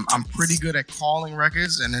something I'm pretty good at calling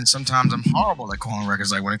records, and then sometimes I'm horrible at calling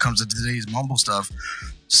records. Like when it comes to today's mumble stuff,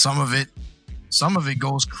 some of it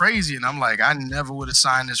goes crazy, and I'm like, I never would have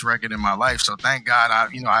signed this record in my life. So thank God,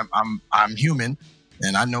 I'm human,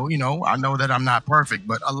 and I know that I'm not perfect,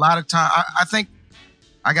 but a lot of time, I think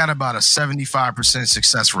I got about a 75%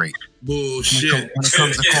 success rate. Bullshit. When it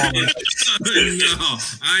comes to calling. No,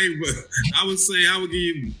 I would say I would give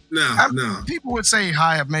you no. People would say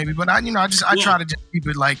high up maybe, but I try to just keep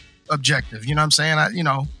it like objective. You know what I'm saying? I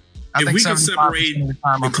think we can separate of the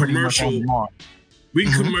time I'm pretty much on the mark.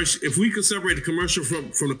 If we could separate the commercial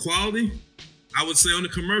from the quality, I would say on the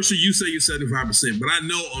commercial, you say you're 75%, but I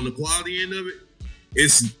know on the quality end of it,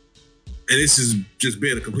 and this is just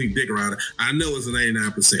being a complete dick around it, I know it's an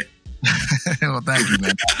 89%. Well, thank you,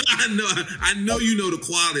 man. I know you know the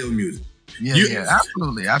quality of music. Yeah,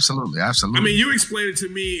 absolutely. I mean, you explained it to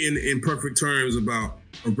me in perfect terms about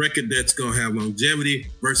a record that's gonna have longevity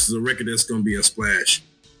versus a record that's gonna be a splash.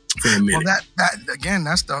 Well, that again,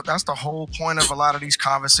 that's the whole point of a lot of these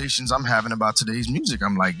conversations I'm having about today's music.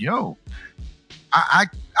 I'm like, yo, I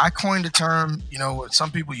coined the term, some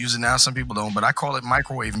people use it now, some people don't, but I call it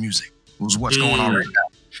microwave music. Is what's going on right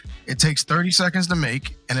now. It takes 30 seconds to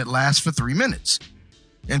make, and it lasts for 3 minutes.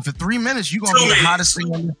 And for 3 minutes, you're gonna be the hottest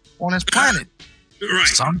thing on this planet. Right.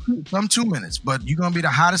 Some 2 minutes, but you're gonna be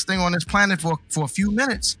the hottest thing on this planet for a few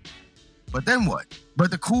minutes. But then what?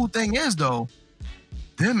 But the cool thing is, though,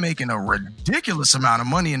 they're making a ridiculous amount of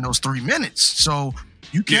money in those 3 minutes. So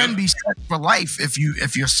you can be set for life if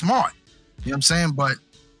you're smart. You know what I'm saying? But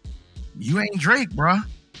you ain't Drake, bruh.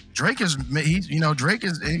 Drake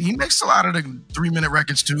he makes a lot of the 3-minute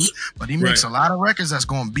records too, but he makes a lot of records that's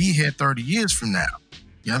going to be here 30 years from now.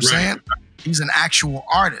 You know what I'm saying? He's an actual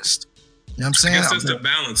artist. You know what I'm saying? That's the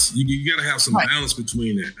balance. You got to have some balance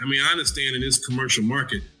between that. I mean, I understand in this commercial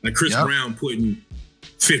market, like Chris Brown putting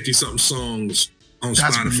 50-something songs on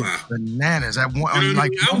Spotify. Bananas. I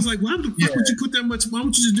was like, why the fuck would you put that much? Why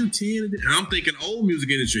would you just do 10? And I'm thinking old music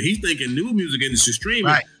industry. He's thinking new music industry streaming.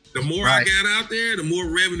 Right. The more I got out there, the more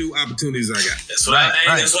revenue opportunities I got. That's what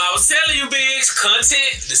that's what I was telling you, Biggs.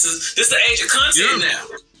 Content. This the age of content now.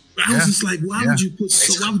 I was just like, why would you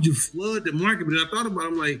flood the market? But I thought about it,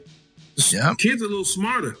 I'm like, kids are a little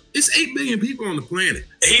smarter. It's 8 billion people on the planet.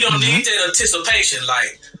 He don't need that anticipation,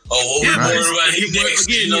 like, what we worried about him next.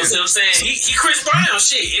 Again, you know what I'm saying? He Chris Brown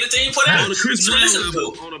shit. Anything you put out. On the Chris Brown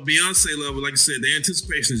level, on a Beyonce level, like I said, the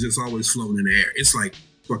anticipation is just always floating in the air. It's like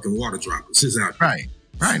fucking water droplets. It's out there. Right.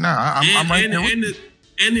 No, I'm right there.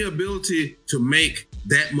 And the ability to make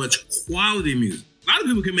that much quality music. A lot of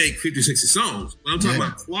people can make 50, 60 songs, but I'm talking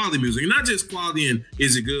about quality music. And not just quality in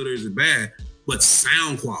is it good or is it bad, but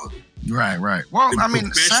sound quality. Right. Well, I mean,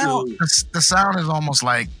 the sound is almost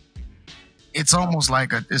like it's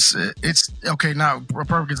okay. Now, a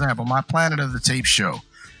perfect example, my Planet of the Tape show.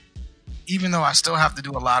 Even though I still have to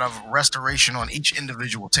do a lot of restoration on each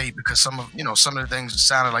individual tape because some of the things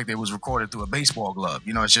sounded like they was recorded through a baseball glove.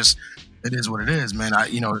 It is what it is, man.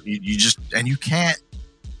 You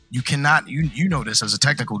cannot know this as a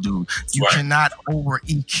technical dude. You cannot over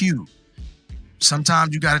EQ.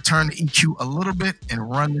 Sometimes you got to turn the EQ a little bit and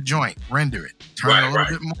run the joint, render it. Turn it a little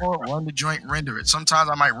bit more, run the joint, render it. Sometimes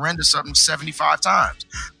I might render something 75 times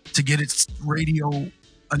to get its radio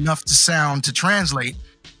enough to sound to translate.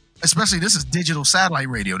 Especially this is digital satellite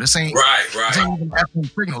radio. This ain't This ain't even FM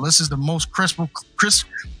signal. This is the most crisp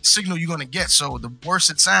signal you're gonna get. So the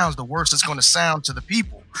worse it sounds, the worse it's gonna sound to the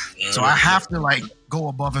people. So I have to go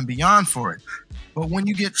above and beyond for it. But when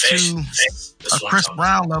you get to a Chris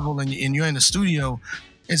Brown level and you're in the studio,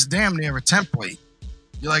 it's damn near a template.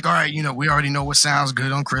 You're like, all right, we already know what sounds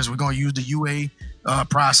good on Chris. We're gonna use the UA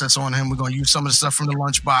process on him. We're gonna use some of the stuff from the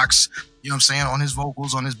Lunchbox. You know what I'm saying? On his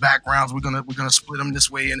vocals, on his backgrounds, we're gonna split them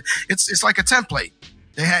this way, and it's like a template.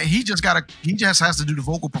 He just has to do the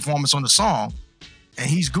vocal performance on the song, and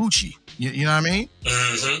he's Gucci. You know what I mean?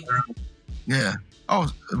 Mm-hmm. Yeah.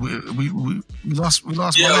 Oh, we lost. We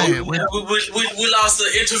lost. Yeah, we lost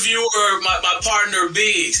the interviewer, my partner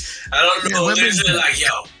Biggs. I don't know. They're like,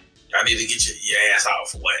 yo, I need to get your ass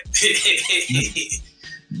off. What?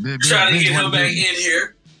 Trying to get him back in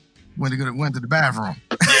here. Went to the bathroom.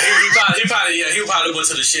 Yeah, he probably went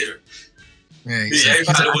to the shitter. Yeah, he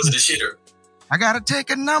probably went to the shitter. I gotta take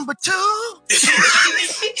a number 2. It's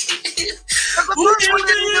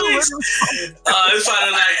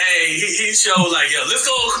probably like, hey, he showed like, yo, let's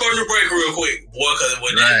go on commercial break real quick, boy, because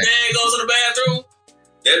when that man goes to the bathroom,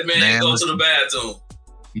 goes to the bathroom.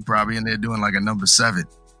 He probably in there doing like a number 7.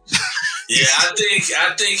 Yeah, I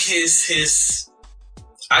think his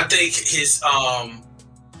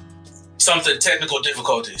something technical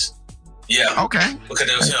difficulties. Yeah. Okay. Because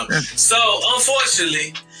that was him. So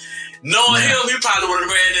unfortunately, knowing him, he probably would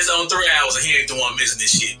have ran this on 3 hours and he ain't the one missing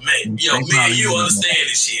this shit. Man, me and you understand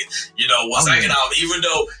this shit. Once I get off, even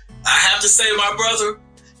though I have to say, my brother,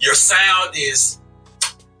 your sound is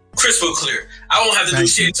crystal clear. I won't have to do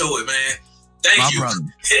shit to it, man. Thank you. Brother.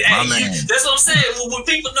 That's what I'm saying. When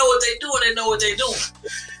people know what they do, they know what they're doing.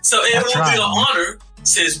 So it would be an honor,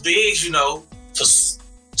 since Biggs, for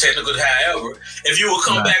technical, however, if you would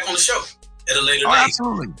come back on the show at a later date.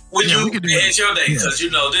 Absolutely. We could do it at your day, because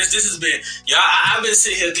this has been. I've been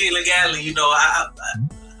sitting here giggling.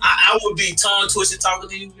 I would be tongue twisted talking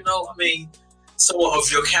to you. I mean, someone of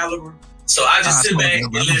your caliber. So I just sit back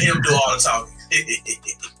and let him do all the talking.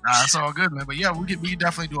 That's all good, man. But yeah, we could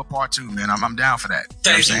definitely do a part 2, man. I'm down for that.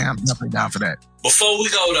 Thank you. I'm definitely down for that. Before we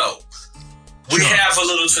go though, we have a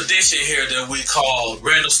little tradition here that we call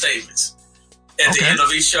random statements. At the end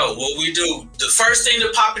of each show, what we do, the first thing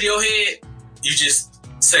that pop in your head, you just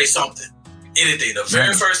say something. Anything. The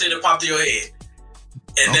very first thing that popped in your head.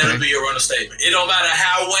 And that'll be your random statement. It don't matter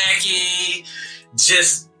how wacky,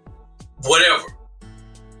 just whatever.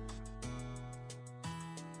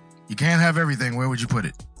 You can't have everything. Where would you put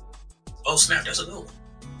it? Oh, snap. That's a good one.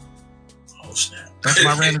 Oh, snap. That's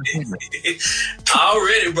my random statement.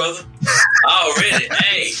 Already, brother. Already.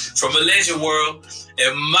 Hey, from a legend world.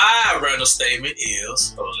 And my random statement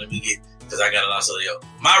is, hold on, let me get, because I got a lot of stuff.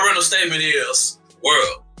 My random statement is,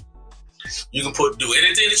 world, you can do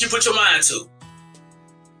anything that you put your mind to.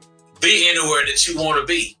 Be anywhere that you want to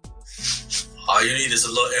be. All you need is a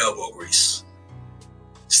little elbow grease.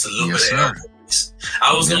 Just a little bit of elbow grease.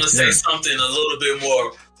 I was going to say something a little bit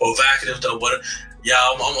more provocative though, but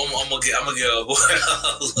y'all, I'm gonna get a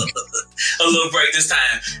little break this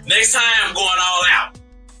time. Next time, I'm going all out.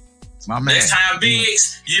 My man. Next time,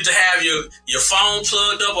 Biggs, you need to have your phone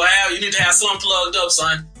plugged up, or you need to have something plugged up,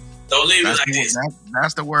 son. Don't leave it like this.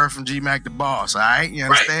 That's the word from G-Mac the boss, all right? You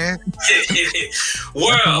understand?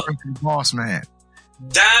 World. Boss man.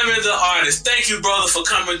 Diamond the artist. Thank you, brother, for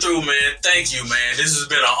coming through, man. Thank you, man. This has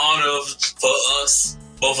been an honor for us.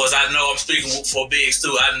 Both of us. I know I'm speaking for Biggs,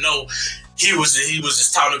 too. I know he was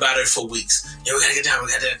just talking about it for weeks. Yeah, we gotta get down.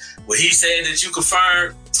 We gotta. Well, he said that you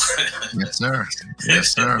confirmed. Yes, sir. Yes,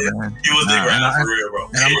 sir, man. You was there right for real, bro.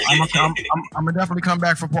 I'm gonna definitely come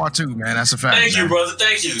back for part 2, man. That's a fact. Thank you, brother.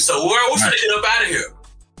 Thank you. So we're finna get up out of here.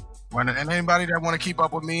 And anybody that want to keep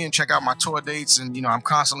up with me and check out my tour dates, and I'm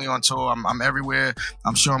constantly on tour. I'm everywhere.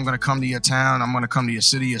 I'm sure I'm gonna come to your town. I'm gonna come to your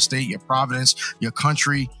city, your state, your province, your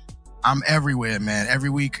country. I'm everywhere, man. Every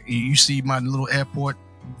week you see my little airport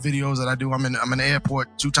videos that I do. I'm in the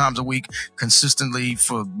airport 2 times a week consistently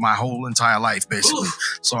for my whole entire life, basically.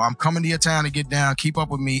 So I'm coming to your town to get down. Keep up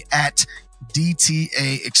with me at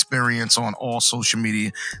DTA Experience on all social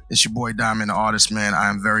media. It's your boy Diamond, the artist, man. I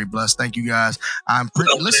am very blessed. Thank you guys.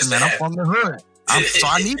 Listen, man, I'm from the hood. So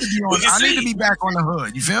I need to be on. I need to be back on the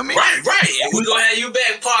hood. You feel me? Right. And we're gonna have you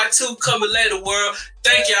back. Part 2 coming later, world.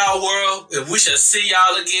 Thank y'all, world. And we shall see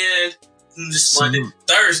y'all again this Monday,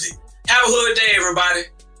 Thursday. Have a hood day, everybody.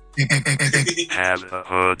 Have a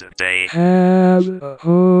hood day. Have a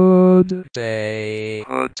hood day.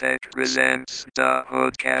 Hood Tech presents the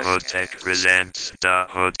Hoodcast. Hood Tech presents the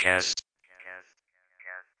Hoodcast.